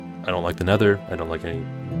I don't like the Nether. I don't like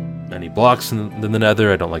any blocks in the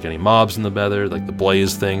Nether. I don't like any mobs in the Nether. Like the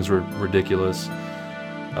Blaze things were ridiculous.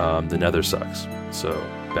 The Nether sucks. So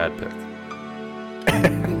bad pick.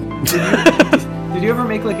 Did you ever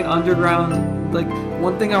make like an underground? Like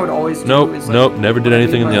one thing I would always do is like, Nope. Never did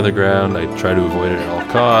anything in the underground. I tried to avoid it at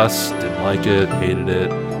all costs. Didn't like it. Hated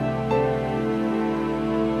it.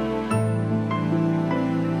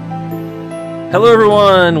 Hello,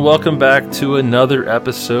 everyone. Welcome back to another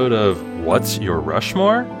episode of What's Your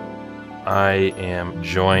Rushmore? I am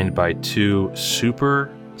joined by two super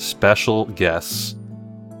special guests.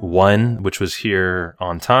 One, which was here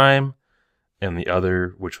on time, and the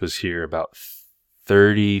other, which was here about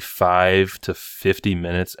 35 to 50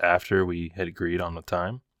 minutes after we had agreed on the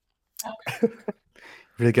time.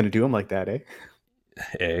 Really gonna do them like that, eh?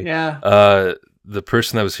 Hey. Yeah. The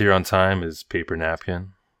person that was here on time is Paper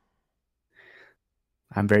Napkin,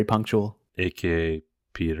 I'm very punctual. aka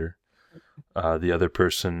Peter. The other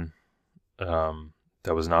person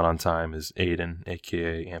that was not on time is Aiden,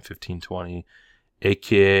 aka Amp1520,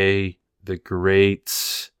 aka the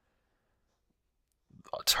great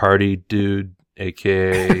tardy dude,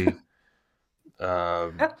 aka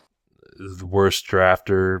the worst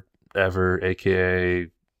drafter ever, aka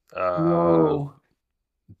Whoa.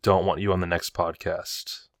 don't want you on the next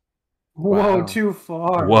podcast. Whoa, Wow. too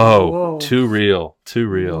far. Whoa, too real.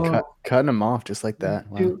 Whoa. Cutting them off just like that.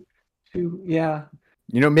 Wow. Yeah.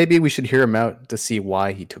 You know, maybe we should hear him out to see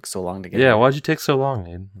why he took so long to get Yeah, here. why'd you take so long,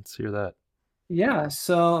 Aiden? Let's hear that. Yeah.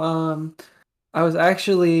 So, I was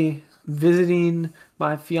actually visiting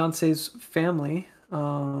my fiance's family.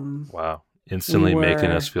 Wow. Instantly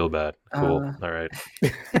making us feel bad. Cool. All right.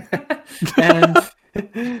 And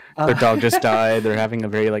Their dog just died. They're having a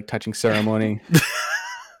very touching ceremony.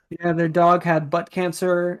 yeah, their dog had butt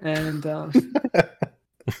cancer, and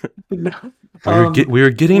We were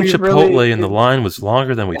getting Chipotle, and the line was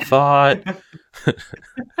longer than we thought.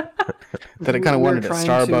 That I kind of wanted at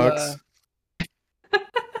Starbucks.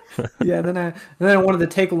 Yeah, then I wanted to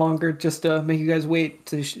take longer just to make you guys wait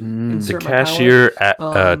to The insert my cashier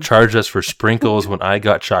palate. charged us for sprinkles when I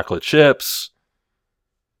got chocolate chips.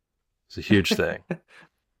 It's a huge thing.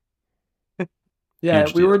 Yeah,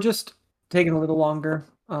 Huge we deal. were just taking a little longer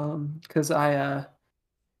because I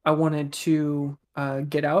wanted to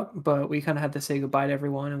get out, but we kind of had to say goodbye to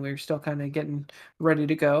everyone, and we were still kind of getting ready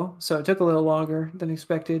to go. So it took a little longer than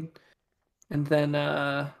expected. And then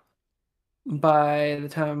by the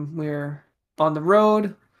time we were on the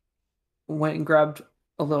road, went and grabbed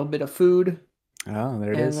a little bit of food. Oh,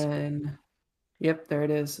 there it and is. then, yep, there it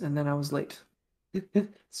is. And then I was late.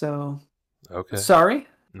 So, Okay. sorry.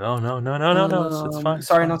 No. It's fine.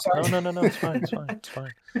 Sorry, it's not fine. sorry. No. It's fine. It's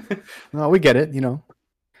fine. No, we get it. You know.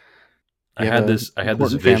 I You had have a this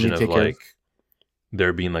important vision family of to take care of.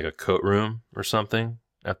 there being like a coat room or something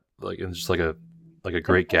at it's just like a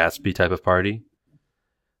Great Gatsby type of party,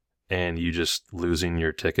 and you just losing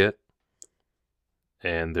your ticket,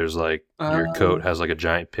 and there's your coat has a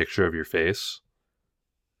giant picture of your face,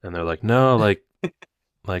 and they're like, no,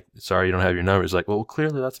 sorry, you don't have your number. It's like, well,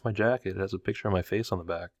 clearly that's my jacket. It has a picture of my face on the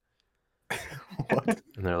back. What?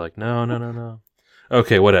 And they're like, no.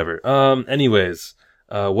 Okay, whatever. Anyways,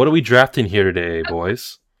 what are we drafting here today,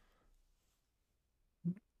 boys?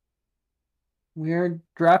 We're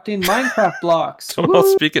drafting Minecraft blocks. Don't all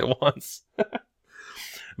speak at once.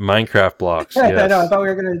 Minecraft blocks. I Yes. know. I thought we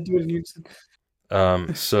were gonna do it in unison.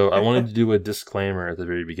 So I wanted to do a disclaimer at the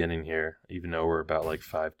very beginning here, even though we're about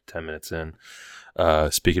 5 to 10 minutes in,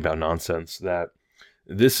 speaking about nonsense, that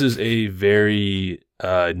this is a very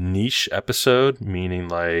niche episode, meaning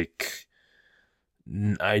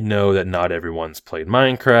I know that not everyone's played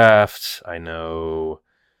Minecraft. I know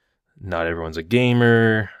not everyone's a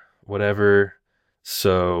gamer, whatever.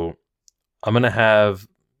 So I'm going to have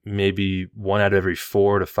maybe 1 out of every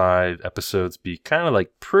 4 to 5 episodes be kind of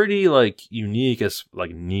pretty unique as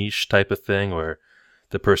niche type of thing, where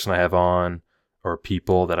the person I have on or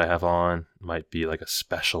people that I have on might be a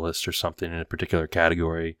specialist or something in a particular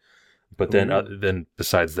category. But then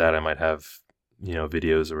besides that, I might have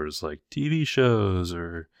videos where it's TV shows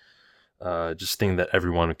or just thing that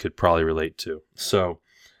everyone could probably relate to. So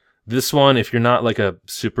this one, if you're not a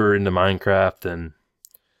super into Minecraft, then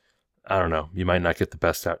I don't know, you might not get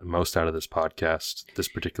the most out of this podcast, this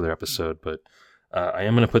particular episode. But I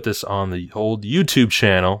am going to put this on the old YouTube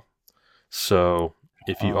channel. So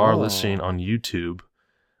if you are listening on YouTube,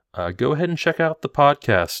 go ahead and check out the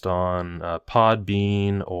podcast on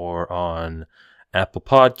Podbean or on Apple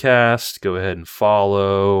Podcast. Go ahead and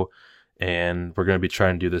follow. And we're going to be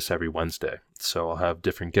trying to do this every Wednesday. So I'll have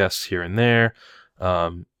different guests here and there.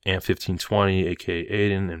 Ant1520, aka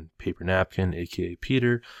Aiden, and Paper Napkin, aka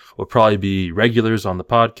Peter, will probably be regulars on the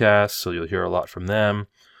podcast, so you'll hear a lot from them.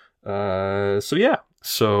 So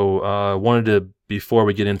wanted to, before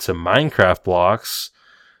we get into Minecraft blocks,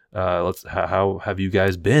 how have you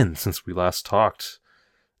guys been since we last talked?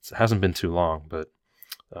 It hasn't been too long, but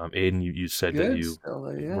Aiden, you said Good that you still,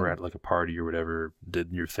 were at like a party or whatever,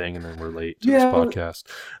 did your thing, and then we're late to Yeah, this podcast.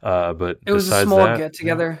 But it was a besides small that, get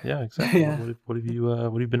together. yeah, exactly. Yeah. What have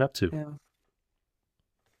you been up to?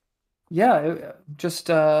 Just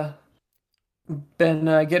been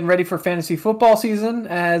getting ready for fantasy football season,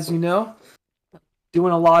 as you know.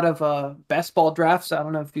 Doing a lot of best ball drafts. I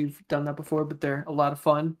don't know if you've done that before, but they're a lot of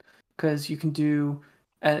fun because you can do.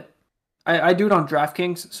 I do it on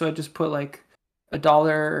DraftKings, so I just put like $1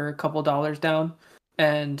 or a couple dollars down,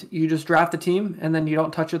 and you just draft the team, and then you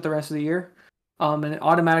don't touch it the rest of the year. And it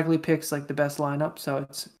automatically picks like the best lineup, so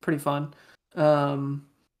it's pretty fun. And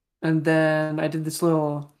then I did this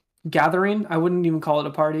little gathering. I wouldn't even call it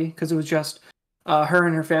a party because it was just her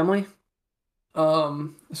and her family.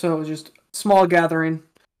 So it was just small gathering,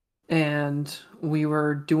 and we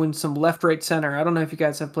were doing some left, right, center. I don't know if you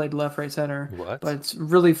guys have played left, right, center, but it's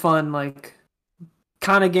really fun. Like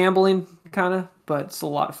kind of gambling, but it's a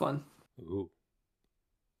lot of fun. Ooh.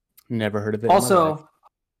 Never heard of it. Also,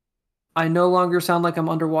 I no longer sound like I'm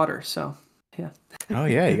underwater, so yeah. Oh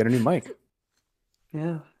yeah, you got a new mic.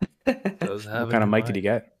 Yeah. What kind of mic did you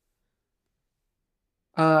get?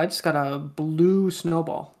 I just got a blue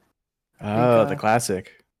snowball. Oh, the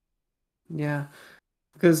classic. Yeah,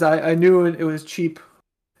 because I knew it was cheap,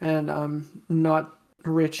 and I'm not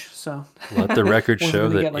rich, so. Let the record show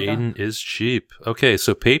that Aiden is cheap. Okay,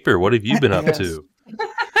 so Paper, what have you been up to?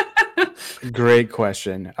 Great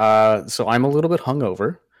question. So I'm a little bit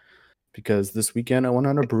hungover because this weekend I went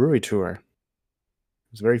on a brewery tour. It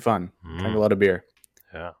was very fun. Drank a lot of beer.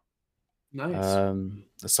 Yeah. Nice.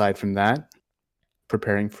 Aside from that,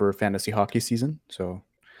 preparing for fantasy hockey season. So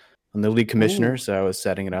I'm the league commissioner, so I was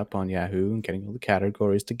setting it up on Yahoo and getting all the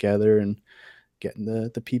categories together and getting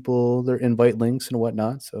the people their invite links and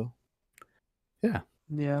whatnot. So yeah.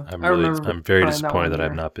 Yeah. I'm very disappointed that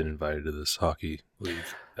I've not been invited to this hockey league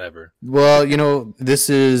ever. Well, this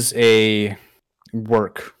is a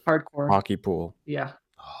work hardcore hockey pool. Yeah.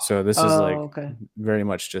 So this is very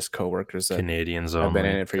much just coworkers that Canadians have been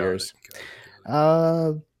in it for years.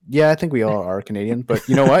 Yeah, I think we all are Canadian, but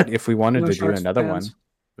you know what? If we wanted to do another one,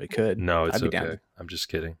 we could. No, it's okay. Down. I'm just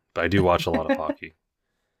kidding. But I do watch a lot of hockey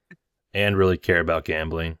and really care about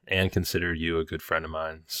gambling and consider you a good friend of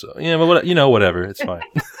mine. So, yeah, but whatever. It's fine.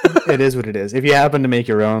 It is what it is. If you happen to make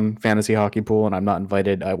your own fantasy hockey pool and I'm not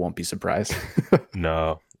invited, I won't be surprised.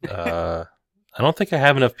 No. I don't think I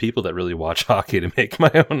have enough people that really watch hockey to make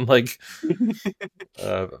my own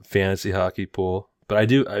fantasy hockey pool. But I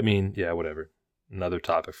do. I mean, yeah, whatever. Another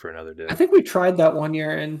topic for another day. I think we tried that one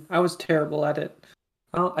year, and I was terrible at it.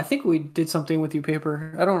 I think we did something with you,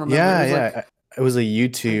 Paper. I don't remember. Yeah, it was a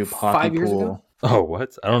YouTube hockey 5 years pool. Ago? Oh,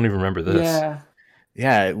 what? I don't even remember this.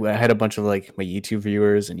 Yeah, I had a bunch of my YouTube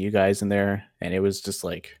viewers and you guys in there, and it was just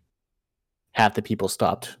half the people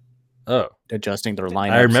stopped. Adjusting their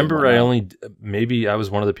lineup. I remember maybe I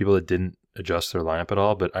was one of the people that didn't adjust their lineup at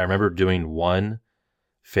all, but I remember doing one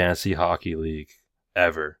fantasy hockey league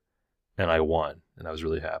ever, and I won, and I was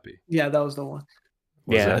really happy. Yeah, that was the one.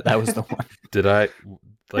 That was the one. Did I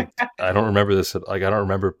I don't remember this. I don't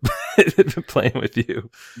remember playing with you. Dude,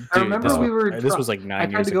 I remember this was 9 years ago. I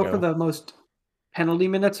tried to go for the most penalty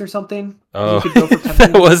minutes or something. Oh,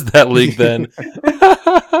 that was that league then.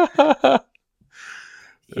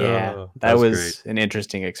 Yeah, that was an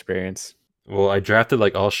interesting experience. Well, I drafted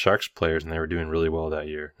all Sharks players, and they were doing really well that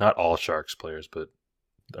year. Not all Sharks players, but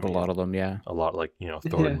a lot of them, yeah. A lot,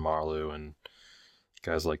 Thornton Marleau and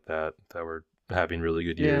guys like that were having really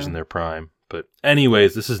good years in their prime. But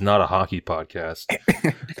anyways, this is not a hockey podcast.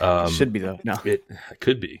 Should be, though. No. It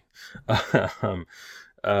could be.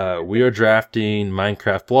 We are drafting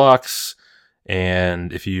Minecraft blocks,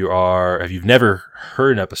 and if you've never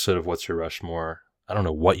heard an episode of What's Your Rushmore, I don't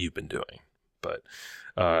know what you've been doing, but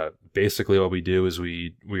basically what we do is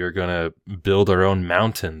we are going to build our own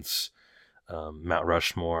mountains. Mount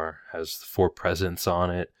Rushmore has 4 presidents on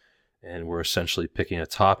it, and we're essentially picking a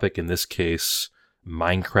topic, in this case,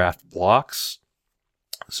 Minecraft blocks.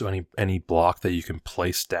 So any block that you can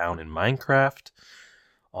place down in Minecraft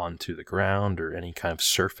onto the ground or any kind of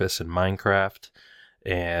surface in Minecraft.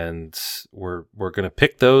 And we're going to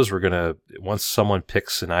pick those. Once someone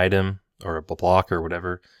picks an item or a block or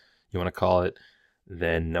whatever you want to call it,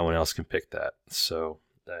 then no one else can pick that. So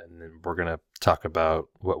and then we're going to talk about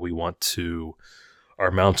what we want to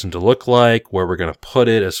our mountain to look like, where we're going to put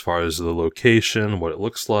it as far as the location, what it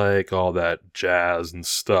looks like, all that jazz and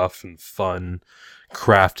stuff and fun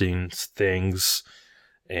crafting things.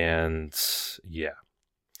 And yeah.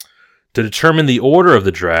 To determine the order of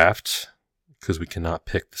the draft, because we cannot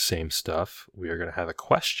pick the same stuff, we are going to have a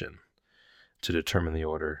question to determine the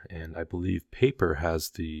order. And I believe Paper has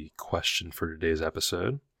the question for today's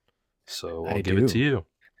episode. So I'll give it to you.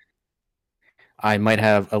 I might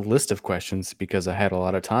have a list of questions because I had a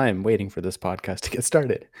lot of time waiting for this podcast to get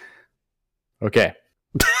started. Okay.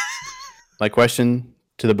 My question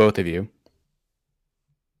to the both of you.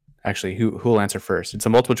 Actually, who will answer first? It's a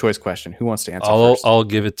multiple choice question. Who wants to answer first? I'll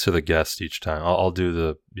give it to the guest each time. I'll do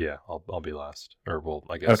the I'll be last, or well,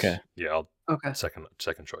 I guess. Okay. Yeah. Okay.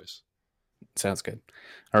 Second choice. Sounds good.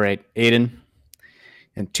 All right, Aiden.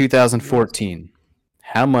 In 2014,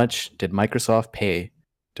 how much did Microsoft pay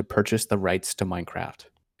to purchase the rights to Minecraft?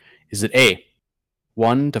 Is it A,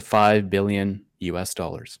 1 to 5 billion US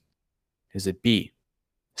dollars? Is it B,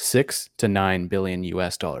 6 to 9 billion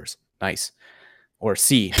US dollars? Nice. Or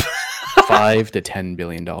C, 5 to 10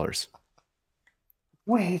 billion dollars?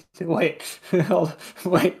 Wait. Hold-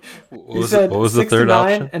 Wait. What You was, said what was the 6 to third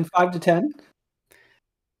 9 option? and 5 to 10?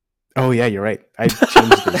 Oh yeah, you're right. I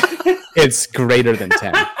changed it. It's greater than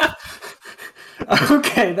 10.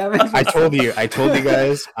 Okay, that makes I sense. told you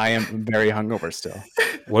guys I am very hungover still.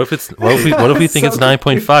 What if we think So it's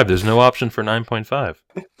 9.5? There's no option for 9.5.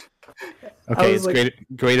 Okay, was it's like-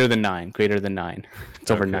 greater than 9. Greater than 9.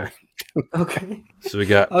 It's over Okay. 9. Okay. So we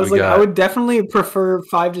got. I was I would definitely prefer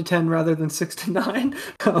 5 to 10 rather than 6 to 9.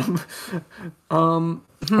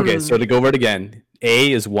 Okay, so to go over it again,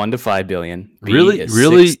 A is 1 to 5 billion. B really, is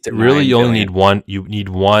really, 6 to 9 really, you only billion. need one. You need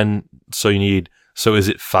one. So is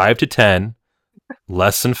it 5 to 10,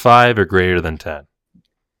 less than 5, or greater than 10?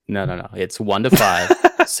 No. It's 1 to 5,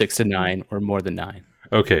 6 to 9, or more than 9.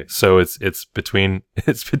 Okay, so it's between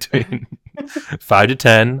 5 to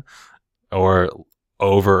 10, or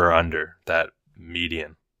over or under that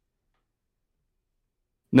median.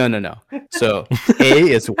 No. So A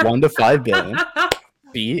is 1 to 5 billion,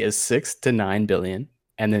 B is 6 to 9 billion,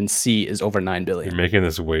 and then C is over 9 You're billion. making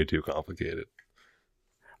this way too complicated.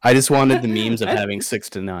 I just wanted the memes of having 6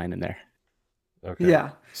 to 9 in there. Okay. Yeah.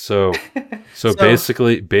 So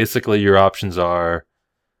basically your options are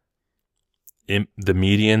the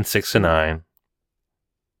median 6 to 9,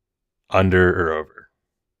 under or over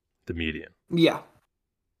the median. Yeah.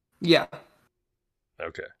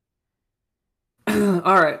 Okay.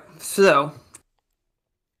 All right. So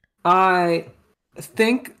I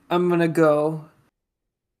think I'm going to go.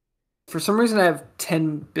 For some reason, I have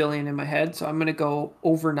 10 billion in my head, so I'm going to go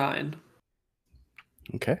over 9.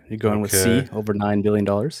 Okay, you're going with Okay. C, over $9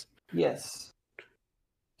 billion. Yes.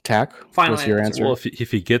 Tack, Final what's your answer. answer? Well,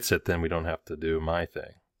 if he gets it, then we don't have to do my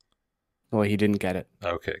thing. Well, he didn't get it.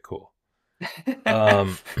 Okay, cool.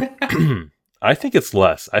 I think it's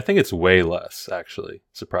less. I think it's way less, actually,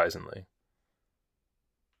 surprisingly.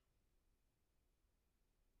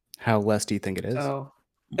 How less do you think it is? Oh.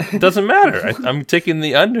 It doesn't matter. I'm taking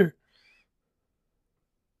the under.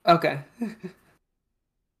 Okay.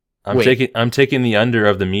 I'm Wait. taking the under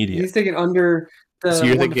of the median. He's taking under the So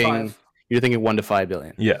you're 1 to thinking 5. 1 to 5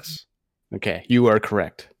 billion. Yes. Okay, you are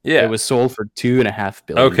correct. Yeah. It was sold for $2.5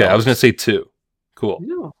 billion. Okay, I was going to say 2. Cool.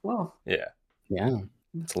 No, well, Yeah. Yeah,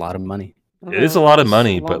 it's a lot of money. It is a lot of it's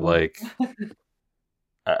money, a lot but of money. like,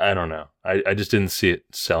 I don't know. I just didn't see it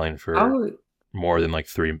selling I for would, more than like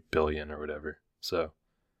 3 billion or whatever. So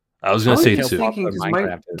I was I going to was say just 2. thinking What 'cause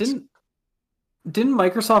Minecraft is. didn't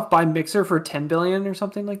Microsoft buy Mixer for 10 billion or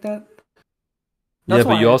something like that? Yeah, That's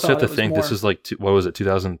but why you I also have thought to it was think this more. is like, what was it,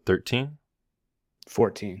 2013?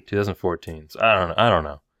 14. 2014. So I don't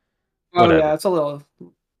know. Oh whatever. yeah, it's a little.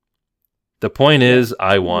 The point is,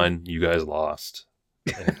 I won. You guys lost.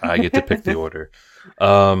 And I get to pick the order.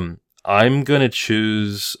 I'm gonna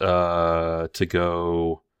choose to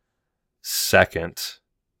go second.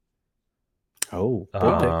 Oh,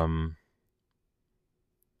 bold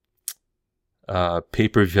pick.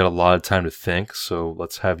 Paper, you've had a lot of time to think, so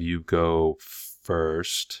let's have you go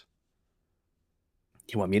first.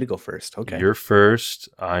 You want me to go first? Okay. You're first.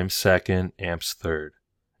 I'm second. Amp's third,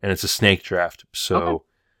 and it's a snake draft. So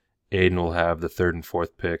Aiden will have the 3rd and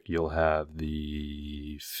 4th pick. You'll have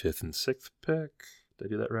the 5th and 6th pick. Did I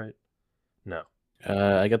do that right? No.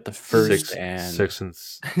 I got the first Sixth and 6th and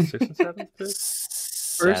 7th pick.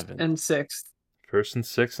 First seven. and 6th. First and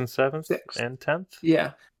 6th and 7th Sixth. and 10th.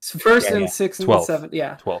 Yeah. So first Yeah, and yeah. 6th and 12th. 7th.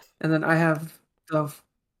 Yeah. 12th. And then I have the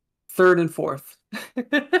 3rd and 4th.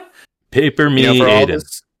 Paper me, For all Aiden.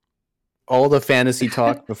 this. all the fantasy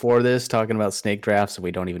talk before this, talking about snake drafts, and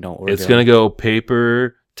we don't even know what we're It's doing. gonna go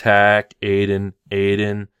paper, tack, Aiden,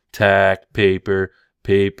 tack, paper,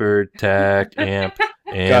 tack, amp,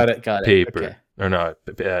 Got it. paper. Okay. Or no,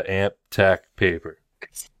 amp, tack, paper.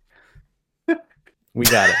 We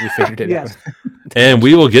got it. We figured it Yes. out. And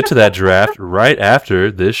we will get to that draft right after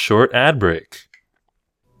this short ad break.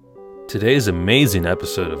 Today's amazing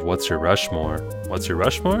episode of What's Your Rushmore? What's Your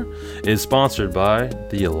Rushmore? Is sponsored by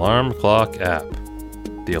the Alarm Clock app.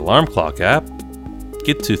 The Alarm Clock app?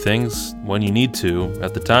 Get to things when you need to,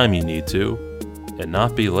 at the time you need to, and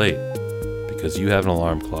not be late, because you have an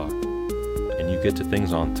alarm clock, and you get to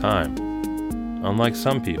things on time. Unlike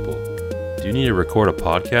some people, do you need to record a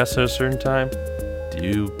podcast at a certain time? Do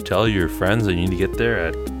you tell your friends that you need to get there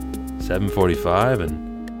at 7:45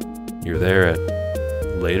 and you're there at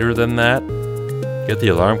later than that? Get the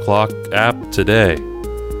Alarm Clock app today.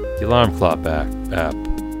 The Alarm Clock app.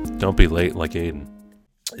 Don't be late like Aiden.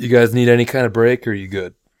 You guys need any kind of break, or are you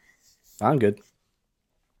good? I'm good.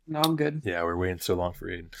 No, I'm good. Yeah, we're waiting so long for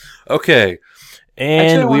Aiden. Okay, Actually, I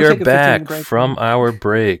and we wanna are take a 15-minute back break from now. our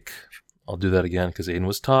break. I'll do that again because Aiden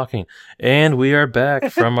was talking. And we are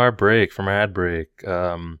back from our break, from our ad break.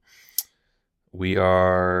 We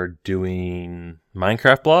are doing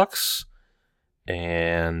Minecraft blocks,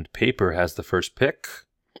 and Paper has the first pick.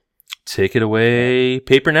 Take it away,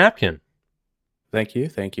 Paper Napkin. Thank you.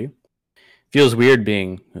 Feels weird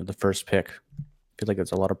being the first pick. I feel like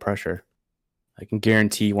it's a lot of pressure. I can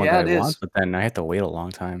guarantee one Yeah, that it I want, is. but then I have to wait a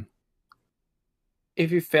long time.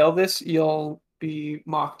 If you fail this, you'll be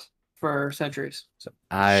mocked for centuries. So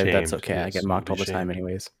That's Shamed, okay. I yes, get you'll mocked be all the time shamed.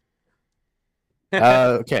 anyways.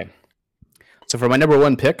 Okay. So for my number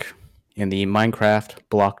one pick in the Minecraft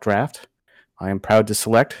block draft, I am proud to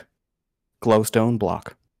select Glowstone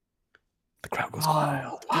block. The crowd goes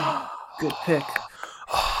wild. good pick.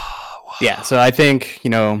 Yeah, so I think,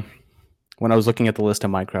 when I was looking at the list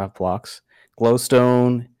of Minecraft blocks,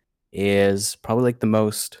 Glowstone is probably like the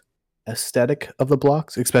most aesthetic of the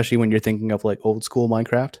blocks, especially when you're thinking of like old school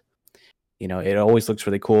Minecraft. It always looks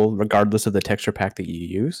really cool, regardless of the texture pack that you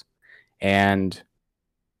use. And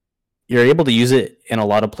you're able to use it in a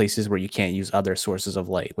lot of places where you can't use other sources of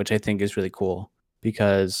light, which I think is really cool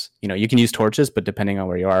because, you can use torches, but depending on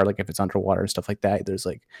where you are, like if it's underwater and stuff like that, there's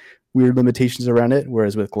like weird limitations around it.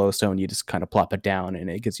 Whereas with Glowstone, you just kind of plop it down and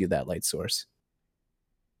it gives you that light source.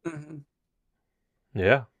 Mhm.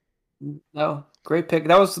 Yeah. No, great pick.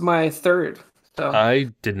 That was my third. So I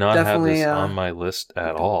did not have Definitely, this on my list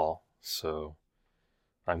at all, so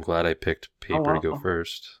I'm glad I picked Paper to go wow.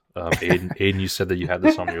 first. Aiden, you said that you had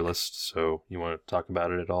this on your list, so you want to talk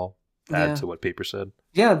about it at all? Add Yeah. to what Paper said?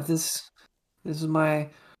 yeah, this is my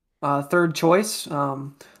third choice.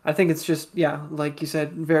 I think it's just like you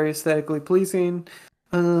said, very aesthetically pleasing.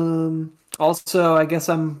 Also, I guess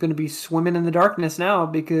I'm gonna be swimming in the darkness now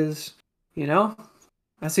because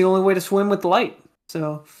that's the only way to swim with light.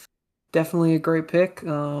 So definitely a great pick.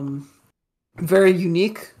 Very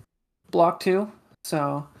unique block too.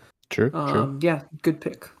 So True. yeah, good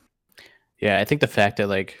pick. Yeah, I think the fact that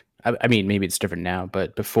like, I mean, maybe it's different now,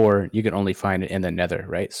 but before you could only find it in the Nether,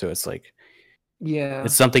 right? So it's like, Yeah.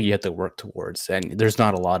 it's something you have to work towards, and there's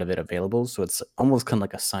not a lot of it available. So it's almost kind of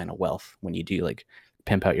like a sign of wealth when you do like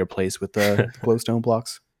pimp out your place with the glowstone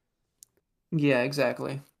blocks. Yeah,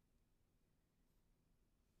 exactly.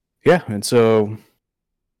 Yeah, and so,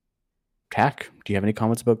 Tack, do you have any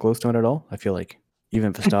comments about glowstone at all? I feel like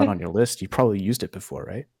even if it's not on your list, you probably used it before,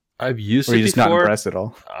 right? I've used Or it you're just not before. impressed at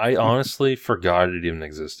all? I honestly forgot it even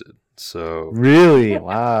existed. So Really?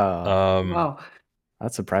 Wow. Wow.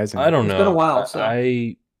 That's surprising. I don't know. It's been a while, so.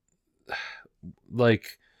 I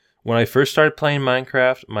like when I first started playing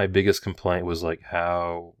Minecraft, my biggest complaint was like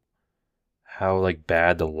how like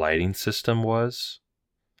bad the lighting system was.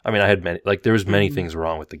 I mean, I had there was many things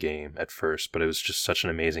wrong with the game at first, but it was just such an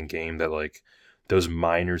amazing game that like those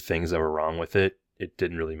minor things that were wrong with it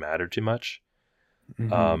didn't really matter too much.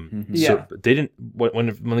 So they didn't when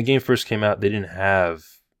the game first came out, they didn't have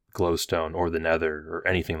glowstone or the nether or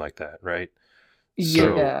anything like that, right?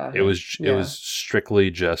 So Yeah. it was strictly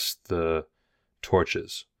just the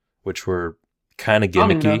torches, which were kind of I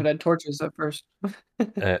don't even know if gimmicky. it had torches at first.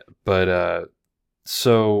 But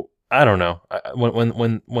so I don't know.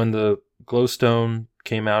 When the glowstone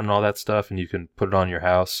came out and all that stuff, and you can put it on your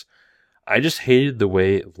house, I just hated the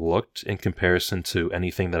way it looked in comparison to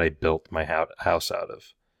anything that I built my house out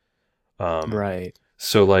of. Right.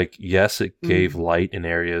 So like, yes, it gave light in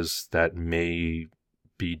areas that maybe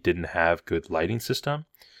didn't have good lighting system,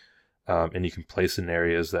 and you can place it in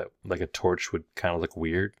areas that like a torch would kind of look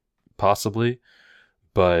weird, possibly.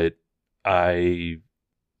 But I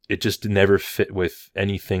it just never fit with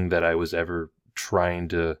anything that I was ever trying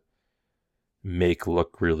to make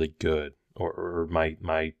look really good, or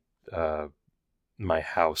my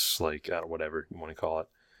house, like whatever you want to call it.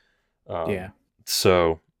 Yeah.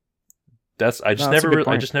 So I just No, that's a good I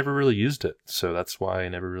point. just never really used it. So that's why I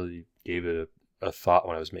never really gave it a thought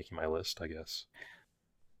when I was making my list, I guess.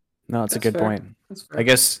 No, it's a That's good fair. point. That's fair. I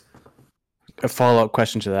guess a follow-up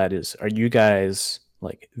question to that is, are you guys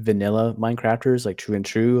like vanilla Minecrafters, like true and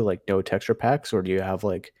true, like no texture packs, or do you have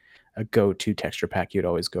like a go-to texture pack you'd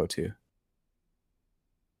always go to?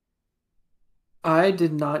 I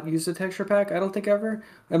did not use the texture pack. I don't think ever.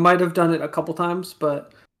 I might have done it a couple times,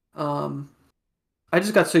 but I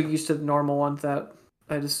just got so used to the normal one that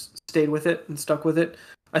I just stayed with it and stuck with it.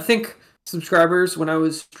 I think subscribers, when I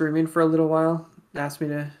was streaming for a little while, asked me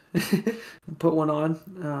to put one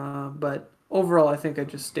on, but overall, I think I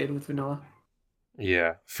just stayed with vanilla.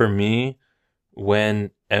 Yeah. For me,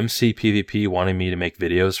 when MC PvP wanted me to make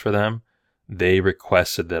videos for them, they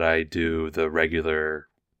requested that I do the regular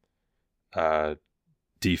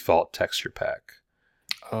default texture pack.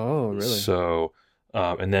 Oh, really? So,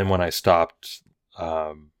 and then when I stopped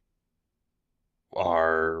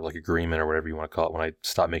our like agreement or whatever you want to call it, when I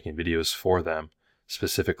stopped making videos for them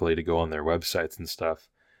specifically to go on their websites and stuff,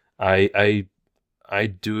 I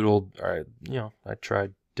doodled, or I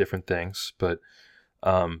tried different things, but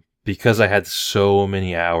because I had so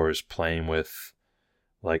many hours playing with,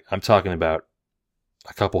 like, I'm talking about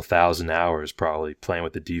a couple thousand hours probably playing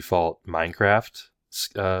with the default Minecraft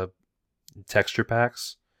texture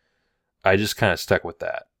packs, I just kind of stuck with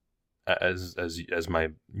that as my,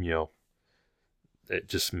 it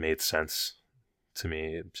just made sense to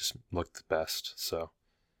me. It just looked the best. So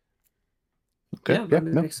Okay. Yeah, Yeah. that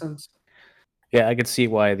No. makes sense. Yeah, I could see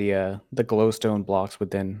why the glowstone blocks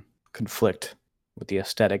would then conflict with the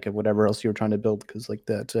aesthetic of whatever else you were trying to build, because like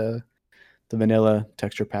that the vanilla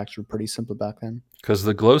texture packs were pretty simple back then. because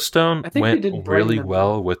the glowstone I think they went did brighten really them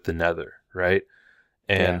well up. with the nether, right?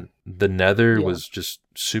 Yeah. And the nether Yeah. was just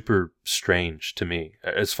super strange to me.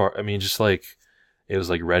 As far, I mean, just like it was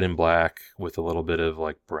like red and black with a little bit of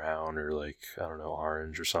like brown or like, I don't know,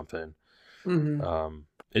 orange or something. Hmm.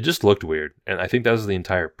 It just looked weird, and I think that was the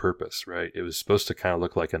entire purpose, right? It was supposed to kind of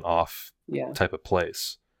look like an off Yeah. type of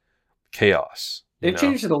place, chaos. They've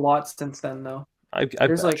changed it a lot since then, though. I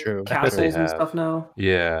There's bet, like True. I bet they castles and have. stuff now.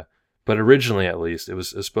 Yeah, but originally, at least, it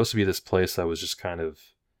was supposed to be this place that was just kind of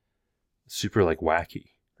super like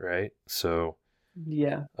wacky, right? So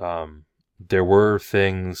Yeah. there were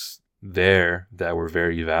things there that were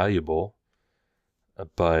very valuable,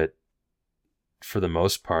 but for the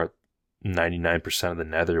most part, 99% of the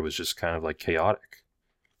nether was just kind of like chaotic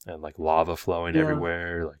and like lava flowing Yeah.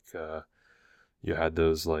 everywhere. Like you had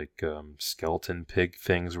those like skeleton pig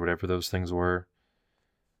things or whatever those things were.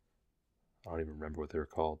 I don't even remember what they were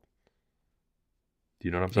called. Do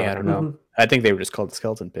you know what I'm talking Yeah, I don't about? know. I think they were just called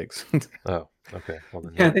skeleton pigs. Oh, okay. Well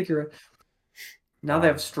then, Yeah, I yeah. think you're right. Now they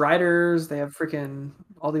have Um, striders. They have freaking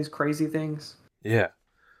all these crazy things. yeah.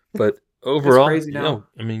 But It's overall, crazy now.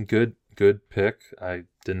 I mean, good pick. I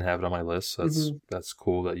didn't have it on my list, so that's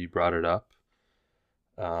cool that you brought it up.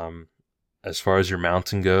 As far as your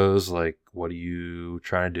mountain goes, like, what are you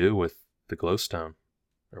trying to do with the glowstone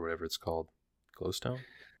or whatever it's called? Glowstone?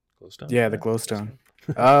 Yeah, the glowstone.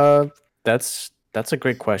 That's a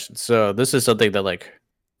great question. So this is something that like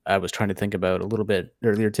I was trying to think about a little bit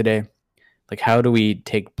earlier today. Like, how do we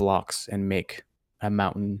take blocks and make a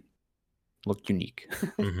mountain look unique?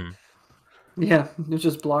 Mm-hmm. Yeah, it's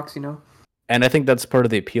just blocks, you know. And I think that's part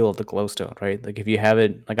of the appeal of the glowstone, right? Like if you have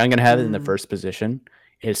it, like I'm gonna have it in the Mm. first position,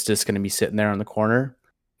 it's just gonna be sitting there on the corner,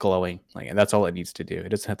 glowing. Like, and that's all it needs to do. It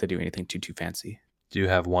doesn't have to do anything too fancy. Do you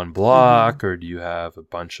have one block or do you have a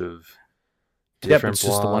bunch of Yep, different it's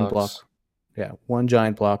just the one block. blocks? Yeah, one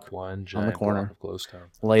giant block One on the giant block corner, of glowstone.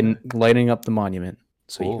 lighting up the monument,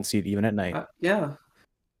 so you Cool. can see it even at night. Yeah,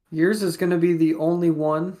 yours is going to be the only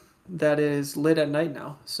one that is lit at night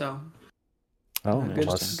now. So Oh, good-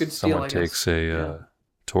 Unless good steal, someone I guess. takes a Yeah.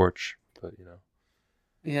 torch, but yeah,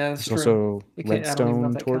 that's There's true. also I don't even know redstone if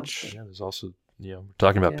that counts, torch. yeah, there's also we're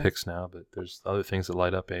talking about Yeah. picks now, but there's other things that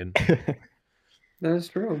light up, Aiden. That is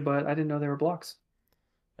true, but I didn't know they were blocks.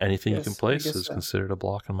 Anything you can Yes, I place guess is so. considered a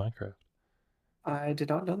block in Minecraft. I did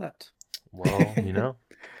not know that. Well,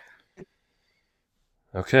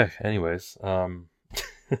 Okay, anyways,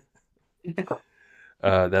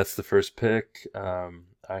 that's the first pick.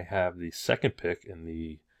 I have the second pick in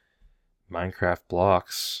the Minecraft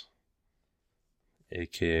blocks,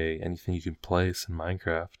 aka anything you can place in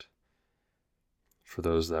Minecraft. For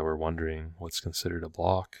those that were wondering what's considered a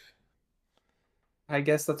block. I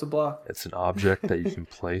guess that's a block. It's an object that you can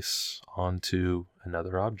place onto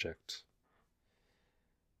another object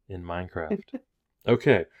in Minecraft.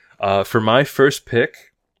 Okay. For my first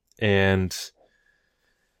pick, and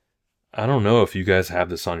I don't know if you guys have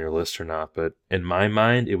this on your list or not, but in my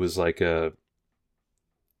mind, it was like a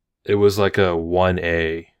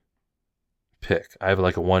 1A pick. I have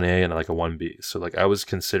like a 1A and like a 1B. So like I was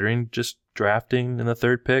considering just drafting in the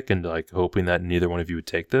third pick and like hoping that neither one of you would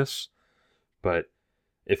take this. But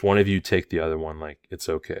if one of you take the other one, like it's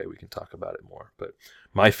okay. We can talk about it more. But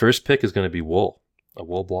my first pick is going to be wool, a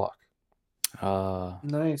wool block.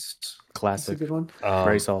 Nice. That's a Classic. good one.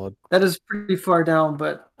 Very solid. That is pretty far down,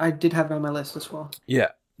 but I did have it on my list as well. Yeah.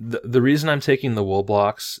 The reason I'm taking the wool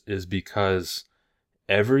blocks is because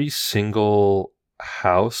every single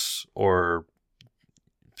house or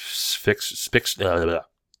structure,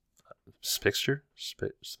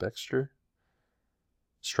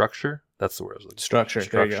 that's the word I was looking for. Structure.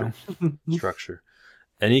 There you go. Structure.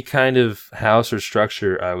 Any kind of house or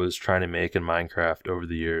structure I was trying to make in Minecraft over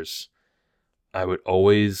the years, I would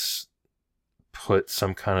always put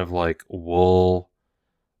some kind of like wool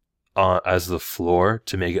on as the floor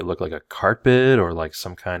to make it look like a carpet or like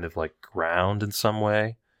some kind of like ground in some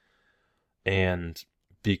way. And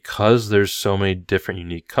because there's so many different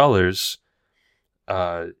unique colors,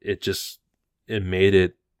 it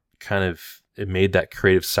made that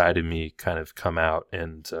creative side of me kind of come out,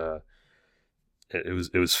 and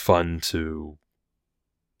it was fun to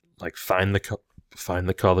like find the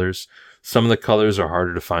colors. Some of the colors are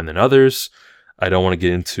harder to find than others. I don't want to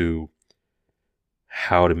get into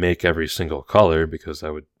how to make every single color because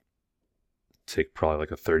I would take probably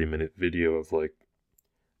like a 30-minute video of like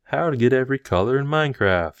how to get every color in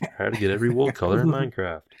Minecraft, how to get every wool color in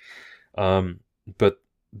Minecraft. But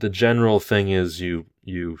the general thing is you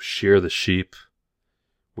shear the sheep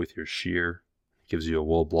with your shear. It gives you a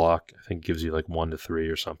wool block. I think it gives you like 1 to 3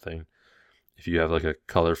 or something. If you have like a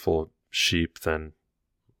colorful sheep, then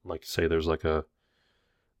like say there's like a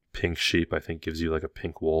pink sheep, I think gives you like a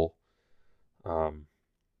pink wool. And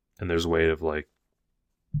there's a way of like,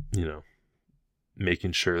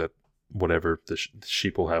 making sure that whatever the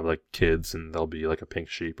sheep will have like kids and they'll be like a pink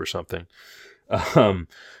sheep or something. But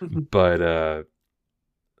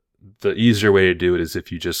the easier way to do it is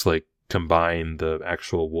if you just like combine the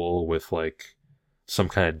actual wool with like some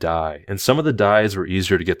kind of dye. And some of the dyes were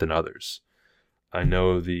easier to get than others. I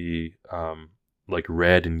know the like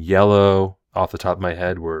red and yellow off the top of my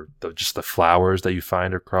head were just the flowers that you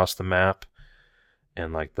find across the map.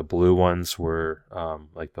 And like the blue ones were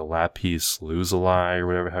like the lapis lazuli or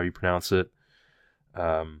whatever, how you pronounce it,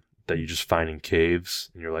 that you just find in caves.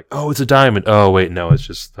 And you're like, oh, it's a diamond. Oh, wait, no, it's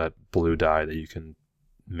just that blue dye that you can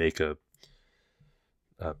make a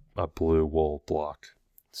blue wool block.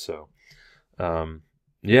 So,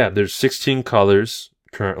 yeah, there's 16 colors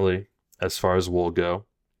currently as far as wool go.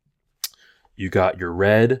 You got your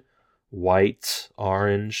red, white,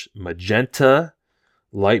 orange, magenta,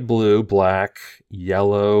 light blue, black,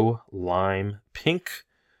 yellow, lime, pink,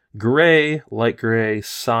 gray, light gray,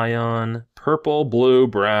 cyan, purple, blue,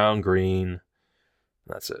 brown, green.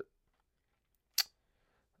 That's it.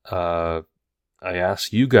 I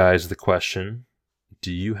ask you guys the question,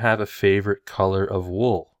 do you have a favorite color of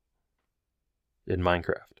wool in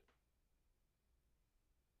Minecraft?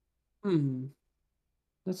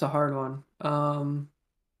 That's a hard one.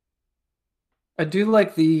 I do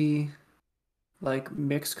like the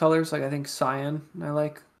mixed colors. Like I think cyan I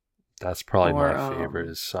like. That's probably Or, my favorite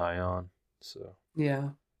is cyan. So Yeah.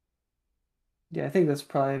 Yeah, I think that's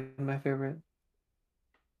probably my favorite.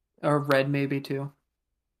 Or red maybe too.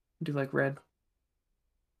 I do like red.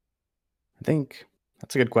 I think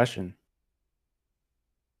that's a good question.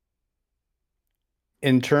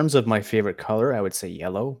 In terms of my favorite color, I would say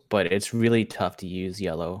yellow, but it's really tough to use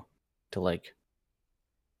yellow to like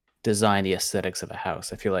design the aesthetics of a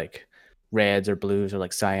house. I feel like reds or blues or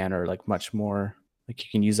like cyan are like much more like you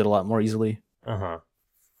can use it a lot more easily. But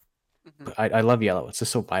I love yellow. It's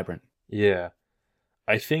just so vibrant. yeah,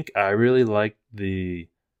 I think I really like the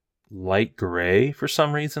light gray for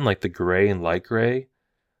some reason, like the gray and light gray.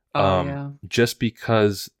 Yeah. Just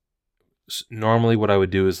because normally what I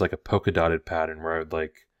would do is like a polka dotted pattern where I would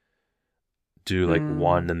like do like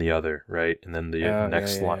one and the other, right? And then the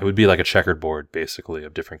next line, it would be like a checkerboard basically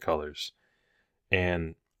of different colors.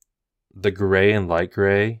 And the gray and light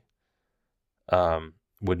gray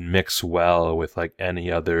would mix well with like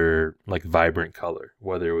any other like vibrant color,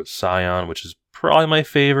 whether it was cyan, which is probably my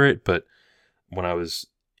favorite, but when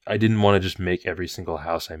I didn't want to just make every single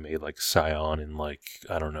house I made like cyan and like,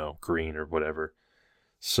 I don't know, green or whatever.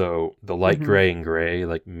 So the light Mhm. gray and gray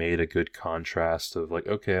like made a good contrast of like,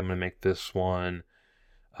 okay, I'm gonna make this one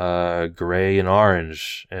gray and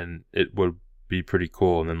orange, and it would be pretty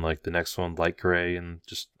cool. And then like the next one light gray, and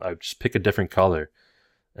I just pick a different color,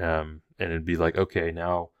 and it'd be like, okay,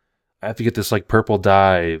 now I have to get this like purple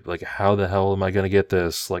dye. Like, how the hell am I gonna get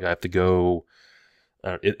this? Like, I have to go.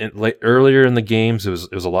 Like earlier in the games, it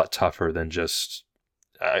was a lot tougher than just.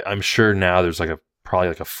 I'm sure now there's like probably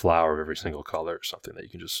like a flower of every single color or something that you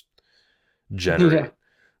can just generate. Yeah.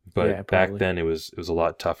 But Yeah, back probably. then it was a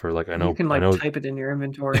lot tougher. Like I You can I like know, type it in your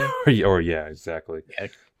inventory. or yeah, exactly. Yeah,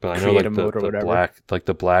 But I know create like a mode or the whatever.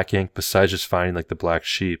 the black ink. Besides just finding like the black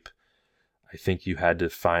sheep, I think you had to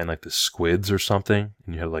find like the squids or something,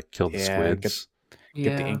 and you had to like kill the Yeah, squids,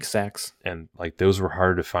 get the Yeah. ink sacs. and like those were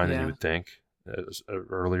harder to find than you Yeah. would think. It was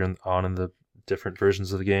earlier on in the different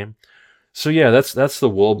versions of the game. So yeah, that's the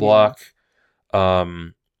wool Yeah. block.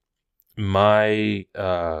 My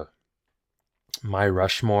my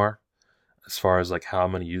Rushmore, as far as like how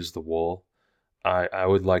I'm gonna use the wool, I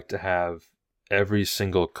would like to have every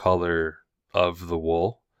single color of the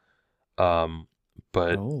wool.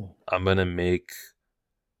 But Oh, I'm gonna make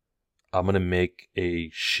a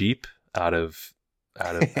sheep out of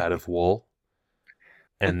wool,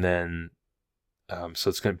 and then so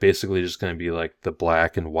it's gonna basically just gonna be like the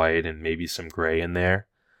black and white and maybe some gray in there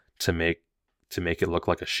to make it look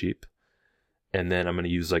like a sheep. And then I'm gonna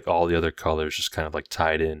use like all the other colors just kind of like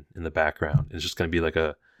tied in the background. It's just gonna be like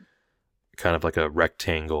a kind of like a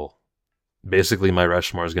rectangle. Basically, my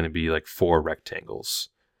Rushmore is gonna be like 4 rectangles.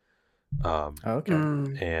 okay.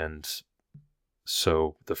 Mm. And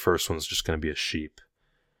so the first one's just going to be a sheep,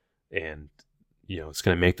 and it's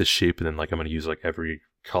going to make the sheep, and then like I'm going to use like every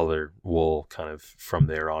color wool kind of from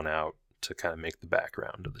there on out to kind of make the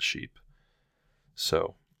background of the sheep.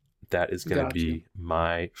 So that is going to Gotcha. be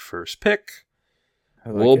my first pick. I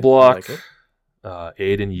like Wool it, I block. like it.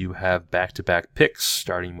 Aiden, you have back-to-back picks,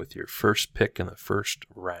 starting with your first pick in the first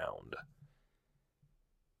round.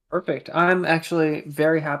 Perfect. I'm actually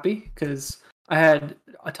very happy because I had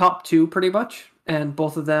a top 2 pretty much, and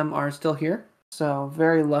both of them are still here. So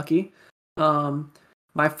very lucky.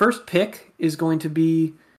 My first pick is going to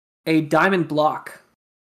be a diamond block.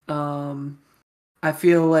 I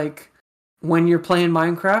feel like when you're playing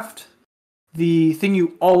Minecraft, the thing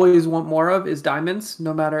you always want more of is diamonds.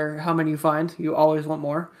 No matter how many you find, you always want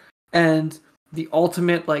more. And the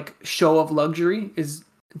ultimate like show of luxury is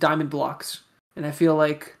diamond blocks. And I feel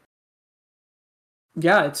like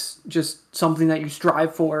yeah, it's just something that you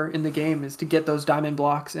strive for in the game is to get those diamond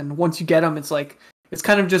blocks. And once you get them, it's like it's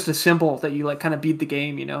kind of just a symbol that you like kind of beat the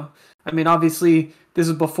game, you know. I mean, obviously, this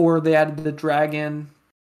is before they added the dragon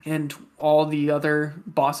and all the other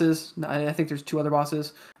bosses. I think there's 2 other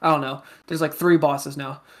bosses. I don't know. There's like 3 bosses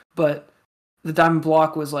now, but the diamond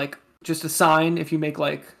block was like just a sign if you make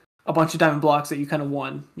like a bunch of diamond blocks that you kind of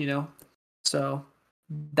won, you know. So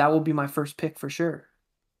that will be my first pick for sure.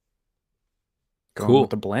 Going Cool. with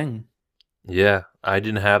the bling. Yeah, I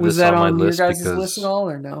didn't have Was this that on my on your list guys' because list at all,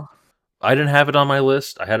 or no? I didn't have it on my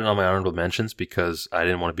list. I had it on my honorable mentions because I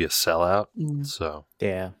didn't want to be a sellout. Mm. So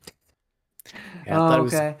Yeah. Yeah, I Oh, thought it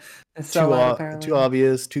was okay. It's too so loud, too apparently.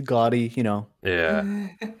 obvious, too gaudy, yeah,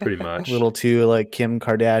 pretty much. a little too like Kim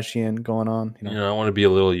Kardashian going on, I want to be a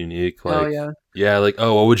little unique. Oh Like, yeah. like,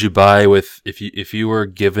 oh, what would you buy with if you were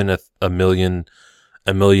given a million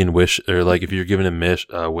wish, or like if you're given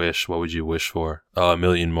a wish, what would you wish for? Oh, a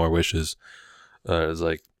million more wishes. It's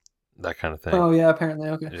like that kind of thing. Oh yeah, apparently.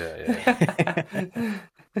 Okay. Yeah.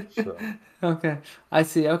 So. Okay. I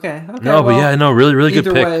see. Okay. Okay. No, but yeah, no, really, really good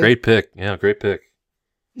either pick. way- Great pick. Yeah, great pick.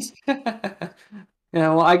 Yeah,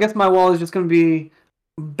 well, I guess my wall is just going to be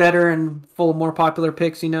better and full of more popular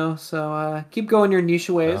picks, you know. So keep going your niche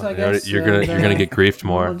ways, No, I guess. you're gonna get griefed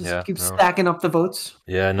more. I'll just Yeah, keep no. stacking up the votes.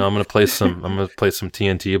 Yeah, no, I'm gonna play some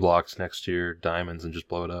TNT blocks next to your diamonds and just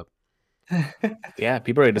blow it up. Yeah,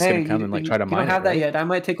 people are just Hey, gonna come and like try to you mine don't have it, that right? yet. I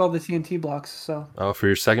might take all the TNT blocks. So Oh, for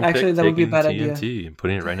your second Actually, pick, that would be a taking bad idea. TNT and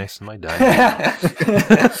putting it right next to my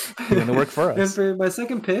diamond. Gonna work for And us. for my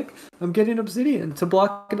second pick, I'm getting obsidian to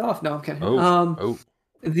block it off. No, I'm kidding. Oh,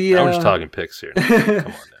 The now we're just talking picks here.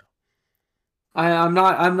 Come on now.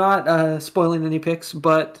 I'm not spoiling any picks,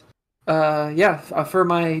 but for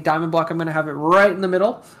my diamond block, I'm gonna have it right in the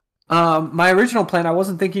middle. My original plan, I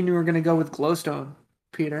wasn't thinking you were gonna go with glowstone,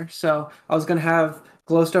 Peter. So I was gonna have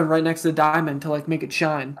glowstone right next to the diamond to like make it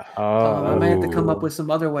shine. I might have to come up Oh. with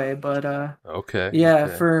some other way, but Okay. yeah,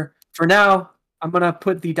 okay. for now, I'm gonna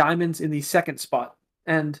put the diamonds in the second spot,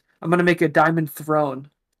 and I'm gonna make a diamond throne.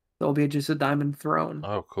 There'll be just a diamond throne.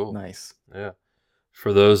 Oh, cool. Nice. Yeah.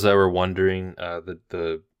 For those that were wondering,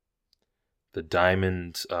 the the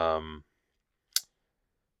diamond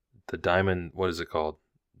what is it called?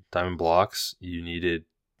 Diamond blocks. You needed,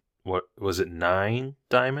 what was it, 9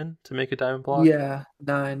 diamond to make a diamond block? Yeah,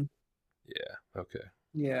 9. Yeah. Okay.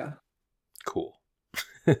 Yeah. Cool.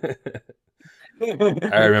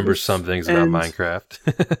 I remember some things about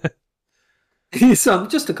Minecraft.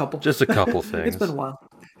 Just a couple. Just a couple things. It's been a while.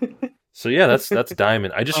 So yeah, that's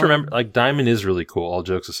diamond. I just remember, like, diamond is really cool. All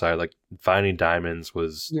jokes aside, like, finding diamonds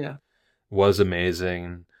was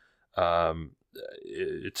amazing.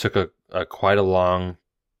 It took a quite a long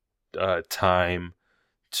time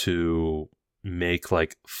to make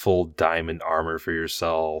like full diamond armor for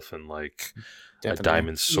yourself, and like a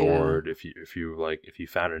diamond sword. If you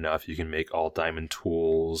found enough, you can make all diamond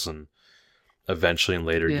tools, and eventually in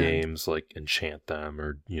later games like enchant them,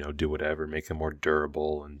 or do whatever, make them more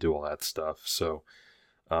durable and do all that stuff. So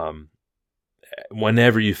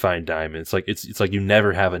whenever you find diamond, it's like you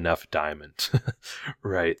never have enough diamond.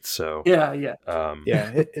 Right? So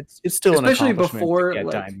it's still especially an accomplishment before to get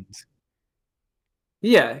like, diamonds.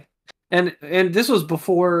 Yeah. And this was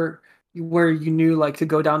before where you knew like to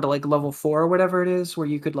go down to like level 4 or whatever it is, where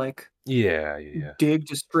you could like dig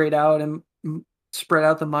just straight out and spread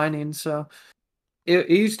out the mining. So it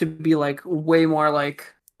used to be like way more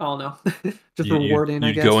like, I don't know, just rewarding.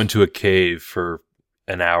 I guess you'd go into a cave for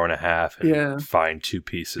an hour and a half and find 2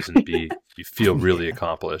 pieces and you feel really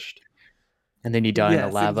accomplished. And then you die in the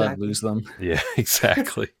lava and lose them. Yeah,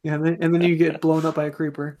 exactly. And then you get blown up by a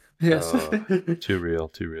creeper. Yes. Too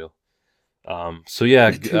real. So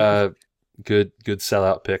yeah, good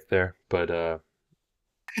sellout pick there, but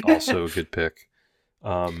also a good pick.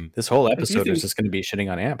 This whole episode is just going to be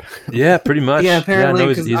shitting on Amp. Yeah, pretty much. Yeah,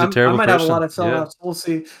 apparently, he's a terrible person. I might have a lot of sellouts. We'll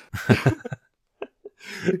see.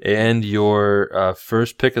 And your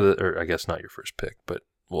first pick or I guess not your first pick, but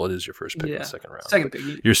well, it is your first pick of the second round. Second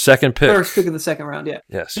pick. Your second pick. First pick of the second round, yeah.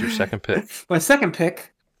 Yes, your second pick. My second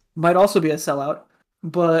pick might also be a sellout,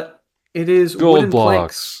 but it is gold wooden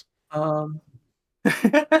blocks. Planks.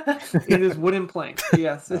 It is wooden planks.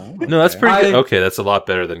 Yes. No, that's pretty good. Okay, that's a lot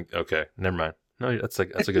better than. Okay, never mind. No, that's a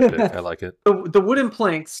good pick. I like it. The wooden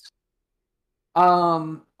planks.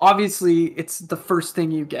 Obviously, it's the first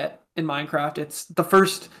thing you get in Minecraft. It's the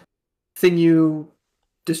first thing you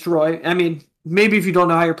destroy. I mean, maybe if you don't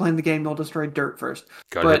know how you're playing the game, you'll destroy dirt first.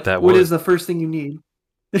 But wood is the first thing you need.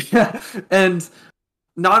 And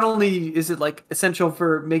not only is it like essential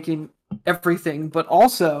for making everything, but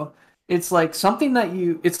also it's like something that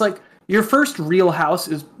it's like your first real house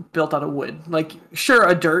is built out of wood. Like, sure,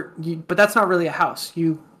 a dirt, but that's not really a house.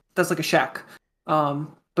 That's like a shack.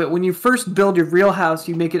 But when you first build your real house,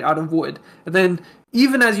 you make it out of wood. And then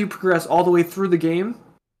even as you progress all the way through the game,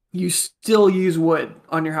 you still use wood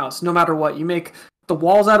on your house, no matter what. You make the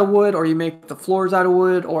walls out of wood, or you make the floors out of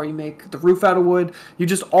wood, or you make the roof out of wood. You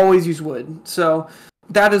just always use wood. So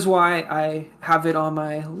that is why I have it on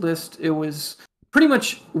my list. It was pretty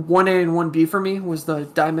much 1A and 1B for me, was the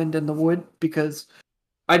diamond and the wood, because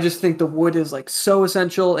I just think the wood is like so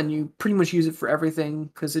essential, and you pretty much use it for everything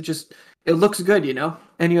because it looks good,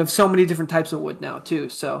 and you have so many different types of wood now too.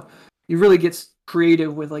 So you really get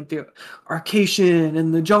creative with like the Arcasian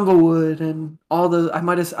and the jungle wood and all the,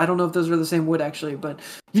 I don't know if those are the same wood actually, but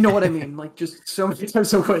you know what I mean? Like, just so many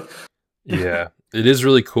types of wood. Yeah, it is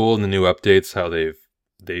really cool in the new updates how they've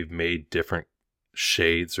made different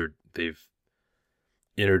shades, or they've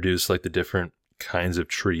introduced like the different kinds of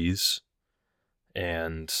trees,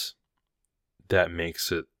 and that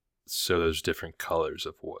makes it so there's different colors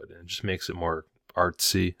of wood, and it just makes it more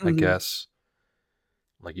artsy, I guess.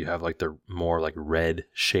 Like, you have like the more like red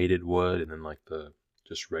shaded wood, and then like the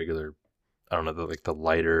just regular, I don't know, the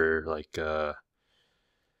lighter, like I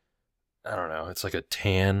don't know, it's like a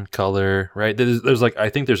tan color, right? There's like, I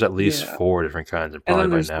think there's at least 4 different kinds, and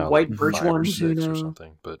probably by now white like birch 5 or ones, 6 or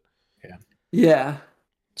something. But yeah.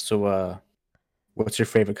 So what's your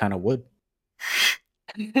favorite kind of wood?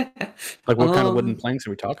 Like, what kind of wooden planks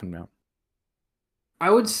are we talking about?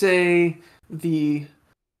 I would say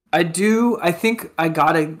I think I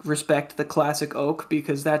gotta respect the classic oak,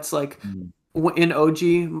 because that's like in OG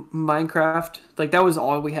Minecraft, like that was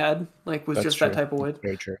all we had, like was just that type of wood.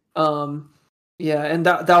 Very true. Yeah, and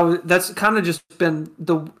that's kind of just been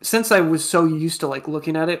since I was so used to like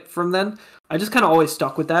looking at it from then, I just kind of always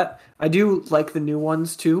stuck with that. I do like the new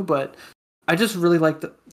ones too, but I just really like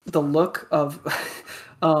the look of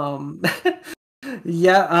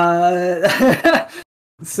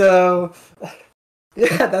so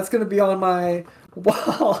yeah, that's gonna be on my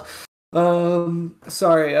wall.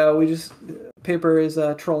 Sorry, paper is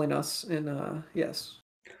trolling us, and yes.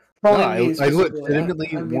 I legitimately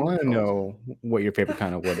want to know what your favorite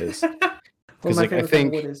kind of wood is. 'Cause, my like, I favorite kind of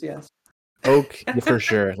think- wood is, yes. Oak, yeah, for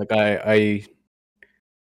sure. Like I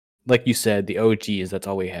like you said, the OGs, that's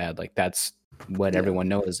all we had. Like that's what Yeah. everyone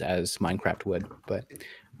knows as Minecraft wood. But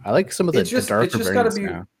I like some of the, It's just- the darker it's just gotta variants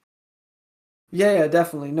be- now. Yeah,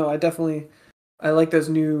 definitely. No, I like those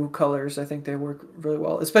new colors. I think they work really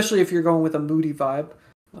well, especially if you're going with a moody vibe.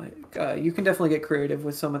 Like you can definitely get creative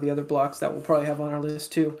with some of the other blocks that we'll probably have on our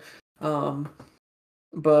list too.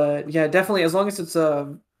 But yeah, definitely as long as it's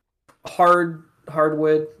a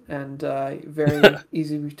hardwood and very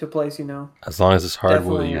easy to place, As long as it's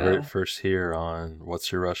hardwood, Definitely, you heard it first here on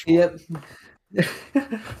What's Your Rushmore. Yep.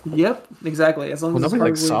 Yep, exactly. As long Well, as it's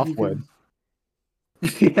nobody likes hardwood, you softwood. can-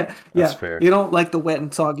 yeah, That's yeah. fair. You don't like the wet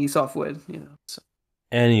and soggy softwood, So,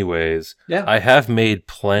 Anyways, yeah. I have made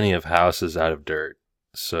plenty of houses out of dirt.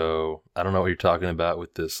 So I don't know what you're talking about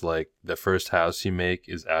with this. Like the first house you make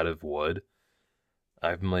is out of wood.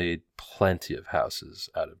 I've made plenty of houses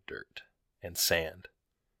out of dirt and sand.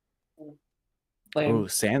 Lame. Oh,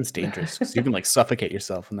 sand's dangerous because you can like suffocate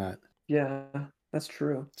yourself in that. Yeah, that's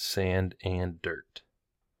true. Sand and dirt.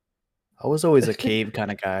 I was always a cave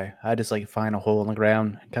kind of guy. I just like find a hole in the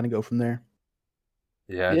ground and kind of go from there.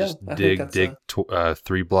 Yeah, Yeah, just I think dig that's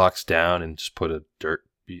 3 blocks down and just put a dirt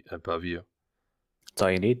above you. That's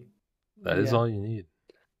all you need. That is Yeah. all you need.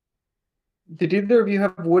 Did either of you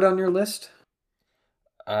have wood on your list?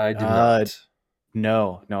 I did Uh, not.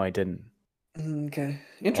 No, I didn't. Okay,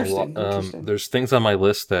 A interesting. lo- Interesting. There's things on my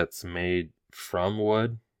list that's made from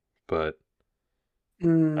wood, but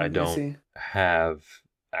I don't see. have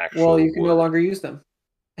actual Well, you can no wood. longer use them.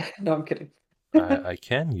 No, I'm kidding. I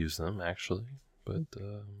can use them actually, but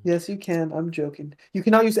Yes, you can. I'm joking. You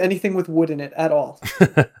cannot use anything with wood in it at all.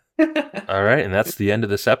 all right, and that's the end of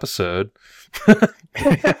this episode.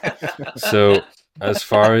 So, as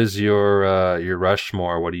far as your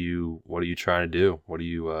Rushmore, what are you trying to do? What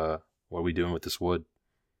are we doing with this wood?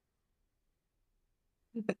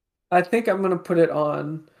 I think I'm gonna put it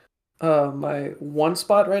on my one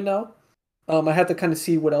spot right now. I have to kind of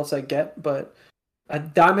see what else I get, but a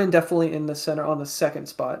diamond definitely in the center on the second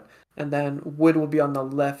spot, and then wood will be on the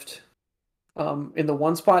left. In the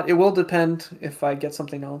one spot, it will depend if I get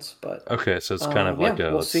something else, but Okay, so it's kind of like yeah,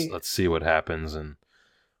 a we'll see. let's see what happens, and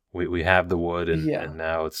we have the wood, and Yeah. and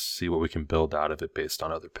now let's see what we can build out of it based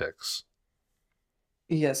on other picks.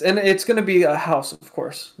 Yes, and it's gonna be a house, of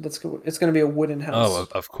course. It's gonna be a wooden house. Oh,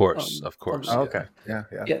 of course, Um, of course. Oh, okay. Yeah.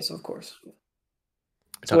 Yes, of course. We're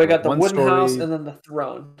So I talking got the one wooden house story- and then the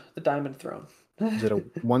throne, the diamond throne. Is it a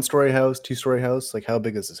 1-story house, 2-story house? Like how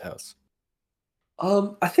big is this house?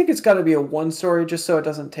 I think it's got to be a 1-story just so it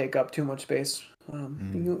doesn't take up too much space.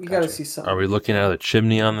 You got to Gotcha. see some. Are we looking at a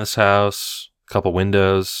chimney on this house? A couple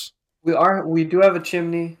windows? We do have a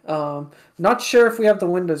chimney. Not sure if we have the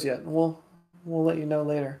windows yet. We'll let you know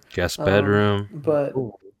later. Guest bedroom? But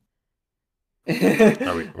Ooh.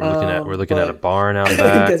 We're looking at a barn out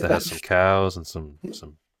back Guest that has some cows and some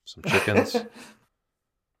chickens.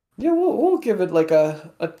 Yeah, we'll give it like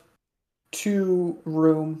a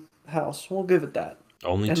 2-room house. We'll give it that.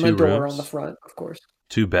 Only And 2 my door rooms? on the front, of course.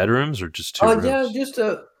 2 bedrooms or just 2 rooms? Yeah, just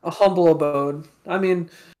a humble abode. I mean,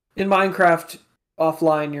 in Minecraft,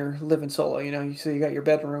 offline, you're living solo. So you got your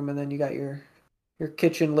bedroom and then you got your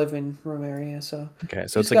kitchen, living room area. So Okay,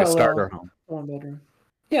 so Just it's like a got a starter little- home. 1 bedroom.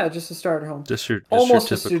 Yeah, just a starter home. Just your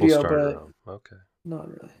Almost a typical studio, starter but- home. Okay. Not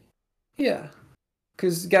really. Yeah,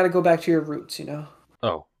 because you got to go back to your roots.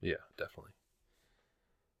 Oh, yeah, definitely.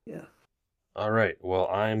 Yeah. All right. Well,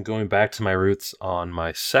 I'm going back to my roots on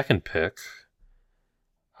my second pick.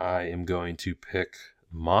 I am going to pick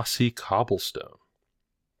Mossy Cobblestone.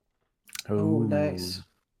 Oh, nice.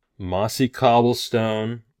 Mossy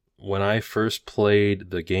Cobblestone, when I first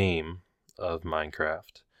played the game of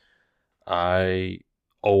Minecraft, I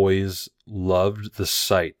always loved the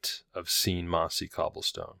sight of seeing Mossy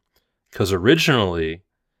Cobblestone. Because originally,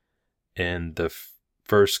 in the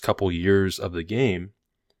first couple years of the game,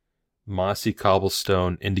 Mossy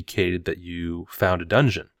Cobblestone indicated that you found a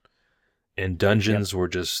dungeon. And dungeons were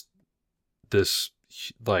just this,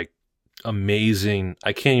 like, amazing...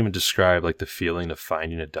 I can't even describe, like, the feeling of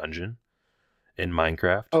finding a dungeon in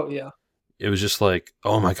Minecraft. Oh yeah. It was just like,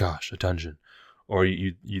 oh my gosh, a dungeon. Or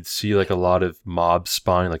you'd see like a lot of mobs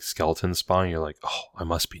spawning, like skeletons spawning. You're like, oh, I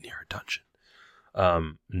must be near a dungeon.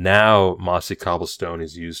 Now, Mossy Cobblestone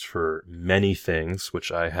is used for many things,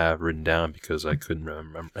 which I have written down because I couldn't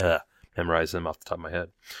memorize them off the top of my head.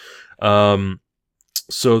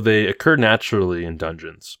 So they occur naturally in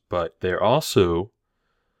dungeons, but they're also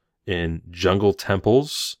in jungle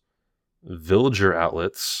temples, villager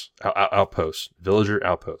outposts,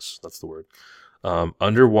 that's the word.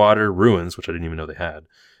 Underwater ruins, which I didn't even know they had,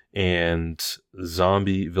 and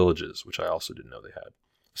zombie villages, which I also didn't know they had.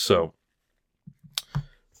 So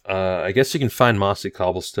I guess you can find mossy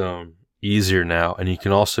cobblestone easier now, and you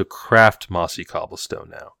can also craft mossy cobblestone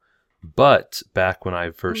now. But back when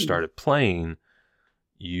I first started playing,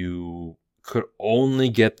 you could only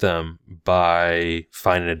get them by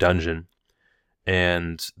finding a dungeon.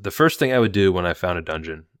 And the first thing I would do when I found a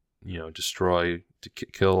dungeon, destroy, to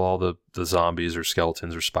kill all the zombies or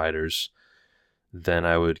skeletons or spiders. Then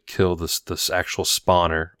I would kill this actual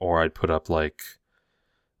spawner, or I'd put up like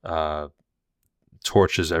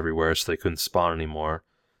torches everywhere so they couldn't spawn anymore.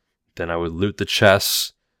 Then I would loot the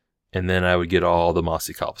chests, and then I would get all the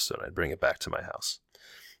mossy cobblestone. I'd bring it back to my house.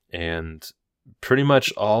 And pretty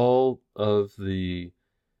much all of the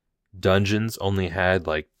dungeons only had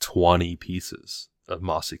like 20 pieces of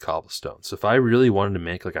mossy cobblestone. So if I really wanted to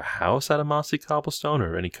make like a house out of mossy cobblestone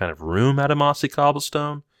or any kind of room out of mossy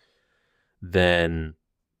cobblestone, then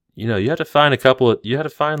you had to find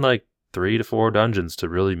like 3 to 4 dungeons to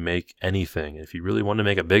really make anything. If you really want to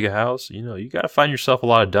make a big house, you got to find yourself a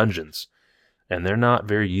lot of dungeons, and they're not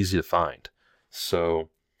very easy to find. So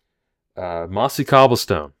mossy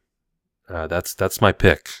cobblestone, that's my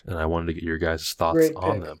pick, and I wanted to get your guys' thoughts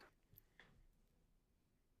on them.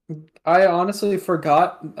 I honestly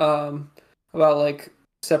forgot about like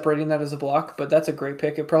separating that as a block, but that's a great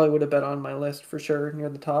pick. It probably would have been on my list for sure near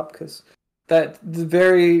the top, because the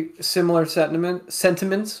very similar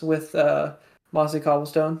sentiments with mossy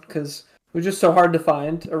cobblestone, because it was just so hard to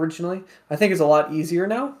find originally. I think it's a lot easier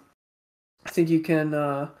now. I think you can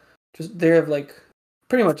they have like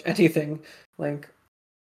pretty much anything. Like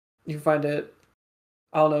you can find it,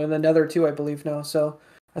 I don't know, in the Nether too, I believe now. So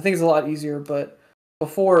I think it's a lot easier, but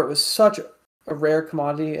before it was such a rare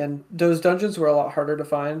commodity, and those dungeons were a lot harder to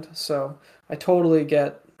find. So I totally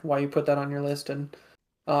get why you put that on your list. And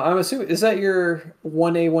I'm assuming, is that your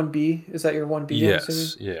 1A, 1B? Is that your 1B?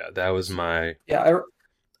 Yes, yeah, that was my... Yeah,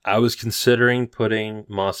 I was considering putting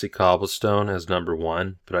mossy cobblestone as number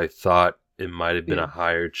 1, but I thought it might have been a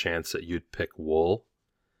higher chance that you'd pick wool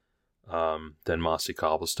than mossy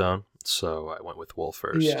cobblestone. So I went with wool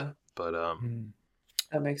first. Yeah. But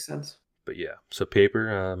that makes sense. But yeah, so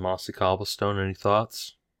Paper, mossy cobblestone, any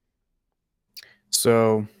thoughts?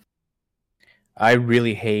 So I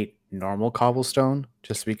really hate normal cobblestone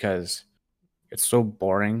just because it's so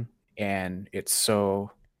boring and it's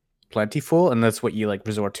so plentiful, and that's what you like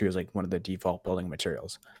resort to as like one of the default building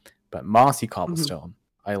materials. But mossy cobblestone,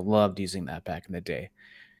 I loved using that back in the day.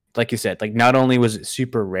 Like you said, like not only was it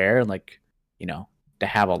super rare, like to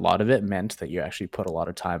have a lot of it meant that you actually put a lot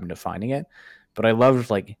of time into finding it, but I loved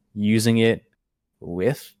like using it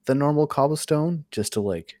with the normal cobblestone just to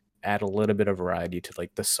like add a little bit of variety to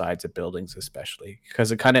like the sides of buildings, especially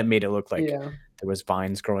because it kind of made it look like there was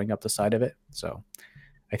vines growing up the side of it. So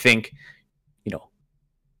I think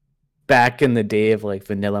back in the day of like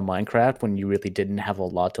vanilla Minecraft, when you really didn't have a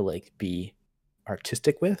lot to like be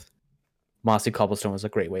artistic with, mossy cobblestone was a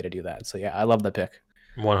great way to do that. So yeah, I love the pick.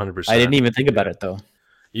 100%. I didn't even think about it though.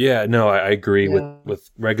 Yeah, no, I agree with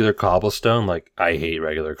regular cobblestone. Like I hate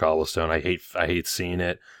regular cobblestone. I hate seeing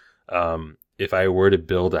it. If I were to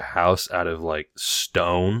build a house out of like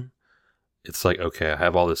stone, it's like, okay, I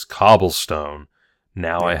have all this cobblestone.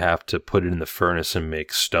 Now I have to put it in the furnace and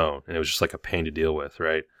make stone. And it was just like a pain to deal with,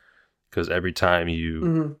 right? Because every time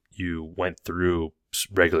you went through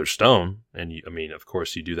regular stone, and of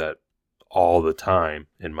course you do that all the time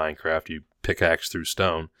in Minecraft, you pickaxe through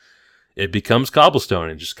stone, it becomes cobblestone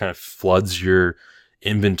and just kind of floods your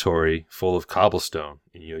inventory full of cobblestone.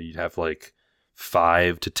 And, you'd have like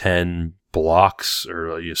 5 to 10 blocks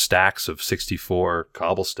or stacks of 64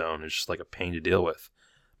 cobblestone. It's just like a pain to deal with.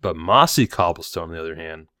 But mossy cobblestone, on the other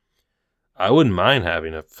hand, I wouldn't mind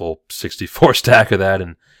having a full 64 stack of that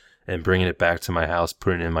and bringing it back to my house,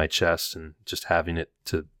 putting it in my chest, and just having it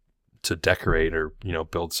to decorate or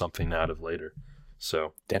build something out of later.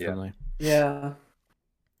 So definitely, yeah.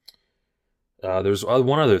 There's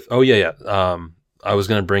one other. I was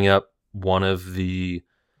going to bring up one of the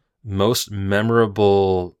most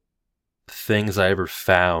memorable things I ever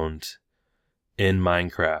found in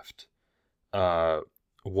Minecraft.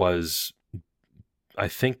 Was, I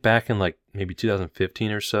think, back in like maybe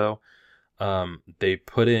 2015 or so. They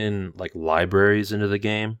put in like libraries into the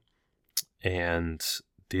game, and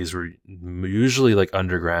these were usually like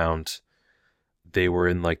underground. They were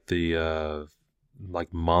in like the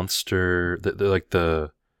like monster, they're like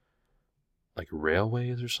the like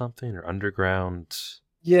railways or something, or underground.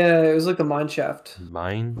 Yeah, it was like the mine shaft.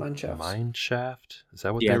 Mine shaft? Is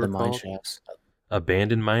that what they were the called? mine shafts.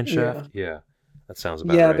 Abandoned mine shaft? Yeah. That sounds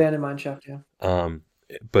about right. Yeah, abandoned mine shaft, yeah.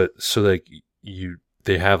 But so like you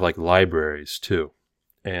they have like libraries too.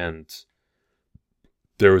 And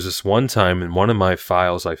there was this one time in one of my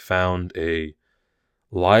files, I found a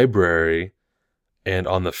library, and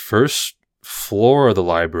on the first floor of the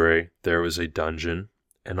library, there was a dungeon,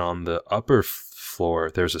 and on the upper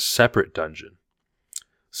floor, there's a separate dungeon.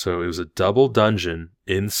 So it was a double dungeon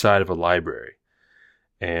inside of a library.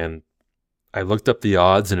 And I looked up the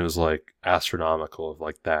odds, and it was like astronomical of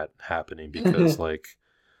like that happening, because like,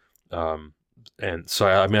 and so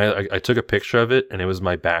I mean, I took a picture of it, and it was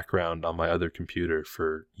my background on my other computer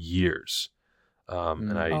for years.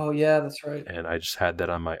 And Oh yeah, that's right. I just had that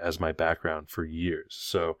on as my background for years.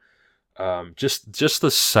 So, just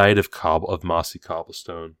the sight of mossy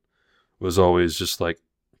cobblestone was always just like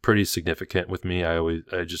pretty significant with me. I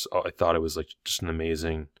thought it was like just an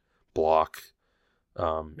amazing block,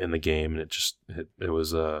 in the game, and it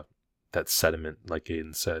was that sediment, like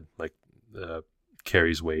Aiden said, like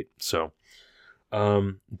carries weight. So,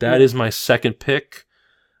 that is my second pick.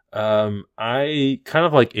 I kind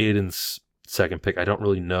of like Aiden's second pick. I don't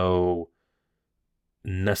really know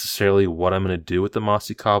necessarily what I'm going to do with the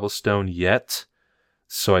mossy cobblestone yet,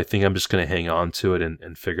 so I think I'm just going to hang on to it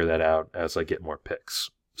and figure that out as I get more picks.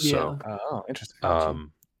 So, Oh, interesting.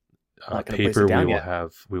 Paper, Not gonna place it down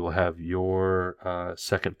yet. we will have your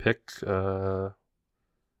second pick.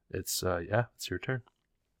 It's your turn.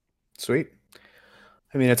 Sweet.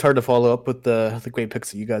 I mean, it's hard to follow up with the great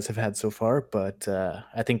picks that you guys have had so far, but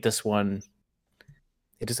I think this one,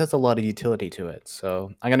 it just has a lot of utility to it.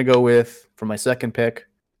 So I'm gonna go with, for my second pick,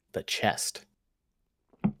 the chest.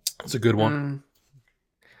 It's a good one.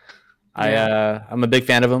 I'm a big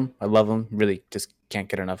fan of them. I love them. Really, just can't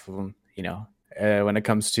get enough of them. You know, when it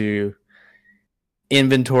comes to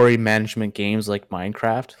inventory management games like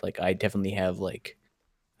Minecraft, like I definitely have like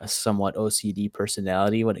a somewhat OCD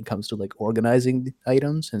personality when it comes to like organizing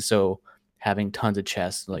items, and so having tons of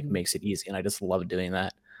chests like makes it easy, and I just love doing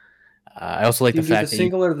that. I also like Do the you do the fact that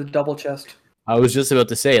single or the double chest? I was just about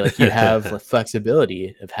to say, like, you have the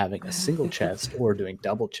flexibility of having a single chest or doing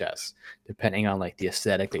double chests, depending on like the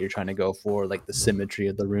aesthetic that you're trying to go for, like the symmetry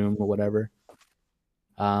of the room or whatever.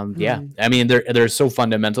 Yeah, I mean, they're so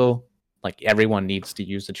fundamental. Like everyone needs to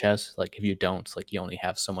use the chest. Like if you don't, like you only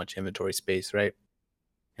have so much inventory space, right?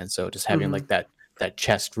 And so just having like that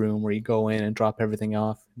chest room where you go in and drop everything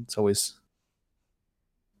off, it's always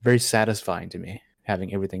very satisfying to me,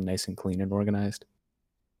 having everything nice and clean and organized.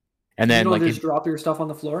 And then you don't like just drop your stuff on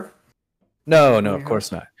the floor? No, of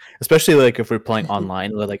course not. Especially like if we're playing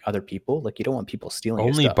online with like other people, like you don't want people stealing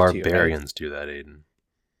Only your stuff barbarians do that, Aiden.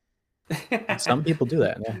 Some people do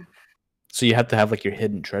that, yeah. So you have to have like your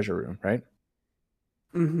hidden treasure room, right?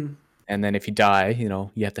 Mm-hmm. And then if you die, you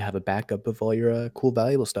know, you have to have a backup of all your cool,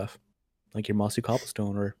 valuable stuff, like your mossy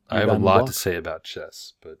cobblestone or. I have a lot to say about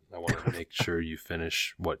chests, but I want to make sure you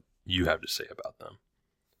finish what you have to say about them.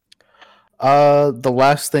 The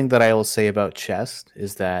last thing that I will say about chests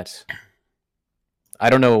is that I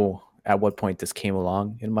don't know at what point this came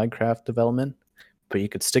along in Minecraft development, but you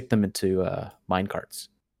could stick them into minecarts.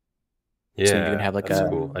 Yeah, so you can have like that's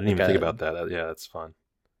cool. I didn't even think about that. Yeah, that's fun.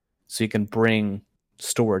 So you can bring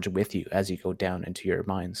storage with you as you go down into your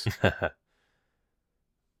mines.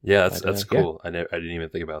 Yeah, that's cool. Yeah. I didn't even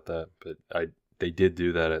think about that, but they did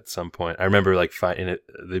do that at some point. I remember like finding it,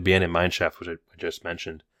 the abandoned mine shaft, which I just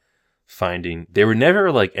mentioned. Finding they were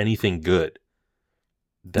never like anything good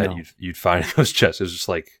that you'd find in those chests. It was just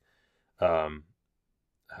like like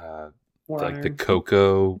the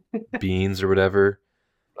cocoa beans or whatever,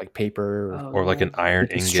 like paper or like an iron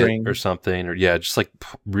ingot string or something, or just like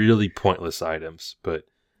really pointless items. But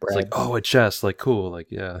it's like, oh, a chest, like cool,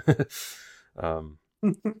 like yeah.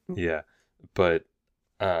 Yeah, but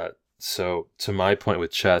so to my point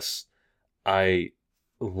with chests, I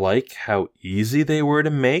like how easy they were to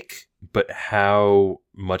make, but how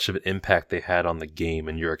much of an impact they had on the game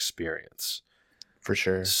and your experience. For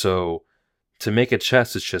sure. So to make a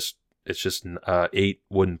chest, it's just 8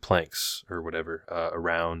 wooden planks or whatever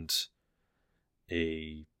around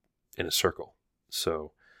in a circle.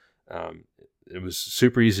 So it was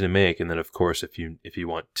super easy to make, and then of course if you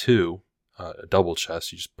want two, a double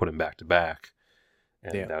chest, you just put them back to back,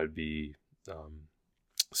 and that would be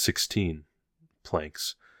 16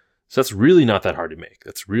 planks. So that's really not that hard to make.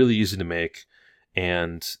 That's really easy to make.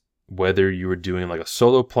 And whether you were doing like a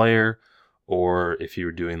solo player or if you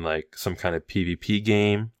were doing like some kind of PvP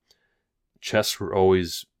game, chests were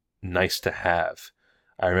always nice to have.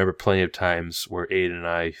 I remember plenty of times where Aiden and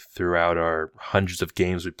I, throughout our hundreds of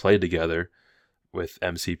games we played together with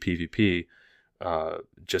MC PvP,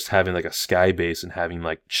 just having like a sky base and having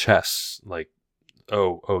like chests, like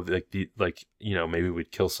like maybe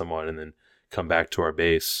we'd kill someone and then come back to our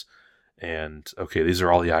base and, okay, these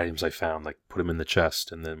are all the items I found, like put them in the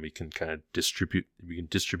chest, and then we can kind of distribute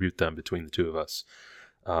them between the two of us.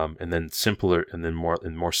 And then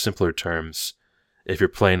more simpler terms, if you're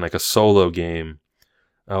playing like a solo game,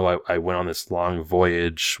 I went on this long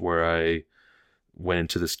voyage where I went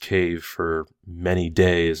into this cave for many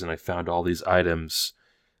days and I found all these items,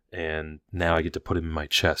 and now I get to put them in my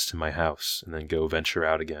chest in my house and then go venture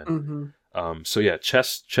out again. Mm-hmm. So yeah,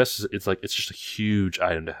 chess is, it's just a huge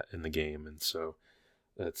item in the game, and so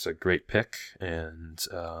that's a great pick, and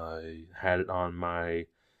I had it on my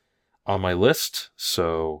list.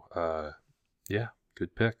 So yeah,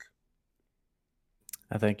 good pick.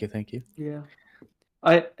 Thank you. Yeah.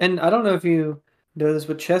 I don't know if you know this,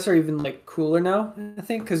 but chests are even like cooler now, I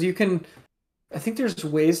think, because I think there's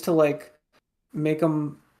ways to like make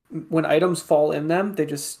them, when items fall in them, they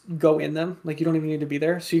just go in them. Like you don't even need to be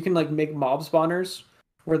there. So you can like make mob spawners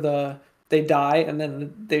where they die and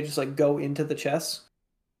then they just like go into the chests.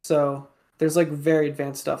 So there's like very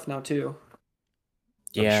advanced stuff now too.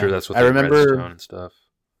 I'm sure that's what I remember. Redstone and stuff.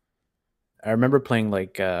 I remember playing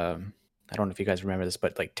like I don't know if you guys remember this,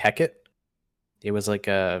 but like Tekkit. It was like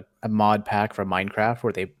a mod pack for Minecraft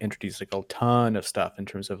where they introduced like a ton of stuff in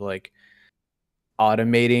terms of like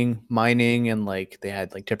automating mining, and like they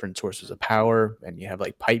had like different sources of power, and you have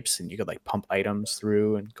like pipes and you could like pump items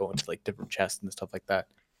through and go into like different chests and stuff like that.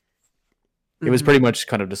 It was pretty much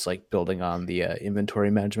kind of just like building on the inventory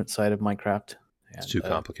management side of Minecraft. It's too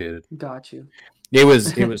complicated. Got you. It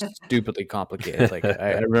was stupidly complicated. Like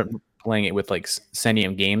I remember playing it with like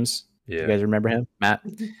Senium Games. Yeah. You guys remember him, Matt?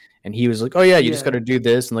 And he was like, "Oh yeah, you just got to do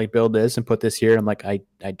this and like build this and put this here." I'm like, I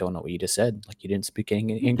don't know what you just said. Like you didn't speak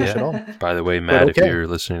any English at all. By the way, Matt, if you're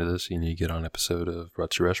listening to this, you need to get on an episode of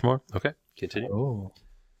Brought to Rushmore. Okay, continue. Oh.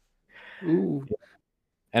 Ooh.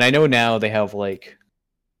 And I know now they have like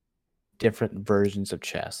different versions of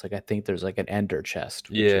chests. Like I think there's like an Ender chest.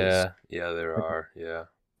 Which is there are. Yeah.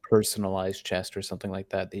 Personalized chest or something like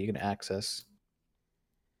that you can access.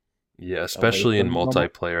 Yeah, especially in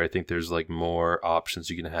multiplayer, I think there's like more options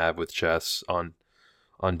you can have with chests on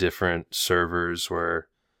different servers where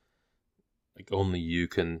like only you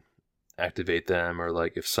can activate them, or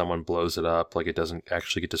like if someone blows it up, like it doesn't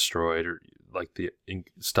actually get destroyed, or like the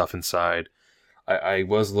stuff inside. I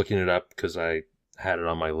was looking it up because I had it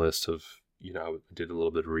on my list of, I did a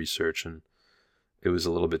little bit of research, and it was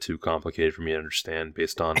a little bit too complicated for me to understand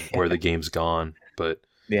based on where the game's gone. But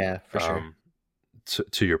yeah, for sure.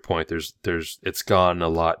 To your point, it's gotten a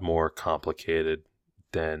lot more complicated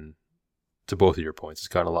than, to both of your points, it's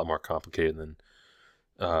gotten a lot more complicated than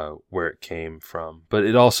where it came from. But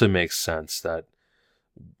it also makes sense that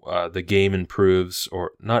the game improves,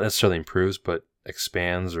 or not necessarily improves, but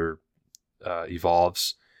expands or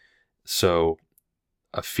evolves. So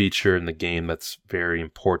a feature in the game that's very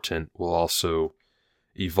important will also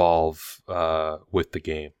evolve with the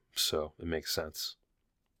game. So it makes sense.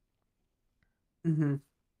 Mm-hmm.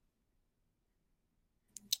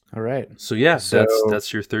 All right. So yeah,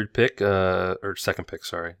 that's your third pick, or second pick.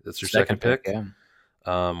 Sorry, that's your second pick. Yeah.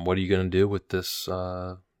 What are you gonna do with this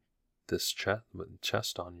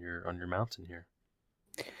chest on your mountain here?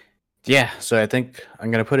 Yeah, so I think I'm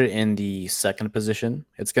gonna put it in the second position.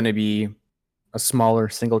 It's gonna be a smaller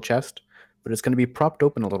single chest, but it's gonna be propped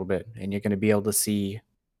open a little bit, and you're gonna be able to see,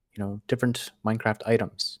 different Minecraft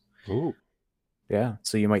items. Ooh. Yeah,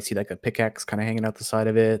 so you might see like a pickaxe kind of hanging out the side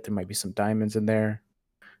of it. There might be some diamonds in there.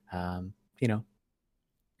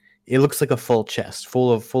 It looks like a full chest,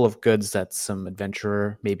 full of goods that some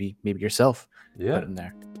adventurer, maybe yourself, put in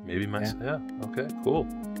there. Maybe myself. Yeah. Okay. Cool.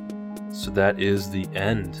 So that is the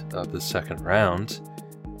end of the second round.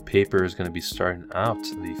 Paper is going to be starting out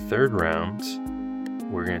the third round.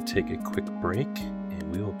 We're going to take a quick break, and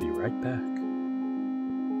we will be right back.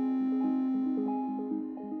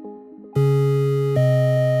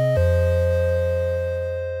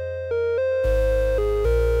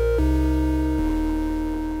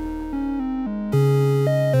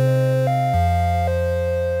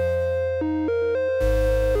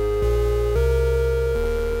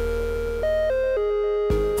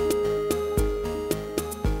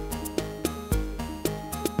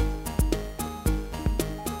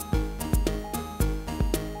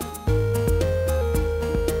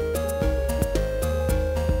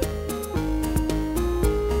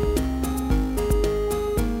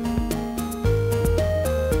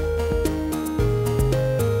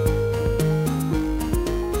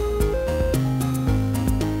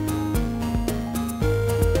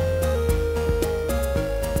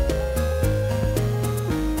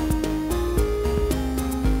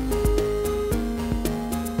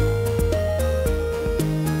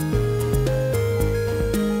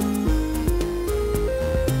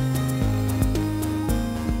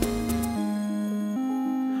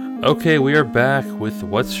 Okay, we are back with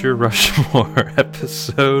What's Your Rushmore,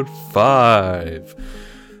 episode 5.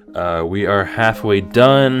 We are halfway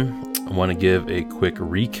done. I want to give a quick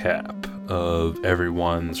recap of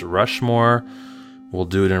everyone's Rushmore. We'll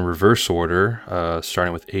do it in reverse order,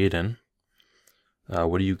 starting with Aiden.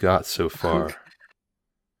 What do you got so far?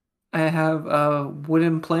 I have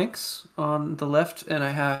wooden planks on the left, and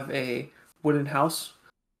I have a wooden house,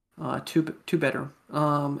 two bedroom.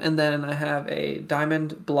 And then I have a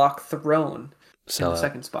diamond block throne in the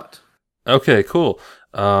second spot. Okay, cool.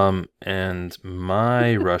 And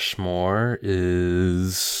my Rushmore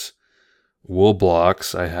is wool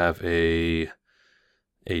blocks. I have a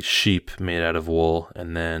sheep made out of wool,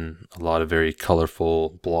 and then a lot of very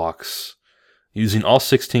colorful blocks using all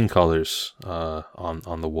 16 colors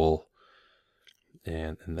on the wool.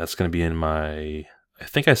 And that's going to be in my, I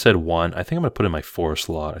think I said 1. I think I'm going to put in my 4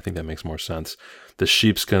 slot. I think that makes more sense. The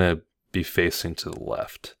sheep's going to be facing to the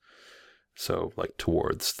left. So like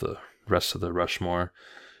towards the rest of the Rushmore.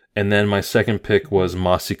 And then my second pick was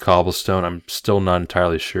Mossy Cobblestone. I'm still not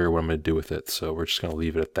entirely sure what I'm going to do with it. So we're just going to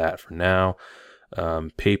leave it at that for now.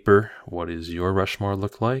 Paper, what does your Rushmore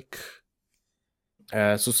look like?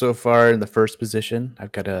 So far in the first position,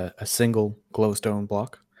 I've got a single glowstone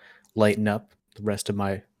block, lighten up the rest of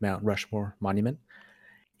my Mount Rushmore monument.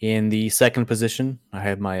 In the second position, I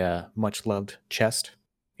have my much loved chest,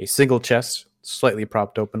 a single chest, slightly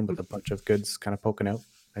propped open with a bunch of goods kind of poking out,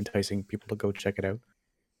 enticing people to go check it out.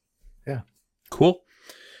 Yeah. Cool.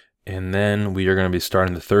 And then we are going to be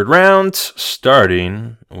starting the third round,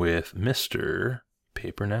 starting with Mr.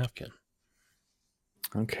 Paper Napkin.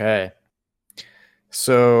 Okay.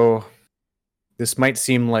 So this might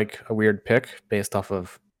seem like a weird pick based off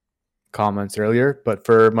of comments earlier, but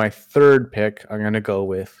for my third pick, I'm going to go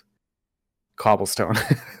with cobblestone.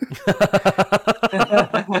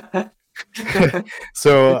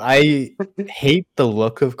 So I hate the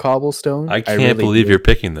look of cobblestone. I can't believe you're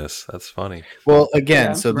picking this. That's funny. Well,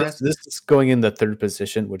 again, so this is going in the third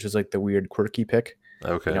position, which is like the weird quirky pick.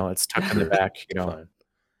 Okay. It's tucked in the back, Fine.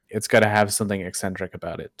 It's got to have something eccentric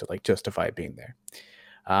about it to like justify it being there.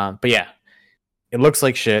 But yeah, it looks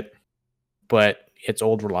like shit, but it's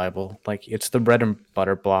old reliable. Like it's the bread and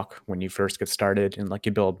butter block when you first get started, and like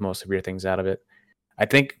you build most of your things out of it. I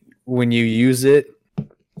think when you use it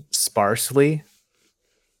sparsely,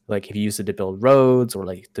 like if you use it to build roads or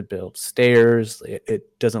like to build stairs,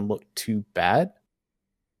 it doesn't look too bad.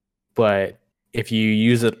 But if you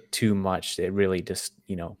use it too much, it really just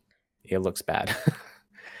it looks bad.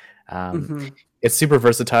 It's super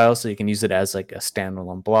versatile, so you can use it as like a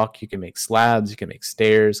standalone block. You can make slabs, you can make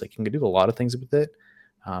stairs, like you can do a lot of things with it.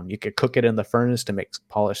 You could cook it in the furnace to make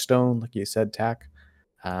polished stone, like you said, Tack.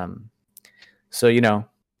 So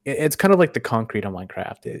it's kind of like the concrete on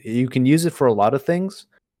Minecraft. You can use it for a lot of things,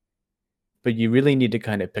 but you really need to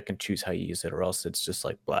kind of pick and choose how you use it, or else it's just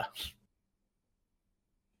like blah.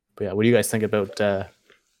 But yeah, what do you guys think about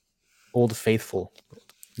Old Faithful,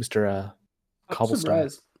 Mr. Cobblestone?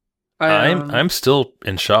 I'm still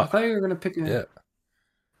in shock. I thought you were gonna pick I thought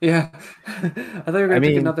you were gonna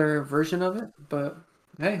pick another version of it, but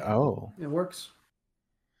hey, it works.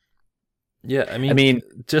 Yeah, I mean,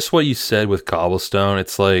 just what you said with cobblestone,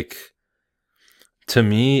 it's like, to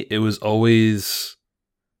me, it was always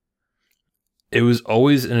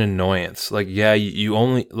an annoyance. Like, yeah, you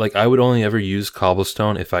only, like, I would only ever use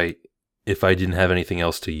cobblestone if I didn't have anything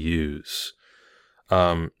else to use.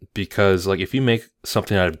 Because like if you make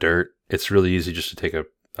something out of dirt, it's really easy just to take a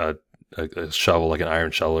shovel, like an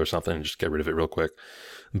iron shovel or something, and just get rid of it real quick.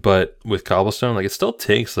 But with cobblestone, like it still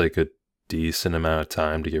takes like a decent amount of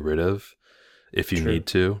time to get rid of if you need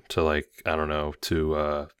to like, I don't know,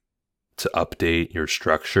 to update your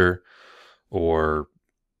structure or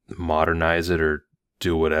modernize it or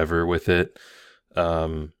do whatever with it.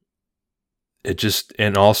 It just,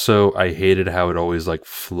 and also I hated how it always like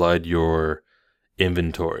flood your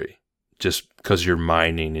inventory just because you're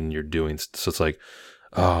mining and you're doing, so it's like,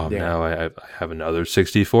 now I have another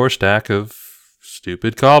 64 stack of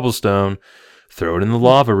stupid cobblestone, throw it in the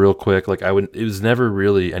lava real quick. Like it was never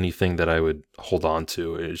really anything that I would hold on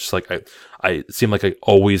to. It's just like it seemed like I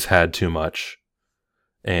always had too much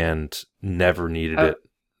and never needed it,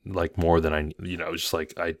 like more than I just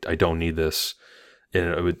like I don't need this. And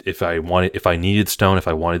it would, if I wanted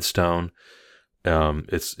stone,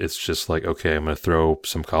 it's just like, okay, I'm gonna throw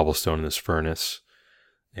some cobblestone in this furnace,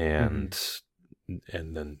 and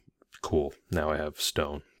then cool, now I have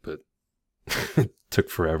stone, but it took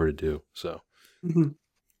forever to do. So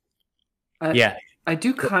I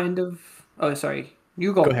do kind of. Oh, sorry,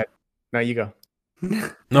 you go. Go ahead. No, you go.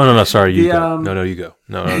 No. Sorry, you The go. No, you go.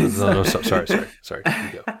 No. Sorry.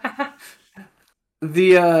 You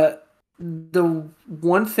go. The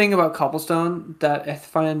one thing about cobblestone that I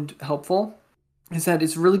find helpful is that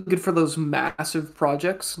it's really good for those massive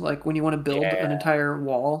projects, like when you want to build an Yeah. entire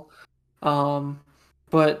wall.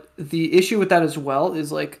 But the issue with that as well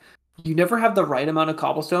is like you never have the right amount of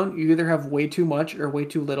cobblestone. You either have way too much or way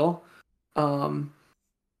too little.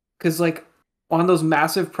 Because like on those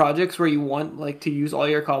massive projects where you want like to use all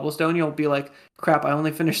your cobblestone, you'll be like, crap, I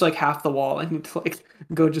only finished like half the wall. I need to like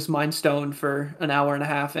go just mine stone for an hour and a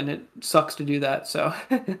half, and it sucks to do that. So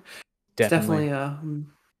it's Definitely. definitely a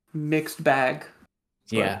mixed bag.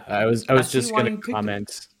 Yeah, But I was I see just why gonna you picked it.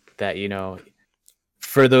 comment that,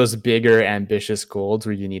 for those bigger ambitious goals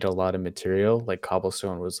where you need a lot of material, like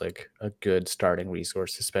cobblestone was like a good starting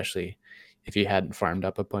resource, especially if you hadn't farmed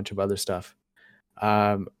up a bunch of other stuff.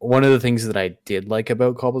 One of the things that I did like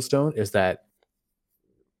about cobblestone is that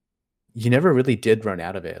you never really did run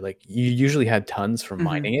out of it. Like you usually had tons from Mhm.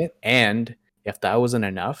 mining it, and if that wasn't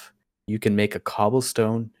enough, you can make a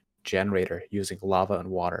cobblestone generator using lava and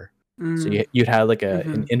water. So Mm, you'd have like an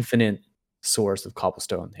mhm. infinite source of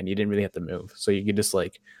cobblestone, and you didn't really have to move. So you could just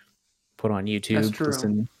like put on That's YouTube,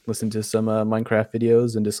 true. listen to some Minecraft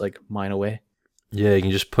videos, and just like mine away. Yeah, you can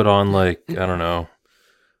just put on like, I don't know,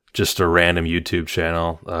 just a random YouTube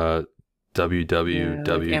channel, Yeah, like AMP1520.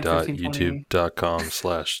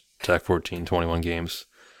 www.youtube.com/tech1421games.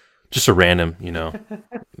 Just a random,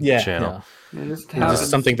 Yeah, channel. yeah. It just It's just happens.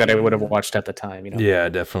 something that I would have Yeah. watched at the time. Yeah,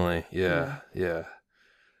 definitely. Yeah. Yeah.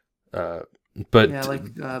 Uh, Yeah, but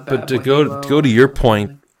like but Bad to Boy go Halo to or your something point,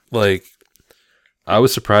 like. like I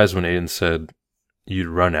was surprised when Aiden said you'd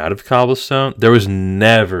run out of cobblestone. There was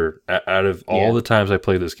never, out of all Yeah, the times I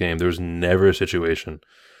played this game, there was never a situation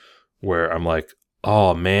where I'm like,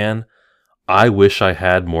 oh man, I wish I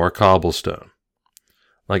had more cobblestone.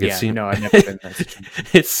 Like it yeah. seemed, No, I've never been in that situation.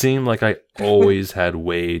 it seemed like I always had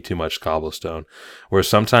way too much cobblestone. Where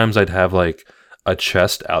sometimes I'd have like a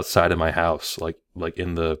chest outside of my house, I'd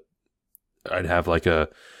have like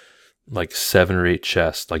 7 or 8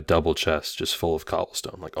 chests, like double chests, just full of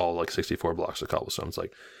cobblestone, like all like 64 blocks of cobblestone. It's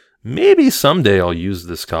like maybe someday I'll use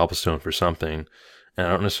this cobblestone for something. And I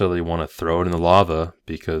don't necessarily want to throw it in the lava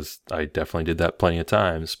because I definitely did that plenty of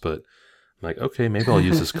times, but I'm like, okay, maybe I'll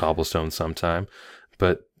use this cobblestone sometime.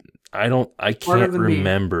 But I Smarter can't than me.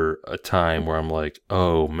 remember a time where I'm like,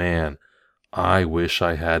 oh man, I wish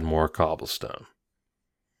I had more cobblestone.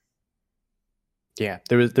 Yeah,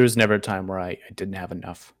 there was never a time where I didn't have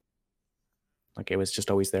enough. Like it was just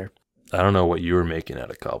always there. I don't know what you were making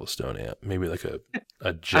out of cobblestone, Ant. Maybe like a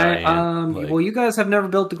I giant, like well, you guys have never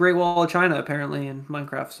built the Great Wall of China apparently in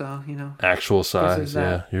Minecraft, so actual guess there's size. Yeah,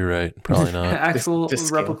 that. you're right. Probably not. Actual Just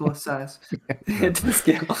scale. replica size. No. To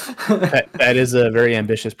scale. That is a very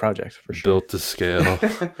ambitious project for sure. Built to scale.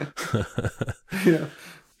 Yeah.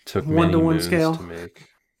 Took many 1-to-1 moons scale. to make.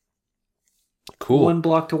 Cool. 1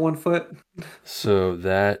 block to 1 foot. So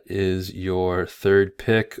that is your third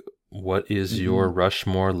pick. What is your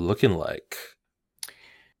Rushmore looking like?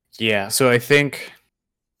 Yeah, so I think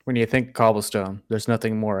when you think cobblestone, there's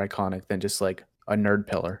nothing more iconic than just like a nerd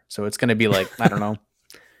pillar. So it's going to be like, I don't know,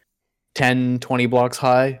 10, 20 blocks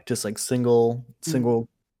high, just like single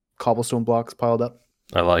cobblestone blocks piled up.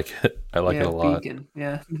 I like it. I like it Yeah, a lot. beacon.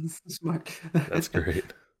 Yeah, smart. That's great.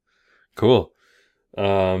 Cool.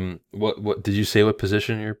 What did you say? What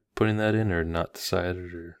position you're putting that in, or not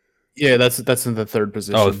decided, or? Yeah, that's in the third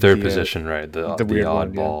position. Oh, third position, right? The weird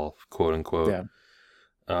one, yeah. oddball, quote unquote. Yeah.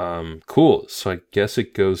 Cool. So I guess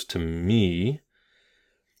it goes to me.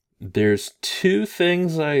 There's 2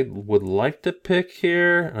 things I would like to pick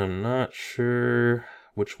here. I'm not sure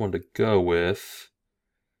which one to go with.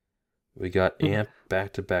 We got Amp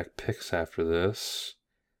back-to-back picks after this.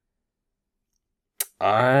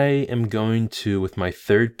 I am going to, with my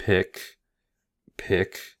third pick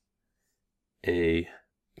a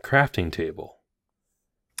crafting table.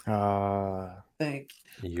 Thank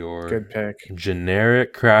Your Good pick.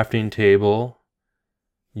 generic crafting table.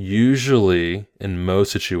 Usually, in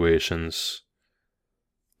most situations,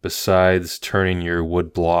 besides turning your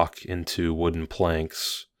wood block into wooden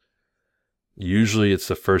planks, usually it's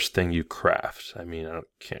the first thing you craft. I mean, I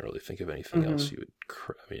can't really think of anything else you would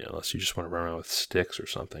craft, unless you just want to run around with sticks or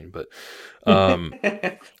something. But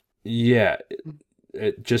yeah,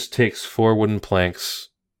 it just takes 4 wooden planks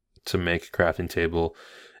to make a crafting table.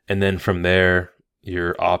 And then from there,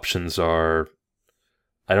 your options are,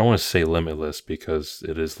 I don't want to say limitless because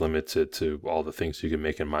it is limited to all the things you can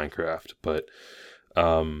make in Minecraft, but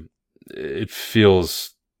it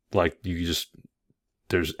feels like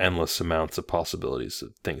there's endless amounts of possibilities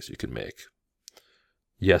of things you can make.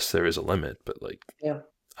 yes, there is a limit, but like, Yeah.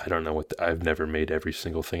 I don't know I've never made every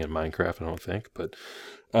single thing in Minecraft, I don't think, but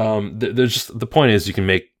there's just, the point is you can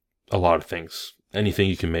make a lot of things. Anything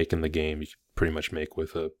you can make in the game, you can pretty much make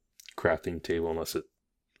with a crafting table, unless it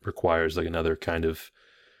requires like another kind of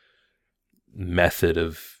method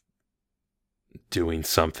of doing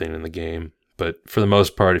something in the game. But for the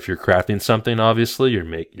most part, if you're crafting something, obviously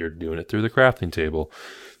you're doing it through the crafting table.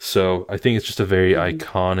 So I think it's just a very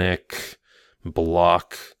iconic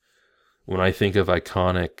block. When I think of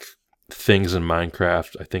iconic things in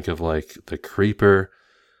Minecraft, I think of like the creeper,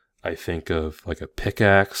 I think of like a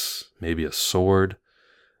pickaxe, maybe a sword,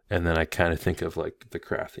 and then I kind of think of like the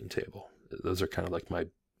crafting table. Those are kind of like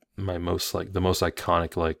my most, like the most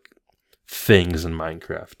iconic like things in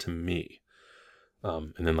Minecraft to me.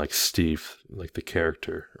 And then like Steve, like the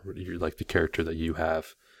character, you're like the character that you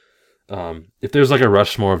have. If there's like a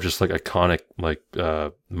Rushmore of just like iconic like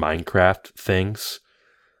Minecraft things,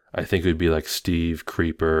 I think it would be like Steve,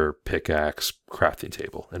 creeper, pickaxe, crafting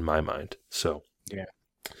table in my mind. So Yeah.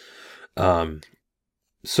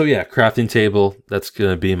 So yeah, crafting table, that's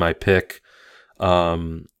gonna be my pick.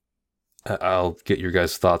 I'll get your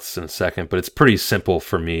guys' thoughts in a second, but it's pretty simple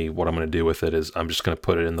for me. What I'm gonna do with it is I'm just gonna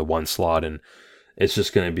put it in the one slot, and it's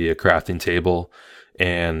just gonna be a crafting table,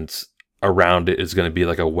 and around it is gonna be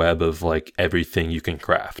like a web of like everything you can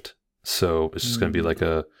craft. So it's just gonna be like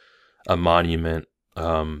a monument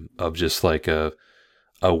of just like a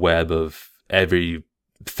web of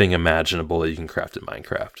everything imaginable that you can craft in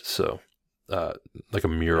Minecraft. So like a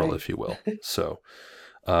mural, Right. if you will. So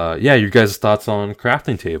yeah, your guys' thoughts on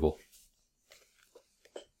crafting table?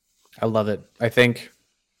 I love it. I think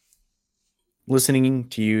listening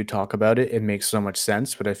to you talk about it, it makes so much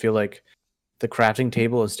sense. But I feel like the crafting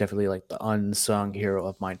table is definitely like the unsung hero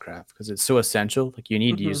of Minecraft because it's so essential. Like you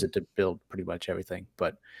need to use it to build pretty much everything.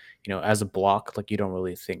 But as a block, like you don't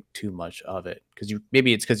really think too much of it because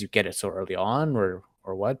maybe it's because you get it so early on or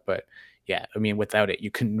what. But yeah, I mean, without it,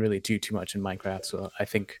 you couldn't really do too much in Minecraft. So I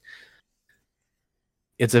think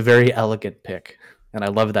it's a very elegant pick, and I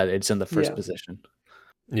love that it's in the first Yeah. position.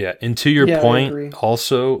 Yeah, and to your Yeah, I point, agree.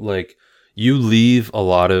 also, like, you leave a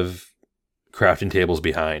lot of crafting tables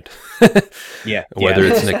behind. Yeah, Whether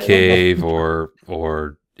yeah. it's in a cave or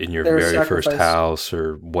in your They're a very first sacrifice. house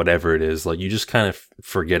or whatever it is, like you just kind of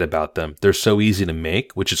forget about them. They're so easy to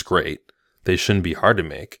make, which is great. They shouldn't be hard to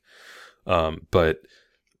make. But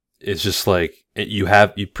it's just like you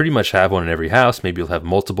pretty much have one in every house. Maybe you'll have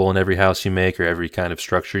multiple in every house you make or every kind of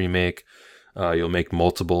structure you make. You'll make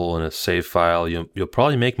multiple in a save file. You'll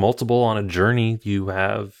probably make multiple on a journey you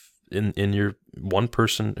have in your one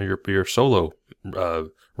person or your solo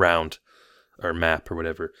round or map or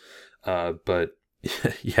whatever. But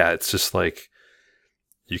yeah, it's just like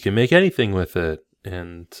you can make anything with it,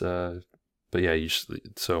 and but yeah,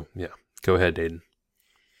 so yeah, go ahead, Aiden.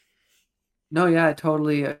 No, yeah, I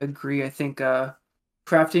totally agree. I think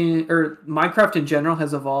crafting or Minecraft in general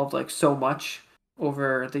has evolved like so much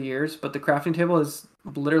over the years, but the crafting table has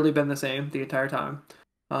literally been the same the entire time.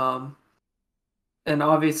 Um, and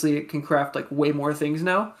obviously it can craft like way more things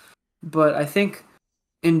now, but I think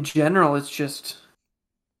in general it's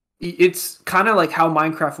kind of like how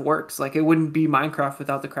Minecraft works. Like it wouldn't be Minecraft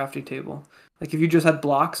without the crafting table. Like if you just had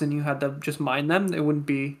blocks and you had to just mine them, it wouldn't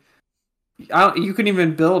be. You couldn't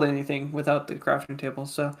even build anything without the crafting table.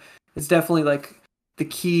 So it's definitely like the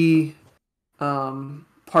key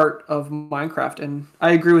part of Minecraft. And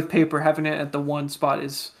I agree with Paper, having it at the one spot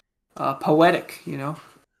is poetic.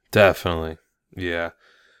 Definitely, yeah.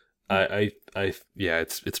 Yeah,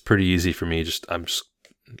 it's pretty easy for me.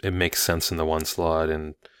 It makes sense in the one slot,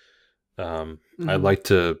 and Mhm.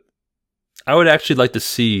 I would actually like to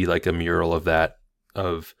see like a mural of that,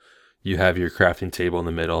 of you have your crafting table in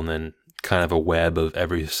the middle and then kind of a web of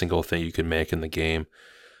every single thing you can make in the game.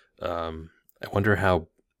 I wonder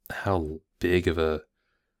how big of a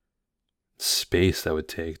space that would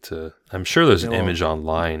take to. I'm sure there's an Oh, image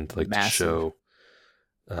online like to massive. show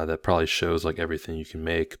that probably shows like everything you can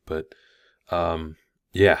make, but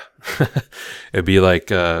yeah, it'd be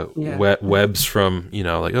like Yeah. webs from,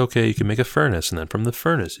 like, okay, you can make a furnace, and then from the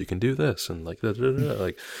furnace you can do this, and like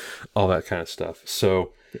like all that kind of stuff.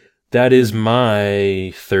 So that is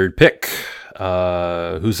my third pick.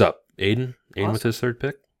 Who's up? Aiden with Awesome. his third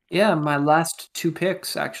pick. Yeah, my last two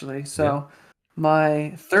picks actually. Yeah. So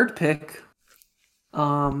my third pick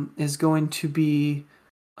is going to be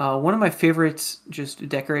one of my favorites, just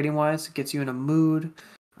decorating wise. It gets you in a mood.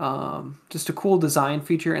 Just a cool design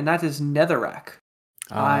feature, and that is Netherrack.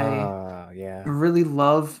 I Yeah. really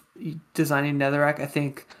love designing Netherrack. I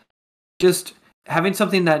think just having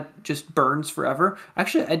something that just burns forever.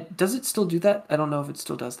 Actually, does it still do that? I don't know if it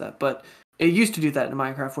still does that, but it used to do that in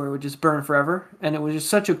Minecraft where it would just burn forever, and it was just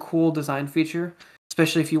such a cool design feature,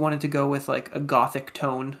 especially if you wanted to go with like a gothic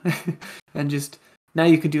tone, and just now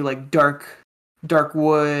you could do like dark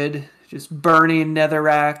wood, just burning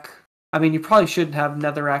netherrack. I mean, you probably shouldn't have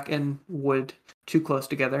netherrack and wood too close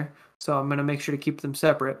together, so I'm gonna make sure to keep them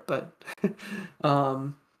separate. But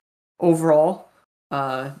overall,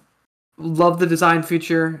 love the design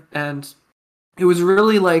feature, and it was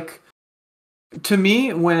really like, to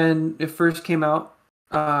me when it first came out,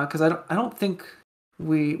 because I don't think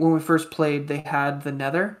when we first played they had the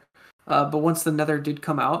Nether, but once the Nether did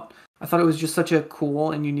come out, I thought it was just such a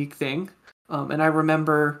cool and unique thing, and I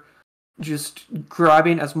remember just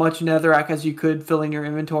grabbing as much netherrack as you could, filling your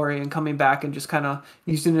inventory, and coming back and just kind of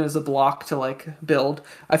using it as a block to like build.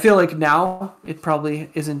 I feel like now it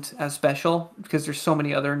probably isn't as special because there's so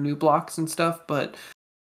many other new blocks and stuff, but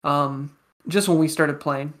just when we started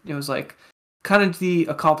playing, it was like kind of the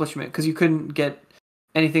accomplishment because you couldn't get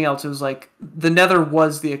anything else. It was like the Nether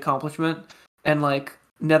was the accomplishment, and like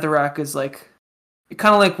netherrack is like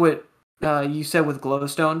kind of like what you said with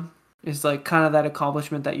glowstone is like kind of that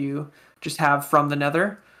accomplishment that you just have from the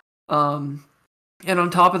Nether. And on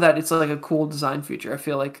top of that, it's like a cool design feature. I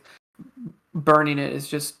feel like burning it is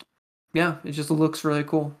just, yeah, it just looks really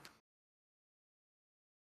cool.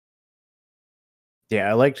 Yeah,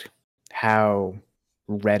 I liked how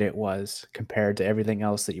red it was compared to everything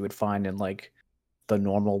else that you would find in like the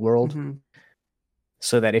normal world. Mm-hmm.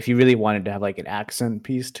 So that if you really wanted to have like an accent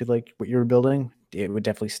piece to like what you were building, it would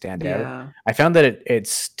definitely stand out. I found that it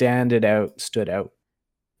stood out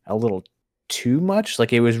a little too much.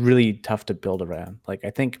 Like it was really tough to build around. Like I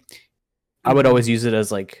think I would always use it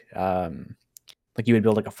as like you would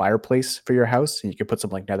build like a fireplace for your house, and you could put some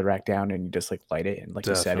like netherrack down, and you just like light it, and like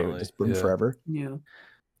you said, it would just burn forever. Yeah.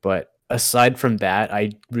 But aside from that,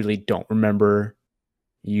 I really don't remember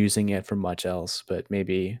using it for much else. But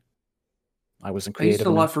maybe I wasn't creative. I used it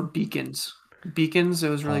a lot for beacons. Beacons, it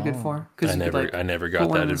was really good for. I never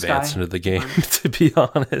got that advanced into the game, to be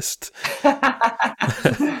honest.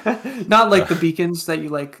 Not like the beacons that you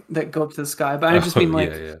like that go up to the sky, but I just mean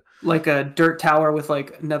like like a dirt tower with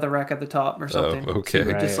like netherrack at the top or something. Oh, okay.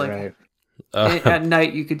 So just like at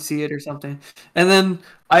night you could see it or something. And then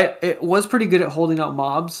it was pretty good at holding out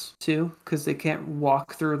mobs too, because they can't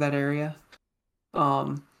walk through that area.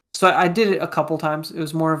 So I did it a couple times. It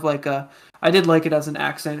was more of like I did like it as an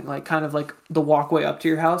accent, like kind of like the walkway up to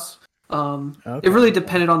your house. It really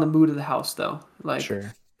depended on the mood of the house, though. Like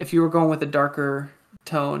if you were going with a darker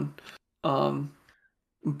tone,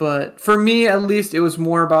 but for me at least, it was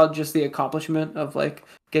more about just the accomplishment of like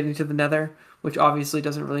getting to the Nether, which obviously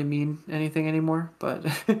doesn't really mean anything anymore. But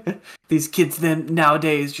these kids then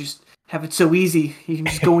nowadays just have it so easy. You can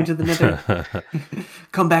just go into the Nether,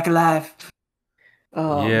 come back alive.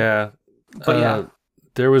 But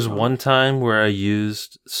there was one time where I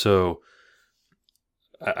used,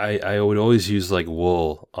 I would always use like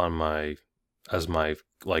wool on as my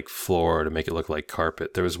like floor to make it look like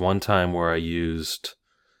carpet. There was one time where I used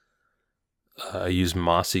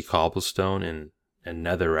mossy cobblestone and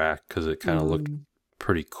netherrack because it kind of looked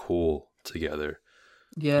pretty cool together.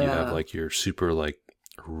 Yeah, you have like your super like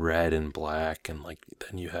red and black, and like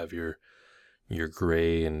then you have your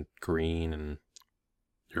gray and green and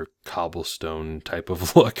your cobblestone type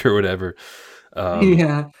of look or whatever.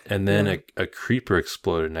 And then a creeper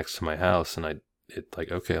exploded next to my house, and I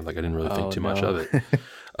didn't really think too much of it.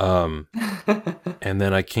 And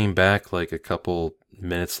then I came back like a couple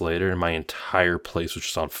minutes later, and my entire place was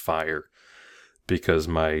just on fire because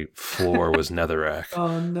my floor was netherrack.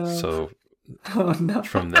 Oh no! So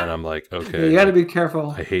from then I'm like, okay, you got to be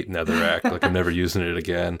careful. I hate netherrack. Like I'm never using it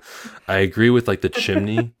again. I agree with like the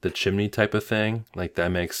chimney type of thing. Like that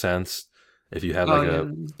makes sense. If you have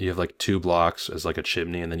you have like 2 blocks as like a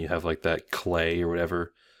chimney, and then you have like that clay or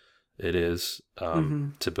whatever it is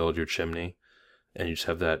to build your chimney, and you just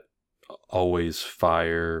have that always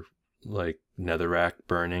fire like netherrack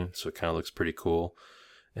burning, so it kind of looks pretty cool.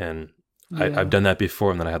 And I've done that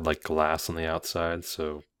before, and then I had like glass on the outside,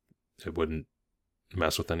 so it wouldn't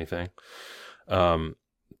mess with anything. But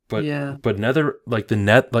nether, like the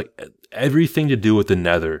net, like everything to do with the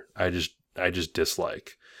Nether, I just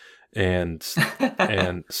dislike. And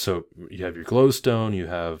so you have your glowstone, you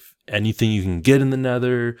have anything you can get in the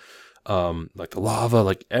Nether, like the lava,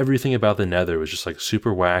 like everything about the Nether was just like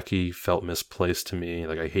super wacky, felt misplaced to me.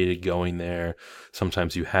 Like I hated going there.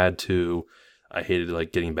 Sometimes you had to. I hated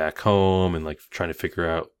like getting back home and like trying to figure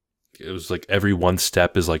out. It was like every one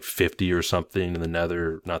step is like 50 or something in the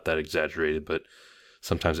Nether. Not that exaggerated, but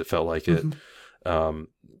sometimes it felt like it.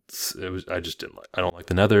 I just didn't like. I don't like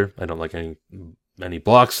the Nether. I don't like any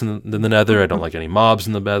blocks in the Nether. I don't like any mobs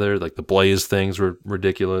in the Nether. Like the blaze things were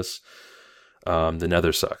ridiculous. The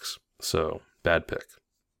Nether sucks. So bad pick.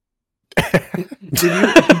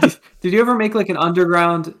 Did you ever make like an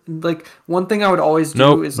underground? Like one thing I would always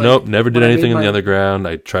do is like, nope, never did when I made anything in my- the underground.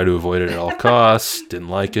 I try to avoid it at all costs. Didn't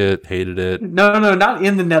like it, hated it. No, not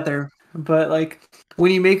in the Nether, but like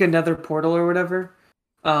when you make a Nether portal or whatever.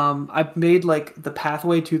 I made like the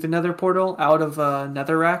pathway to the Nether portal out of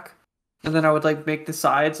Netherrack, and then I would like make the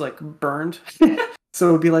sides like burned, so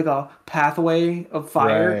it would be like a pathway of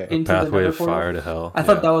fire Right, a into the Pathway Nether of portal. fire to hell. I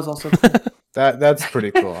thought yeah. that was also cool. That's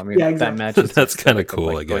pretty cool. I mean, Yeah, that exactly. matches. That's the kinda look of, cool,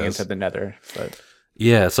 like, I going guess. into the Nether, but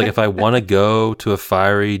Yeah, it's like if I want to go to a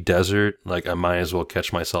fiery desert, like I might as well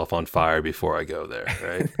catch myself on fire before I go there,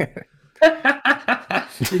 right?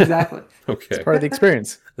 Exactly. Okay, it's part of the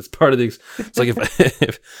experience. it's part of the. It's like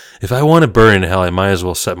if I want to burn in hell, I might as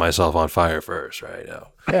well set myself on fire first, right? Oh,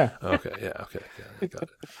 Yeah, okay, yeah, okay, I got it.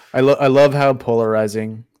 I love how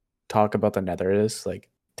polarizing talk about the Nether is. Like,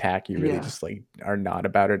 Tack, you really Yeah. just like are not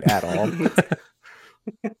about it at all.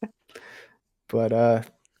 But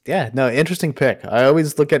yeah, no, interesting pick. I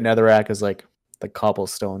always look at Netherrack as like the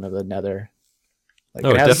cobblestone of the Nether. Like,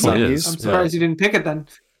 Oh, it has definitely some is. I'm use. surprised you didn't pick it then.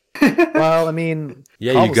 Well, I mean,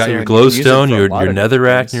 Yeah, you got your cobblestone, you can use it glowstone, for a your lot of different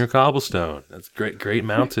netherrack, things. and your cobblestone. That's great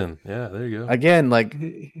mountain. Yeah, there you go. Again, like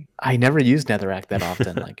I never use Netherrack that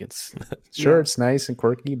often. Like it's sure Yeah. it's nice and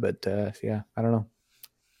quirky, but yeah, I don't know.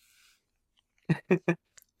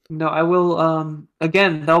 No, I will.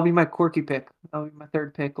 Again, that'll be my quirky pick. That'll be my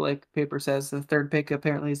third pick. Like Paper says, the third pick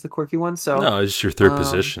apparently is the quirky one. So No, it's just your third um,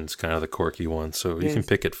 position's kind of the quirky one. So you can is-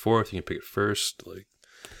 pick it fourth, you can pick it first. Like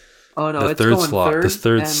oh no, the it's third going slot. third. This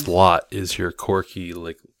third and slot is your quirky,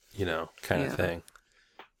 like kind Yeah. of thing.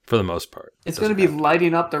 For the most part, It's going to be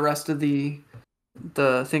lighting up the rest of the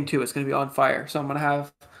thing too. It's going to be on fire. So I'm going to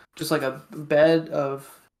have just like a bed of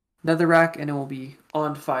netherrack, and it will be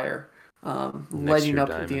on fire, lighting your up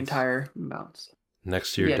diamonds. the entire mounts.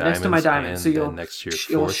 next to your Yeah, diamonds. next to my diamonds. So and then you'll next to your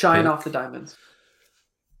it will fourth shine pick. off the diamonds.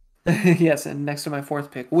 Yes, and next to my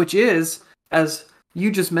fourth pick, which is, as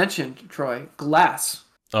you just mentioned, Troy, glass.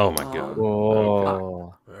 Oh my god! Whoa.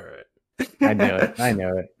 All right, I know it. I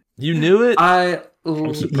know it. you knew it. I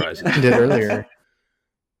I'm surprised. You did earlier.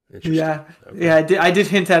 Interesting. yeah, Okay. yeah, I did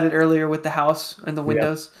hint at it earlier with the house and the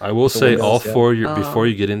windows. I will The say all windows, yeah. four. Before Um,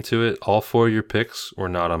 you get into it, all four of your picks were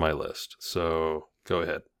not on my list. So go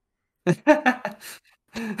ahead.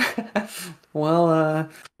 Well,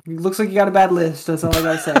 looks like you got a bad list. That's all I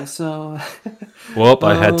gotta say. So, Well,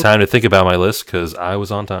 I had Um, time to think about my list because I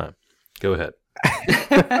was on time. Go ahead.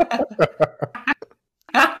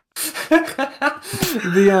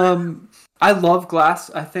 I love glass.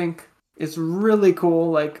 I think it's really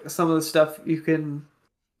cool. Like some of the stuff you can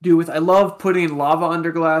do with. I love putting lava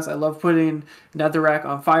under glass. I love putting netherrack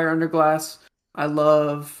on fire under glass. I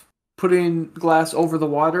love putting glass over the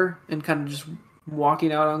water and kind of just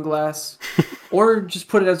walking out on glass, or just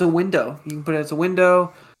put it as a window. You can put it as a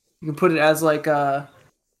window. You can put it as like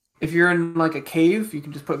if you're in like a cave, you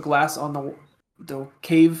can just put glass on the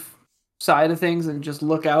cave side of things and just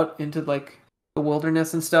look out into like the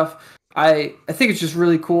wilderness and stuff. I think it's just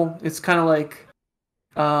really cool. It's kind of like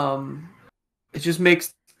it just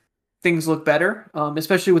makes things look better,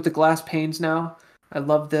 especially with the glass panes now. I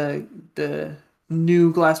love the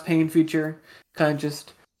new glass pane feature. Kind of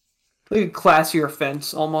just like a classier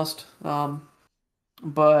fence almost.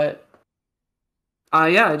 But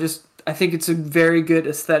yeah, I think it's a very good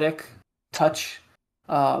aesthetic touch.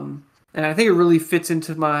 And I think it really fits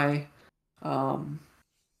into my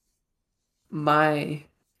my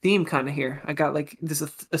theme kind of here. I got like this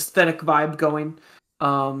aesthetic vibe going.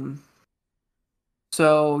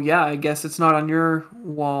 So yeah, I guess it's not on your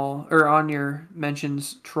wall or on your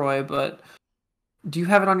mentions, Troy, but do you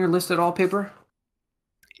have it on your list at all, Paper?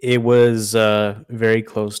 It was very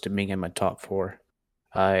close to being in my top 4.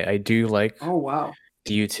 I do like Oh wow.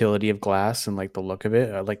 the utility of glass and like the look of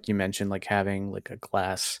it. Like you mentioned, like having like a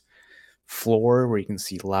glass floor where you can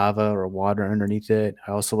see lava or water underneath it.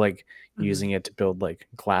 I also like using it to build like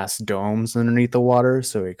glass domes underneath the water,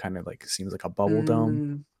 so it kind of like seems like a bubble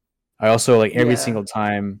dome. I also like every Yeah. single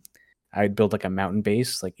time I'd build like a mountain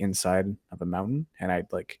base like inside of a mountain, and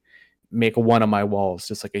I'd like make one of my walls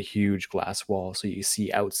just like a huge glass wall so you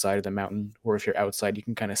see outside of the mountain, or if you're outside you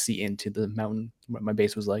can kind of see into the mountain, what my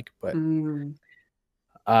base was like. But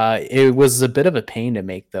it was a bit of a pain to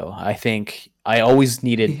make though. I think I always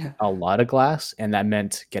needed Yeah. a lot of glass, and that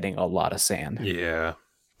meant getting a lot of sand. Yeah,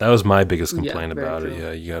 that was my biggest Yeah, complaint very about it.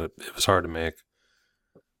 true. Yeah, it was hard to make.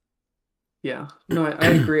 Yeah, no, I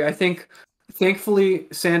agree. I think Thankfully,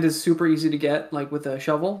 sand is super easy to get, like with a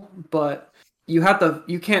shovel, but you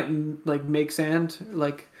can't like make sand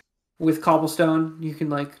like with cobblestone. You can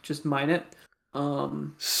like just mine it,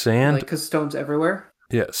 Sand, like because stone's everywhere.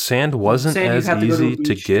 yeah, sand wasn't Sand, you'd as have to go to a easy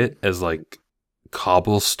to beach. get as like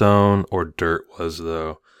cobblestone or dirt was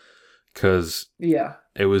though, because Yeah,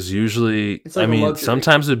 it was usually, it's I like a mean, luxury.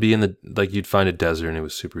 sometimes it'd be in the, like you'd find a desert and it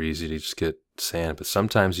was super easy to just get sand, but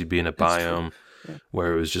sometimes you'd be in a That's true. biome Yeah.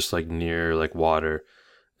 where it was just like near like water,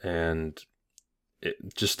 and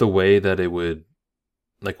just the way that it would,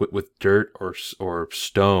 like with dirt or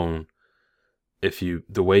stone, if you,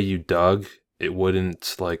 the way you dug, it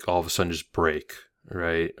wouldn't like all of a sudden just break,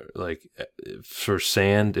 right? Like for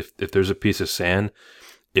sand, if there's a piece of sand,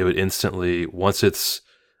 it would instantly, once it's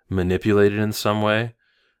manipulated in some way,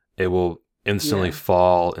 it will instantly Yeah.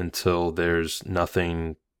 fall until there's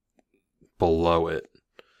nothing below it.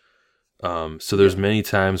 So there's Yeah. many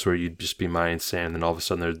times where you'd just be mining sand, and all of a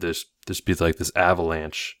sudden there's be like this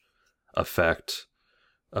avalanche effect,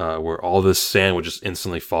 where all this sand would just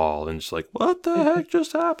instantly fall, and just like, what the heck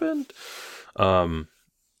just happened?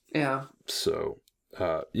 Yeah. So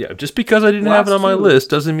yeah, just because I didn't have it Glass on my too. list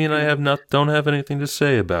doesn't mean I Yeah. have don't have anything to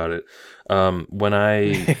say about it. When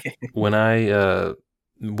I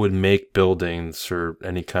would make buildings or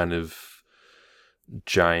any kind of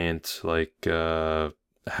giant like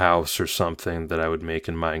house or something that I would make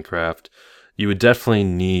in Minecraft, you would definitely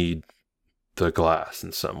need the glass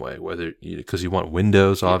in some way, whether because you want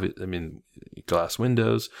windows, Yeah. I mean, glass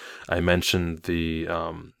windows. I mentioned the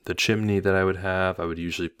chimney that I would have. I would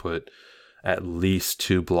usually put at least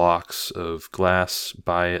 2 blocks of glass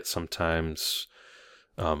by it, sometimes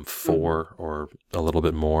 4 or a little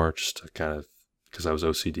bit more, just to kind of, because I was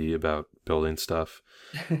OCD about building stuff,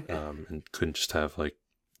 and couldn't just have like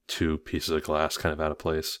 2 pieces of glass kind of out of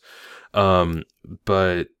place.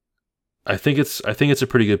 But I think it's a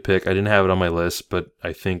pretty good pick. I didn't have it on my list, but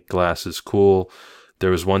I think glass is cool.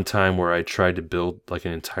 There was one time where I tried to build like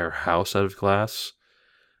an entire house out of glass,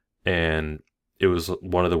 and it was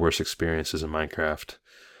one of the worst experiences in Minecraft.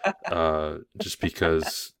 Just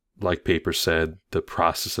because, like Paper said, the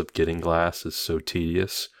process of getting glass is so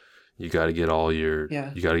tedious. You got to get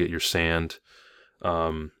Yeah. you got to get your sand,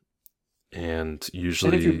 and And if you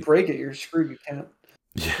usually, break it, you're screwed. You can't.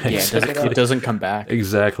 yeah, Yeah, exactly. it doesn't come back.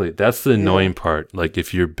 Exactly. That's the Yeah. annoying part. Like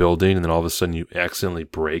if you're building and then all of a sudden you accidentally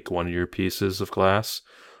break one of your pieces of glass.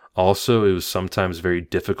 Also, it was sometimes very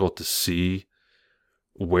difficult to see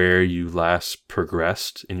where you last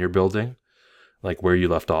progressed in your building, like where you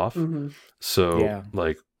left off. Mm-hmm. So, Yeah.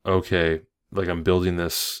 like, okay, like I'm building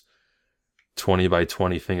this 20 by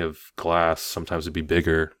 20 thing of glass. Sometimes it'd be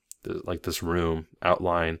bigger, like this room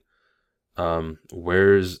outline.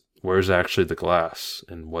 Where's actually the glass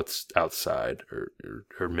and what's outside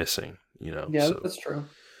or missing, Yeah, so that's true.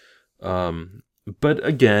 but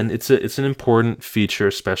again, it's an important feature,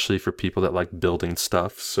 especially for people that like building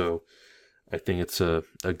stuff, so I think it's a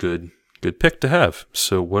good pick to have.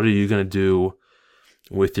 So what are you going to do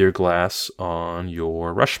with your glass on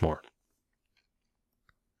your Rushmore?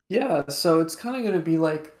 Yeah, so it's kind of going to be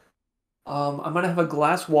like I'm going to have a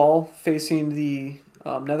glass wall facing the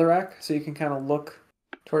netherrack, so you can kind of look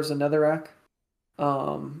towards the netherrack.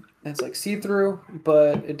 It's like see-through,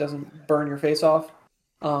 but it doesn't burn your face off.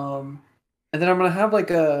 And then I'm going to have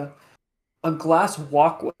like a glass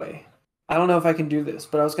walkway. I don't know if I can do this,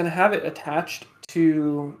 but I was going to have it attached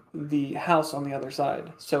to the house on the other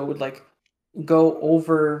side. So it would like go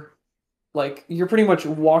over, like you're pretty much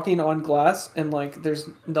walking on glass and like there's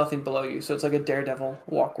nothing below you. So it's like a daredevil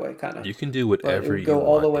walkway kind of. You can do But it whatever would you go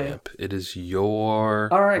all the want, way. Amp. It is your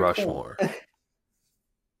All right, cool. Rushmore.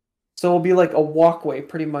 So it'll be like a walkway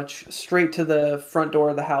pretty much straight to the front door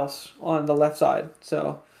of the house on the left side.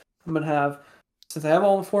 So I'm going to have, since I have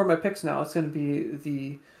all 4 of my picks now, it's going to be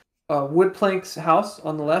the wood planks house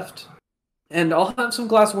on the left. And I'll have some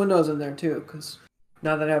glass windows in there too, because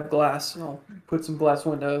now that I have glass, I'll put some glass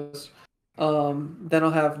windows. Then I'll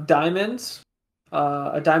have diamonds,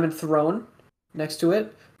 a diamond throne next to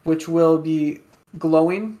it, which will be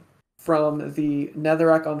glowing from the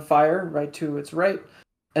netherrack on fire right to its right.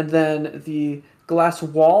 And then the glass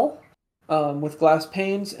wall with glass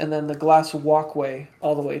panes, and then the glass walkway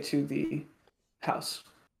all the way to the house.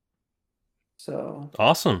 So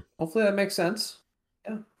Awesome. hopefully that makes sense.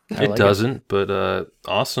 Yeah. I It like doesn't, but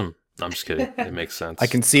awesome. I'm just kidding. It makes sense. I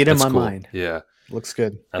can see it in That's my cool. mind. Yeah, Looks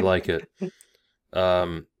good. I like it.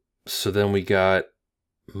 So then we got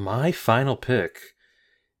my final pick,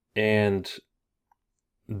 and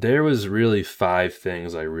there was really 5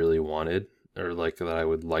 things I really wanted, or like that I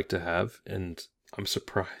would like to have, and I'm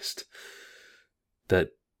surprised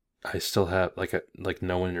that I still have like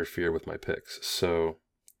no one interfere with my picks. So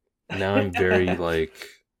now I'm very like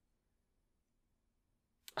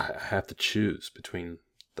I have to choose between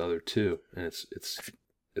the other two, and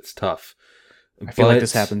it's tough. I feel like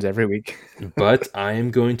this happens every week. But I am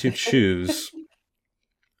going to choose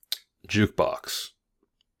Jukebox.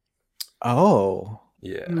 Oh.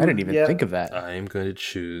 Yeah. I didn't even think of that. I am going to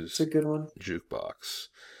choose It's a good one. Jukebox.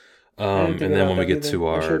 I didn't think And then about when we that get either. to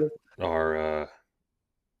I should've. our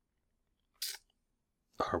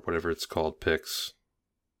whatever it's called, picks.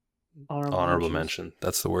 Honorable mention.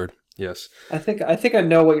 That's the word. Yes. I think I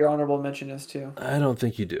know what your honorable mention is too. I don't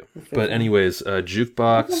think you do. The fifth But one. anyways,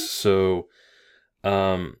 Jukebox. So,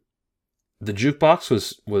 the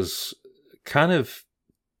Jukebox was kind of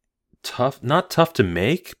tough. Not tough to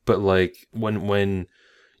make, but like when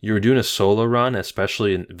you were doing a solo run,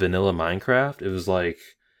 especially in vanilla Minecraft, it was like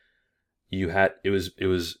it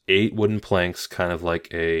was 8 wooden planks, kind of like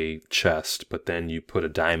a chest, but then you put a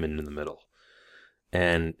diamond in the middle.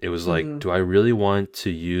 And it was like, do I really want to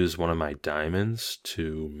use one of my diamonds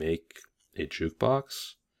to make a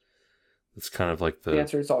jukebox? It's kind of like The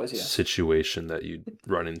answer is always yes. situation that you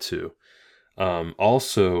run into.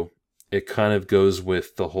 Also, it kind of goes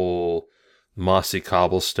with the whole mossy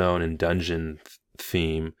cobblestone and dungeon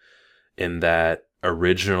theme, in that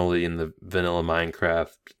originally in the vanilla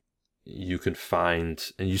Minecraft, you could find,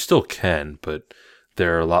 and you still can, but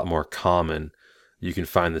they're a lot more common. You can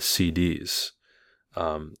find the CDs.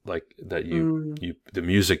 Like that the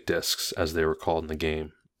music discs, as they were called in the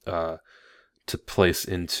game, to place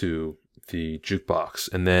into the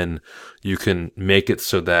jukebox, and then you can make it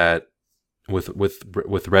so that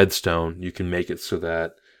with redstone you can make it so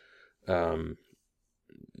that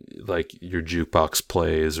like your jukebox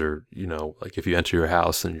plays, or like if you enter your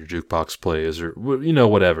house and your jukebox plays, or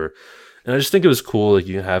whatever. And I just think it was cool. Like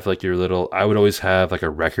you have like your little. I would always have like a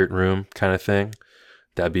record room kind of thing.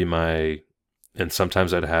 That'd be my. And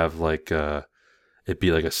sometimes I'd have like it'd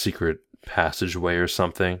be like a secret passageway or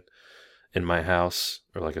something in my house,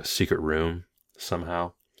 or like a secret room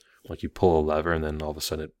somehow. Like you pull a lever and then all of a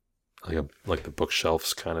sudden like the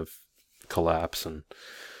bookshelves kind of collapse, and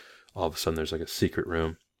all of a sudden there's like a secret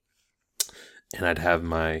room. And I'd have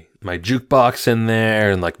my jukebox in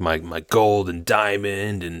there, and like my gold and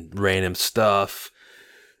diamond and random stuff.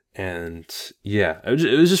 And yeah,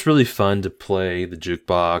 it was just really fun to play the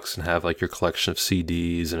jukebox and have like your collection of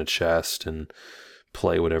CDs and a chest and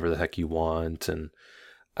play whatever the heck you want. And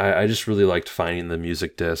I just really liked finding the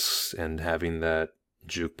music discs, and having that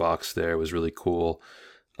jukebox there was really cool.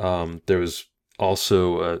 There was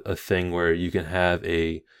also a thing where you can have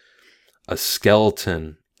a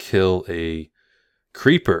skeleton kill a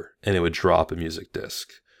creeper and it would drop a music disc.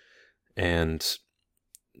 And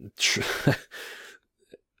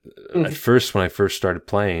at first, when I first started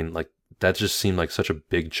playing, like that just seemed like such a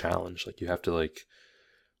big challenge. Like you have to like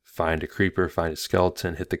find a creeper, find a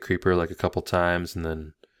skeleton, hit the creeper like a couple times, and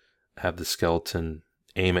then have the skeleton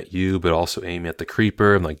aim at you, but also aim at the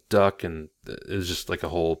creeper and like duck. And it was just like a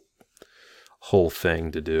whole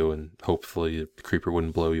thing to do. And hopefully the creeper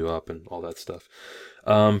wouldn't blow you up and all that stuff.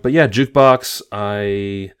 But yeah, jukebox.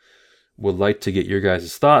 I would like to get your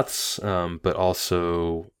guys' thoughts, but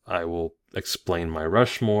also I will explain my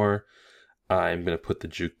Rushmore. I'm going to put the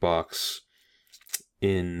jukebox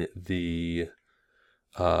in the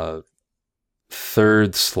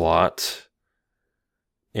third slot,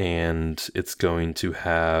 and it's going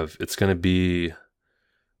to be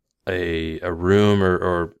a room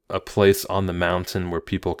or a place on the mountain where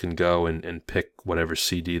people can go and pick whatever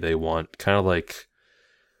CD they want, kind of like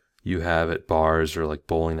you have at bars or like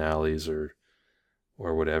bowling alleys or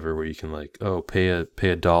whatever, where you can like, pay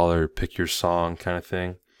 $1, pick your song kind of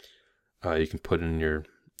thing. You can put in your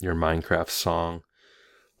Minecraft song.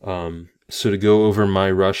 So to go over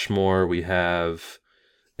my Rushmore, we have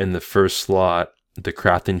in the first slot the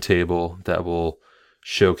crafting table that will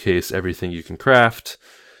showcase everything you can craft.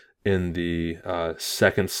 In the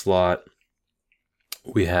second slot,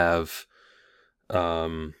 we have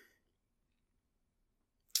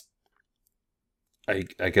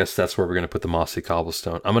I guess that's where we're going to put the mossy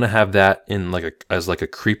cobblestone. I'm going to have that in as a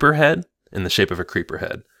creeper head, in the shape of a creeper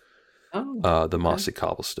head. The mossy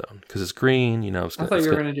cobblestone, because it's green, I thought you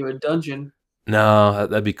were going to do a dungeon. No,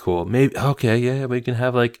 that'd be cool. Maybe okay, yeah, we can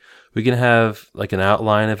have like an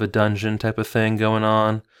outline of a dungeon type of thing going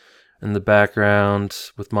on in the background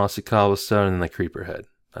with mossy cobblestone and the creeper head.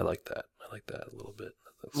 I like that a little bit.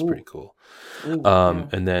 That's pretty cool. Ooh, yeah.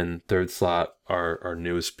 And then third slot, our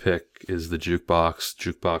newest pick is the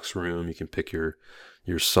jukebox room. You can pick your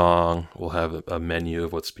song. We'll have a menu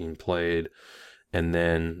of what's being played. And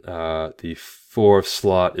then the fourth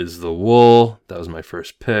slot is the wool. That was my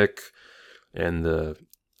first pick. And the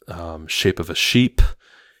shape of a sheep.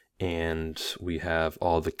 And we have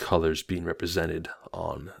all the colors being represented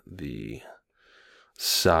on the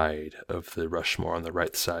side of the Rushmore, on the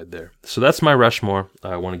right side there. So that's my Rushmore.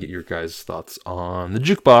 I want to get your guys' thoughts on the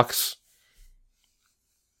jukebox.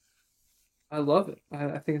 I love it.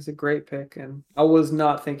 I think it's a great pick, and I was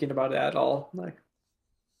not thinking about it at all. Like,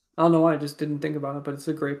 I don't know why I just didn't think about it, but it's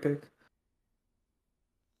a great pick.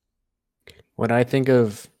 When I think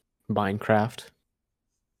of Minecraft,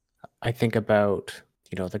 I think about,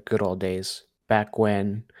 the good old days back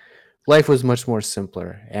when life was much more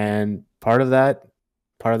simpler. And part of that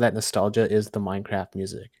nostalgia is the Minecraft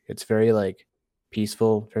music. It's very like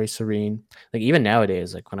peaceful, very serene. Like even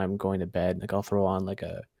nowadays, like when I'm going to bed, like I'll throw on like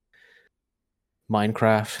a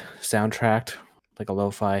Minecraft soundtrack, like a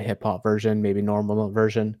lo-fi hip hop version, maybe normal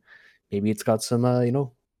version. Maybe it's got some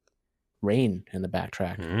rain in the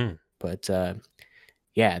backtrack. Mm. But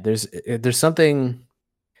yeah, there's something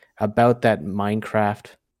about that Minecraft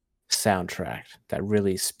soundtrack that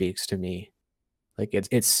really speaks to me. Like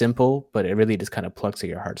it's simple, but it really just kind of plucks at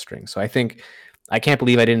your heartstrings. So I can't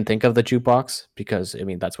believe I didn't think of the jukebox, because I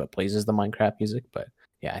mean that's what plays the Minecraft music. But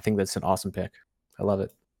yeah, I think that's an awesome pick. I love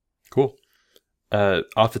it. Cool.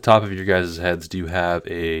 Off the top of your guys' heads, do you have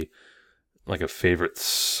a favorite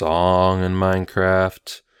song in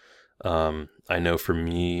Minecraft? I know for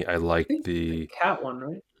me, I like the cat one,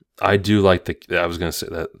 right? I do like I was gonna say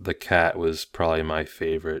that the cat was probably my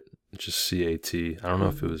favorite. Just CAT. I don't know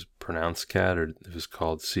if it was pronounced cat or if it was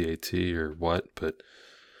called CAT or what, but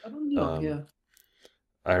I don't know. Yeah.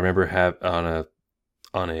 I remember on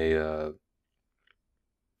a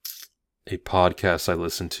podcast I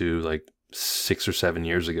listened to like 6 or 7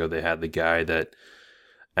 years ago. They had the guy that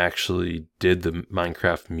actually did the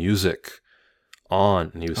Minecraft music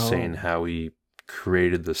on, and he was saying how he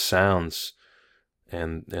created the sounds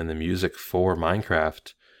and the music for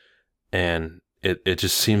Minecraft, and it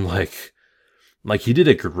just seemed like he did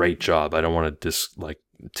a great job. I don't want to just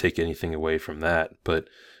take anything away from that, but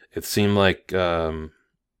it seemed like the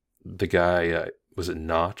guy was it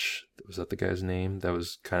Notch? Was that the guy's name that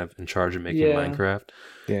was kind of in charge of making Minecraft?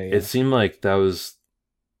 Yeah. It seemed like that was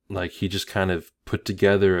like he just kind of put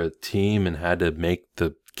together a team and had to make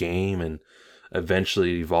the game, and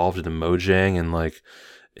eventually evolved into Mojang, and like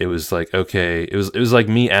it was like, okay, it was like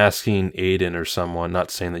me asking Aiden or someone,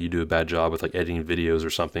 not saying that you do a bad job with like editing videos or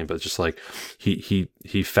something, but just like he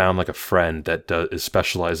found like a friend that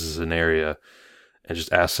specializes in an area, and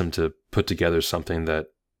just asked him to put together something that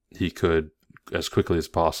he could as quickly as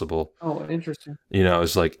possible. Oh, interesting.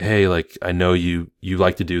 It's like, hey, like I know you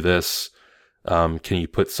like to do this. Can you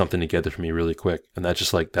put something together for me really quick? And that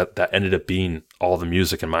just like that ended up being all the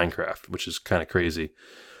music in Minecraft, which is kind of crazy.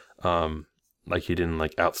 Like he didn't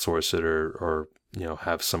like outsource it or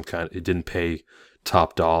have some kind of, it didn't pay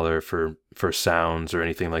top dollar for sounds or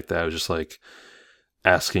anything like that. It was just like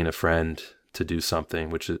asking a friend to do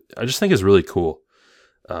something, which I just think is really cool.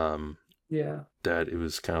 Yeah. That it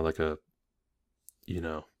was kind of like a,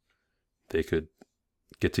 they could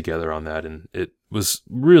get together on that, and it was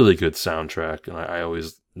really good soundtrack, and I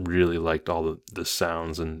always really liked all the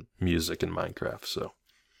sounds and music in Minecraft. So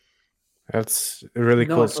that's a really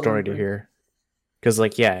cool story to hear, because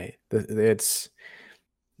like it's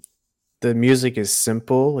the music is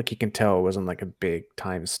simple. Like you can tell it wasn't like a big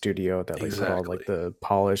time studio that like put all like the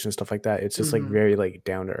polish and stuff like that. It's just like very like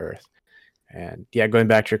down to earth. And yeah, going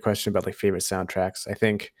back to your question about like favorite soundtracks, I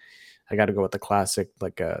think I got to go with the classic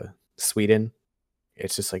like Sweden.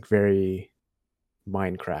 It's just like very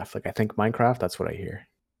Minecraft. Like I think Minecraft, that's what I hear.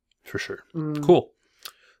 For sure. Cool.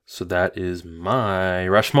 So that is my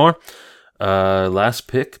Rushmore. Last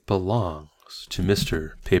pick belongs to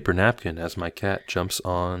Mr. Paper Napkin, as my cat jumps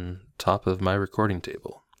on top of my recording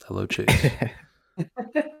table. Hello, Chase.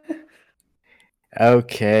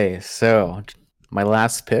 Okay, so my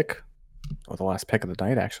last pick, or the last pick of the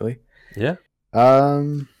night, actually. Yeah.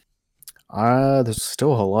 There's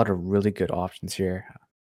still a lot of really good options here.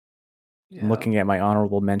 Yeah. I'm looking at my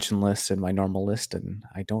honorable mention list and my normal list, and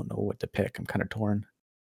I don't know what to pick. I'm kind of torn.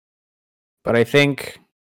 But I think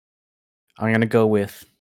I'm going to go with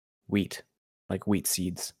wheat, like wheat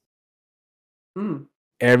seeds.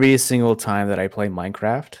 Every single time that I play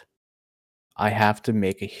Minecraft, I have to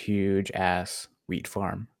make a huge ass wheat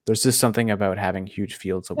farm. There's just something about having huge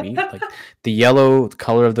fields of wheat. Like the yellow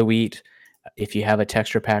color of the wheat, if you have a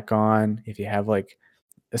texture pack on, if you have like,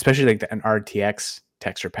 especially like an RTX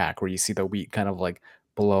texture pack where you see the wheat kind of like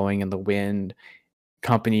blowing in the wind,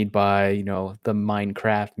 accompanied by, the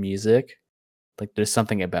Minecraft music, Like there's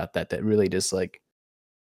something about that really just like,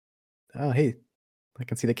 oh hey, I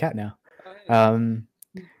can see the cat now.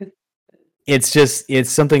 It's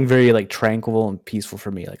something very like tranquil and peaceful for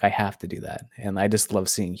me. Like I have to do that, and I just love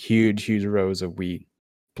seeing huge rows of wheat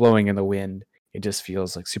blowing in the wind. It just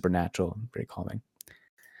feels like supernatural and very calming.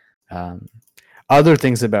 Other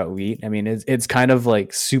things about wheat, I mean, it's kind of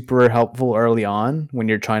like super helpful early on when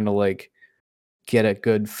you're trying to like get a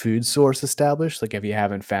good food source established. Like if you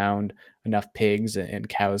haven't found enough pigs and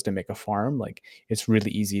cows to make a farm, like it's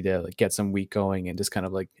really easy to like get some wheat going and just kind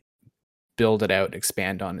of like build it out,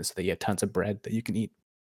 expand on it so that you have tons of bread that you can eat.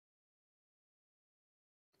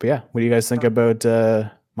 But yeah, what do you guys think about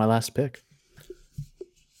my last pick?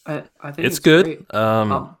 I think It's good. great.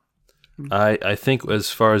 I think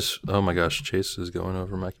as far as, oh my gosh, Chase is going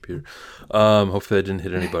over my computer. Hopefully I didn't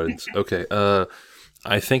hit any buttons. Okay.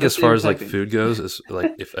 I think as far as like food goes, is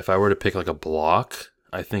like if I were to pick like a block,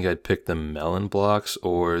 I think I'd pick the melon blocks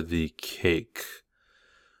or the cake.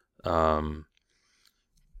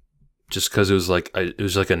 Just because it was like it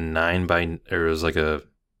was like a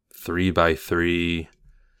 3x3,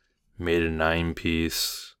 made a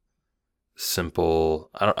 9-piece, simple.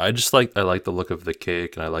 I like the look of the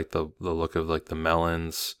cake, and I like the look of like the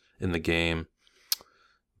melons in the game.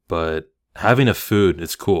 But having a food,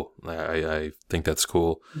 it's cool. I think that's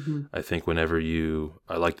cool. Mm-hmm. I think whenever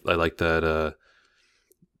I like that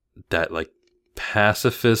that like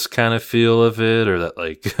pacifist kind of feel of it, or that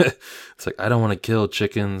like it's like I don't want to kill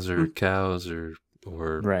chickens or cows or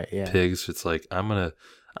right, yeah. pigs. It's like I'm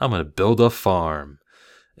gonna build a farm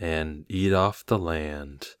and eat off the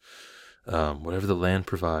land, whatever the land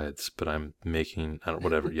provides. But I'm making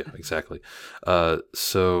whatever. Yeah, exactly.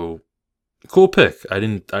 So cool pick. I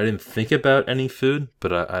didn't think about any food,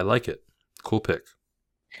 but I like it. Cool pick.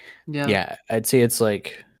 Yeah, I'd say it's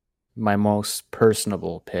like my most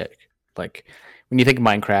personable pick. Like when you think of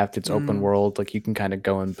Minecraft, it's open world. Like you can kind of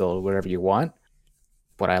go and build whatever you want.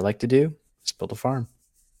 What I like to do is build a farm.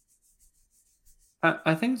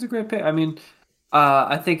 I think it's a great pick. I mean,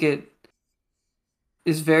 I think it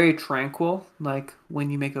is very tranquil. Like when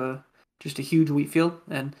you make just a huge wheat field,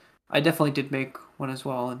 and I definitely did make one as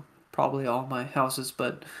well, and probably all my houses.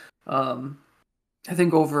 But I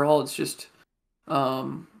think overall, it's just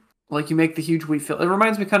like you make the huge wheat field. It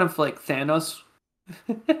reminds me kind of like Thanos.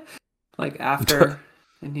 Like after,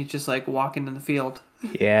 and he's just like walking in the field.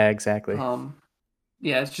 Yeah, exactly.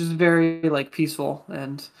 Yeah, it's just very like peaceful,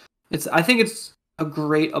 and I think it's a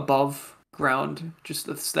great above ground just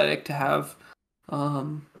aesthetic to have.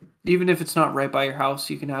 Even if it's not right by your house,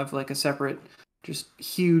 you can have like a separate, just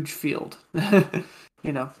huge field.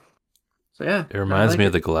 You know. So yeah, it reminds me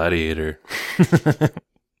of the Gladiator.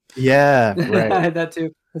 Yeah, right. I had that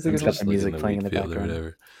too. That's a good got the music playing in the background. Or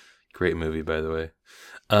whatever. Great movie, by the way.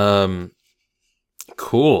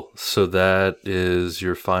 Cool. So that is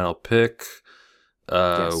your final pick.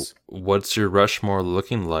 Yes. What's your Rushmore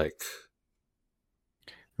looking like?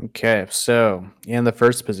 Okay, so in the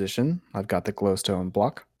first position, I've got the glowstone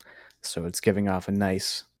block. So it's giving off a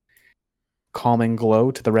nice calming glow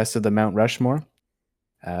to the rest of the Mount Rushmore.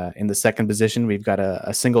 In the second position, we've got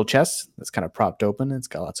a single chest that's kind of propped open. It's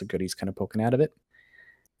got lots of goodies kind of poking out of it.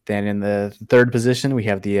 Then in the third position, we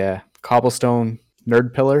have the cobblestone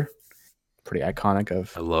nerd pillar. Pretty iconic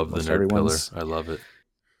of I love the nerd pillar. I love it.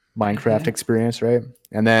 Minecraft experience, right?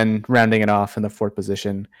 And then rounding it off in the fourth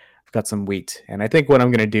position, I've got some wheat. And I think what I'm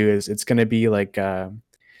going to do is it's going to be like a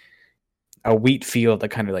wheat field that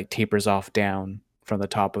kind of like tapers off down from the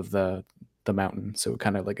top of the mountain. So it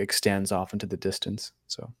kind of like extends off into the distance.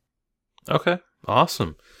 So okay,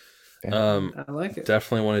 awesome. I like it.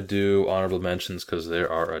 Definitely want to do honorable mentions because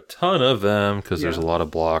there are a ton of them because there's a lot of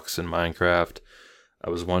blocks in Minecraft. I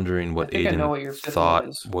was wondering what Aiden thought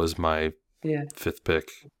was my fifth pick.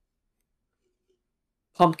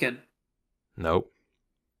 Pumpkin. Nope.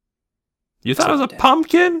 You thought it was a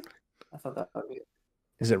pumpkin? I thought that would be it.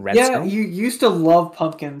 Is it redstone? Yeah, you used to love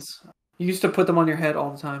pumpkins. You used to put them on your head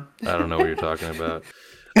all the time. I don't know what you're talking about.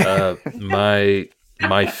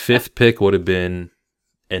 My fifth pick would have been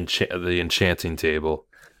the enchanting table.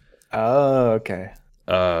 Oh, okay.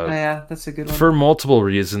 Yeah, that's a good one. For multiple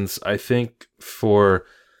reasons. I think for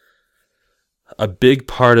a big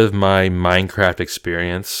part of my Minecraft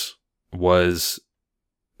experience was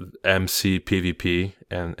MC PvP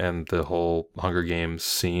and the whole Hunger Games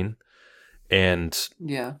scene. And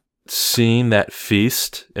seeing that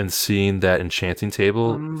feast and seeing that enchanting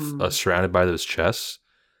table surrounded by those chests,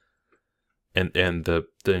 and the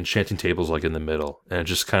enchanting table's like in the middle, and it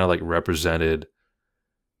just kind of like represented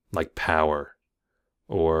like power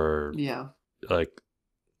or like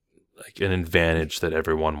an advantage that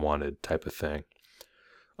everyone wanted type of thing.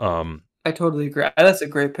 I totally agree. That's a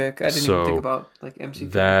great pick. I didn't even think So about like MC.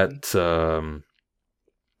 that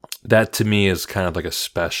to me is kind of like a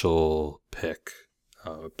special pick,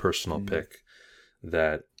 personal pick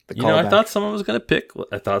that I thought someone was gonna pick.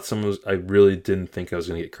 I really didn't think I was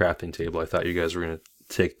gonna get crafting table. I thought you guys were gonna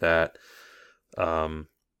take that. And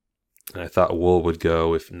I thought wool would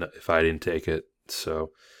go if I didn't take it.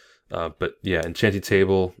 So, but yeah, enchanting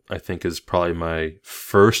table I think is probably my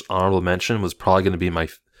first honorable mention. Was probably going to be my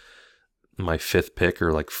fifth pick,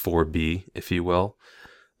 or like 4B, if you will.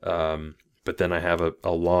 But then I have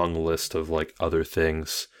a long list of like other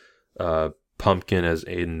things. Pumpkin, as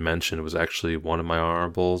Aiden mentioned, was actually one of my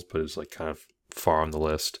honorables, but it's like kind of far on the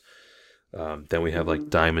list. Then we have like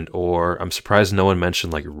diamond ore. I'm surprised no one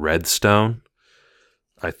mentioned like redstone.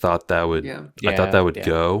 I thought that would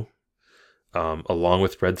go. Along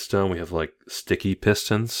with redstone, we have like sticky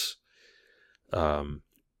pistons. I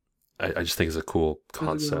just think it's a cool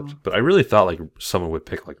concept. But I really thought like someone would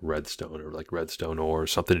pick like redstone, or like redstone ore, or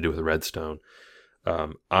something to do with redstone.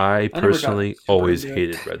 I personally always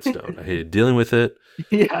hated redstone. I hated dealing with it.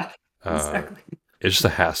 Yeah, exactly. It's just a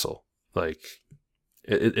hassle. Like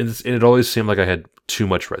it always seemed like I had too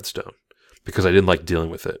much redstone, because I didn't like dealing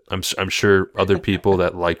with it. I'm sure other people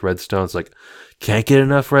that like redstone, it's like, can't get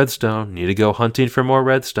enough redstone, need to go hunting for more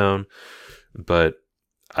redstone. But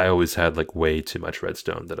I always had like way too much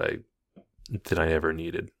redstone that I ever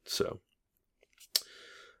needed. So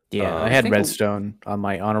yeah, I had redstone on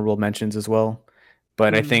my honorable mentions as well.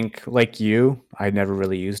 But I think, like you, I never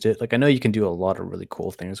really used it. Like, I know you can do a lot of really cool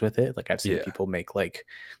things with it. Like, I've seen people make like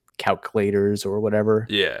calculators or whatever.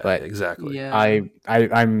 Yeah, but exactly. Yeah.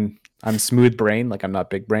 I'm smooth brain. Like, I'm not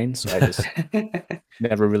big brain, so I just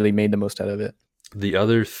never really made the most out of it. The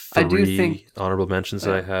other three honorable mentions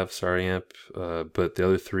that I have, sorry, Amp, but the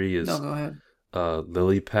other three is go ahead.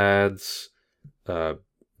 lily pads,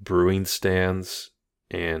 brewing stands,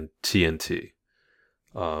 and TNT.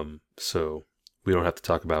 So we don't have to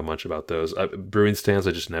talk about much about those. Brewing stands,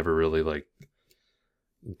 I just never really like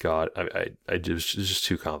got. I just, it's just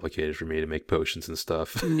too complicated for me to make potions and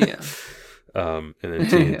stuff. Yeah. And then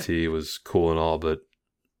TNT was cool and all, but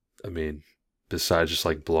I mean, besides just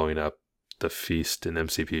like blowing up the feast in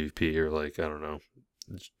MCPVP, or like, I don't know,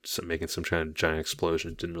 making some kind of giant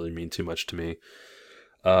explosion, didn't really mean too much to me.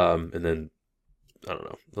 And then I don't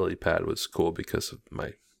know, lily pad was cool because of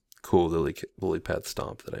my cool lily pad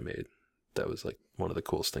stomp that I made. That was like one of the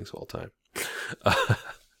coolest things of all time.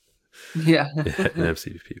 Yeah. In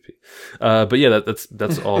MCPVP. But yeah,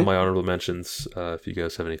 that's all my honorable mentions. If you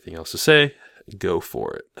guys have anything else to say, go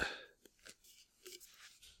for it.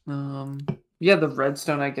 Yeah, the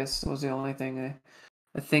redstone, I guess, was the only thing.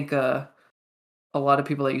 I think a lot of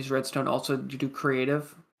people that use redstone also do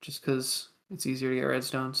creative, just because it's easier to get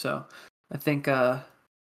redstone. So I think, yeah,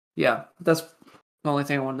 that's the only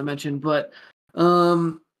thing I wanted to mention. But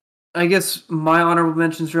I guess my honorable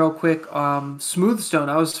mentions real quick. Smoothstone,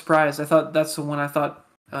 I was surprised. I thought that's the one I thought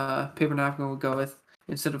Paper Napkin would go with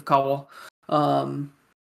instead of Cobble. The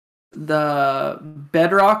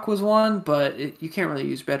Bedrock was one, but you can't really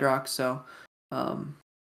use Bedrock, so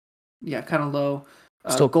yeah, kind of low.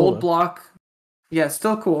 Still Gold cool, block, yeah,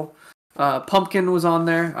 still cool. Pumpkin was on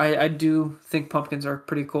there. I do think pumpkins are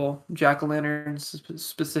pretty cool. Jack-o'-lanterns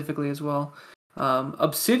specifically as well.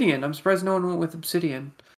 Obsidian, I'm surprised no one went with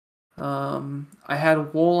obsidian. I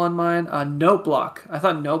had wool on mine. Note block, I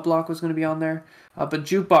thought note block was going to be on there, but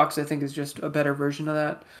jukebox I think is just a better version of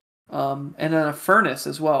that. And then a furnace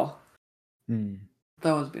as well.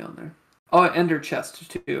 That was be on there. Oh, ender chest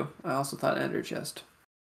too. I also thought ender chest.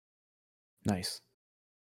 Nice.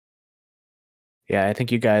 Yeah, I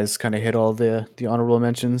think you guys kind of hit all the honorable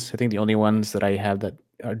mentions. I think the only ones that I have that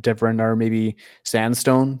are different are maybe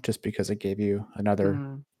sandstone, just because it gave you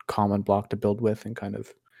another common block to build with and kind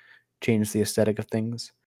of change the aesthetic of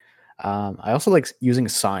things. I also like using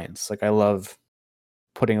signs. Like, I love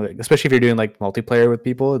putting, like, especially if you're doing like multiplayer with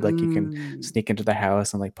people, like you can sneak into the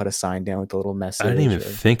house and like put a sign down with a little message. I didn't even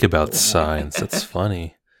think about signs. That's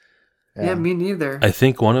funny. Yeah, me neither. I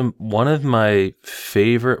think one of my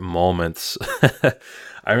favorite moments,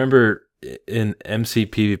 I remember in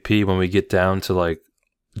MCPVP when we get down to like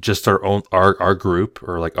just our group,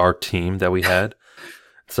 or like our team that we had.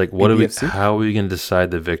 It's like, how are we going to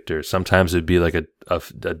decide the victor? Sometimes it'd be like a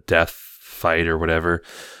death fight or whatever.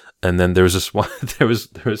 And then there was this one, there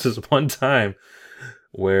was this one time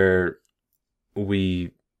where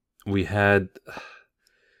it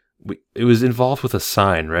was involved with a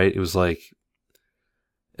sign, right? It was like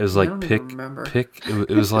pick.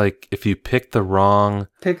 It was like if you pick the wrong,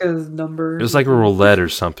 pick a number. It was like a roulette or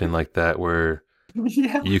something like that, where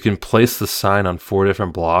Yeah. You can place the sign on 4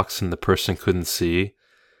 different blocks and the person couldn't see.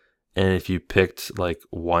 And if you picked like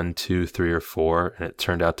 1, 2, 3, or 4, and it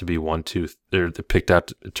turned out to be 1, 2, or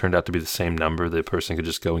it turned out to be the same number, the person could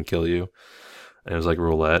just go and kill you. And it was like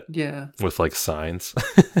roulette Yeah. with like signs.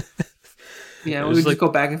 Yeah. It We was would like- just go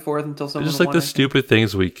back and forth until someone Just like won, the I think. stupid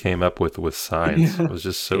things we came up with signs. Yeah. It was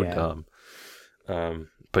just so Yeah. dumb.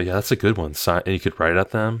 But yeah, that's a good one. And you could write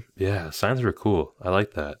at them. Yeah, signs were cool. I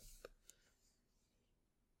like that.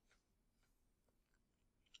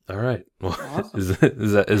 All right. Well, Awesome. is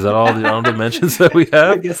that all the honorable mentions that we I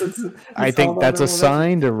have? guess it's. I think that's a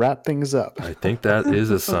sign to wrap things up. I think that is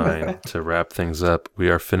a sign to wrap things up. We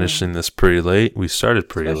are finishing this pretty late. We started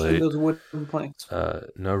pretty Especially late. those wooden planks.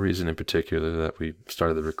 No reason in particular that we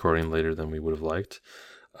started the recording later than we would have liked.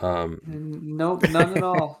 Nope, none at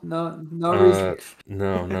all. No reason.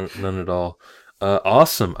 No, none at all.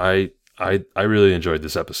 Awesome. I really enjoyed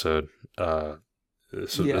this episode.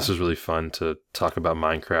 This is really fun to talk about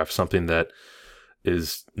Minecraft, something that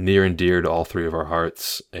is near and dear to all three of our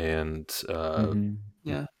hearts, and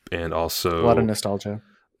Yeah. and also A lot of nostalgia.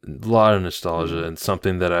 and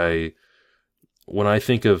something that when I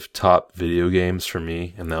think of top video games for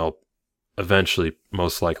me, and they'll eventually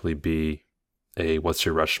most likely be a What's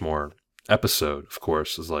Your Rushmore episode, of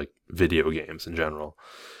course, is like video games in general.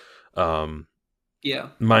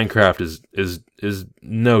 Yeah. Minecraft is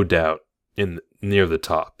no doubt near the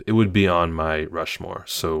top. It would be on my Rushmore.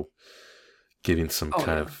 So giving some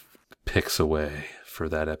kind of picks away for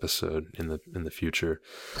that episode in the future.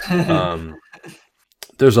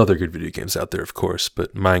 There's other good video games out there, of course,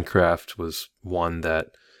 but Minecraft was one that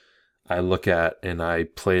I look at, and I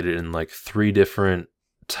played it in like 3 different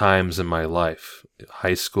times in my life: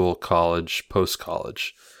 high school, college,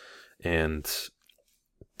 post-college. And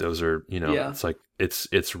those are, it's like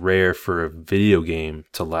it's rare for a video game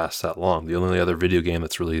to last that long. The only other video game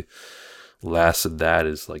that's really lasted that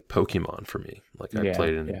is like Pokemon for me. Like I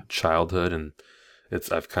played it in childhood, and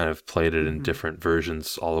I've kind of played it in different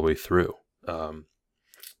versions all the way through.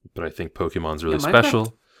 But I think Pokemon's really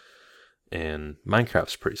special, and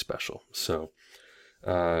Minecraft's pretty special. So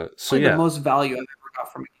the most value I've ever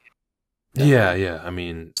got from a game. Yeah. I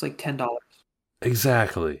mean, it's like $10.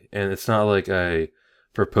 Exactly. And it's not like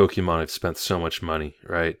for Pokemon, I've spent so much money,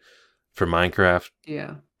 right? For Minecraft,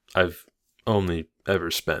 I've only ever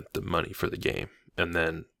spent the money for the game. And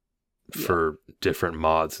then for different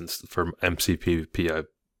mods and for MCPVP, I've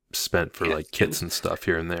spent for like kits and stuff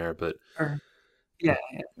here and there, but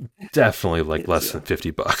definitely like less than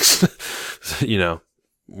 $50,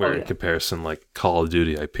 where in comparison, like Call of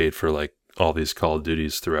Duty, I paid for like all these Call of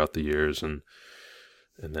Duties throughout the years. And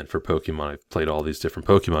then for Pokemon, I've played all these different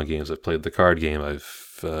Pokemon games. I've played the card game. I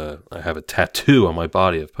have a tattoo on my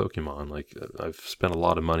body of Pokemon. Like I've spent a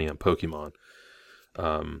lot of money on Pokemon.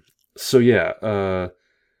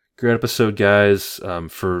 Great episode, guys.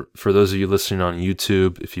 For those of you listening on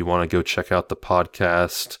YouTube, if you want to go check out the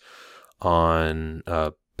podcast on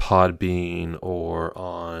Podbean or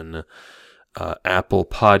on Apple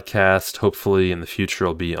Podcast, hopefully in the future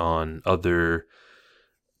I'll be on other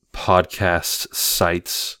podcast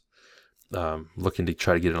sites, looking to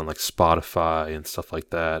try to get it on like Spotify and stuff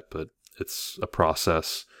like that, but it's a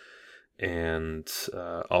process. And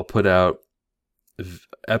I'll put out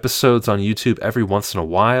episodes on YouTube every once in a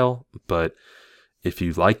while, but if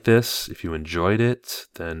you like this, if you enjoyed it,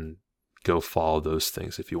 then go follow those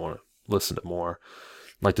things if you want to listen to more.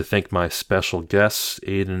 I'd like to thank my special guests,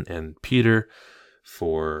 Aiden and Peter,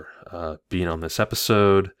 for being on this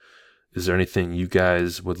episode. Is there anything you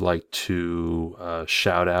guys would like to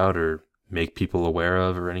shout out or make people aware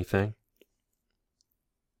of or anything?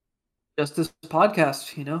 Just this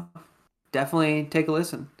podcast, definitely take a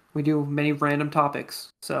listen. We do many random topics,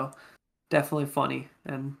 so definitely funny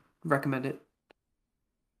and recommend it.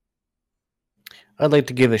 I'd like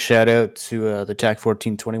to give a shout out to the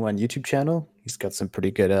TAC1421 YouTube channel. He's got some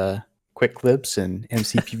pretty good quick clips and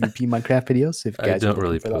MCPVP Minecraft videos. If guys I don't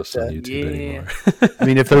really post on YouTube anymore. I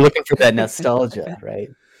mean, if they're looking for that nostalgia, right?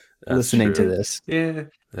 That's Listening true. to this.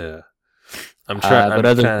 Yeah. I'm trying. But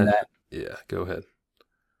other than that, go ahead.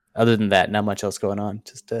 Other than that, not much else going on.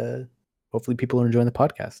 Just hopefully people are enjoying the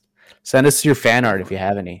podcast. Send us your fan art if you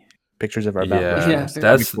have any pictures of our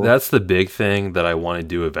that's the big thing that I want to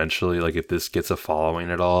do eventually. Like if this gets a following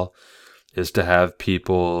at all, is to have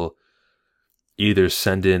people either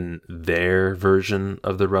send in their version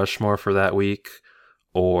of the Rushmore for that week,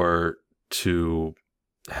 or to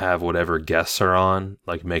have whatever guests are on,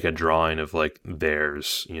 like make a drawing of like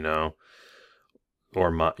theirs, or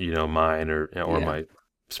my, mine or my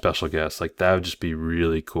special guest. Like that would just be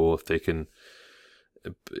really cool if they can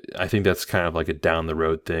I think that's kind of like a down the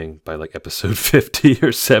road thing by like episode 50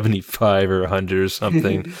 or 75 or 100 or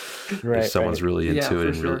something. If someone's really into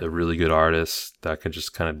it and a really good artist that can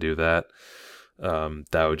just kind of do that,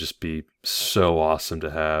 that would just be so awesome to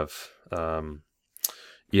have.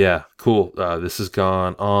 Yeah, cool. This has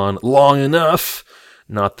gone on long enough.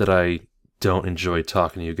 Not that I don't enjoy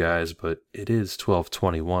talking to you guys, but it is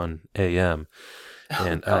 12:21 a.m.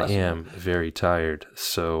 and I am very tired,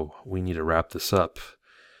 so we need to wrap this up.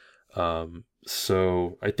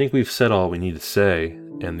 So I think we've said all we need to say,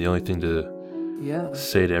 and the only thing to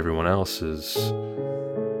say to everyone else is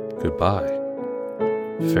goodbye.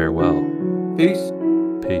 Farewell. Peace.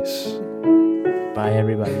 Peace. Bye,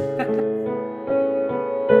 everybody.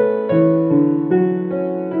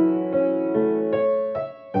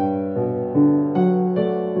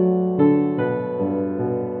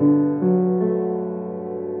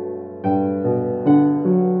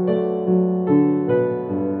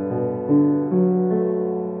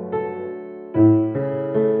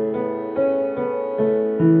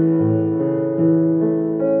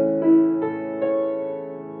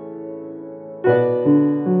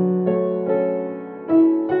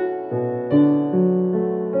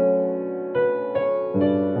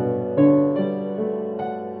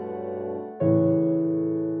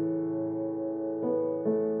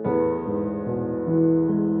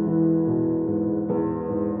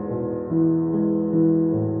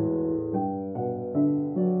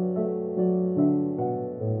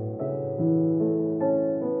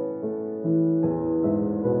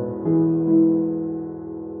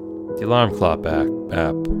 The alarm clock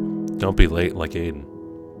app. Don't be late like Aiden.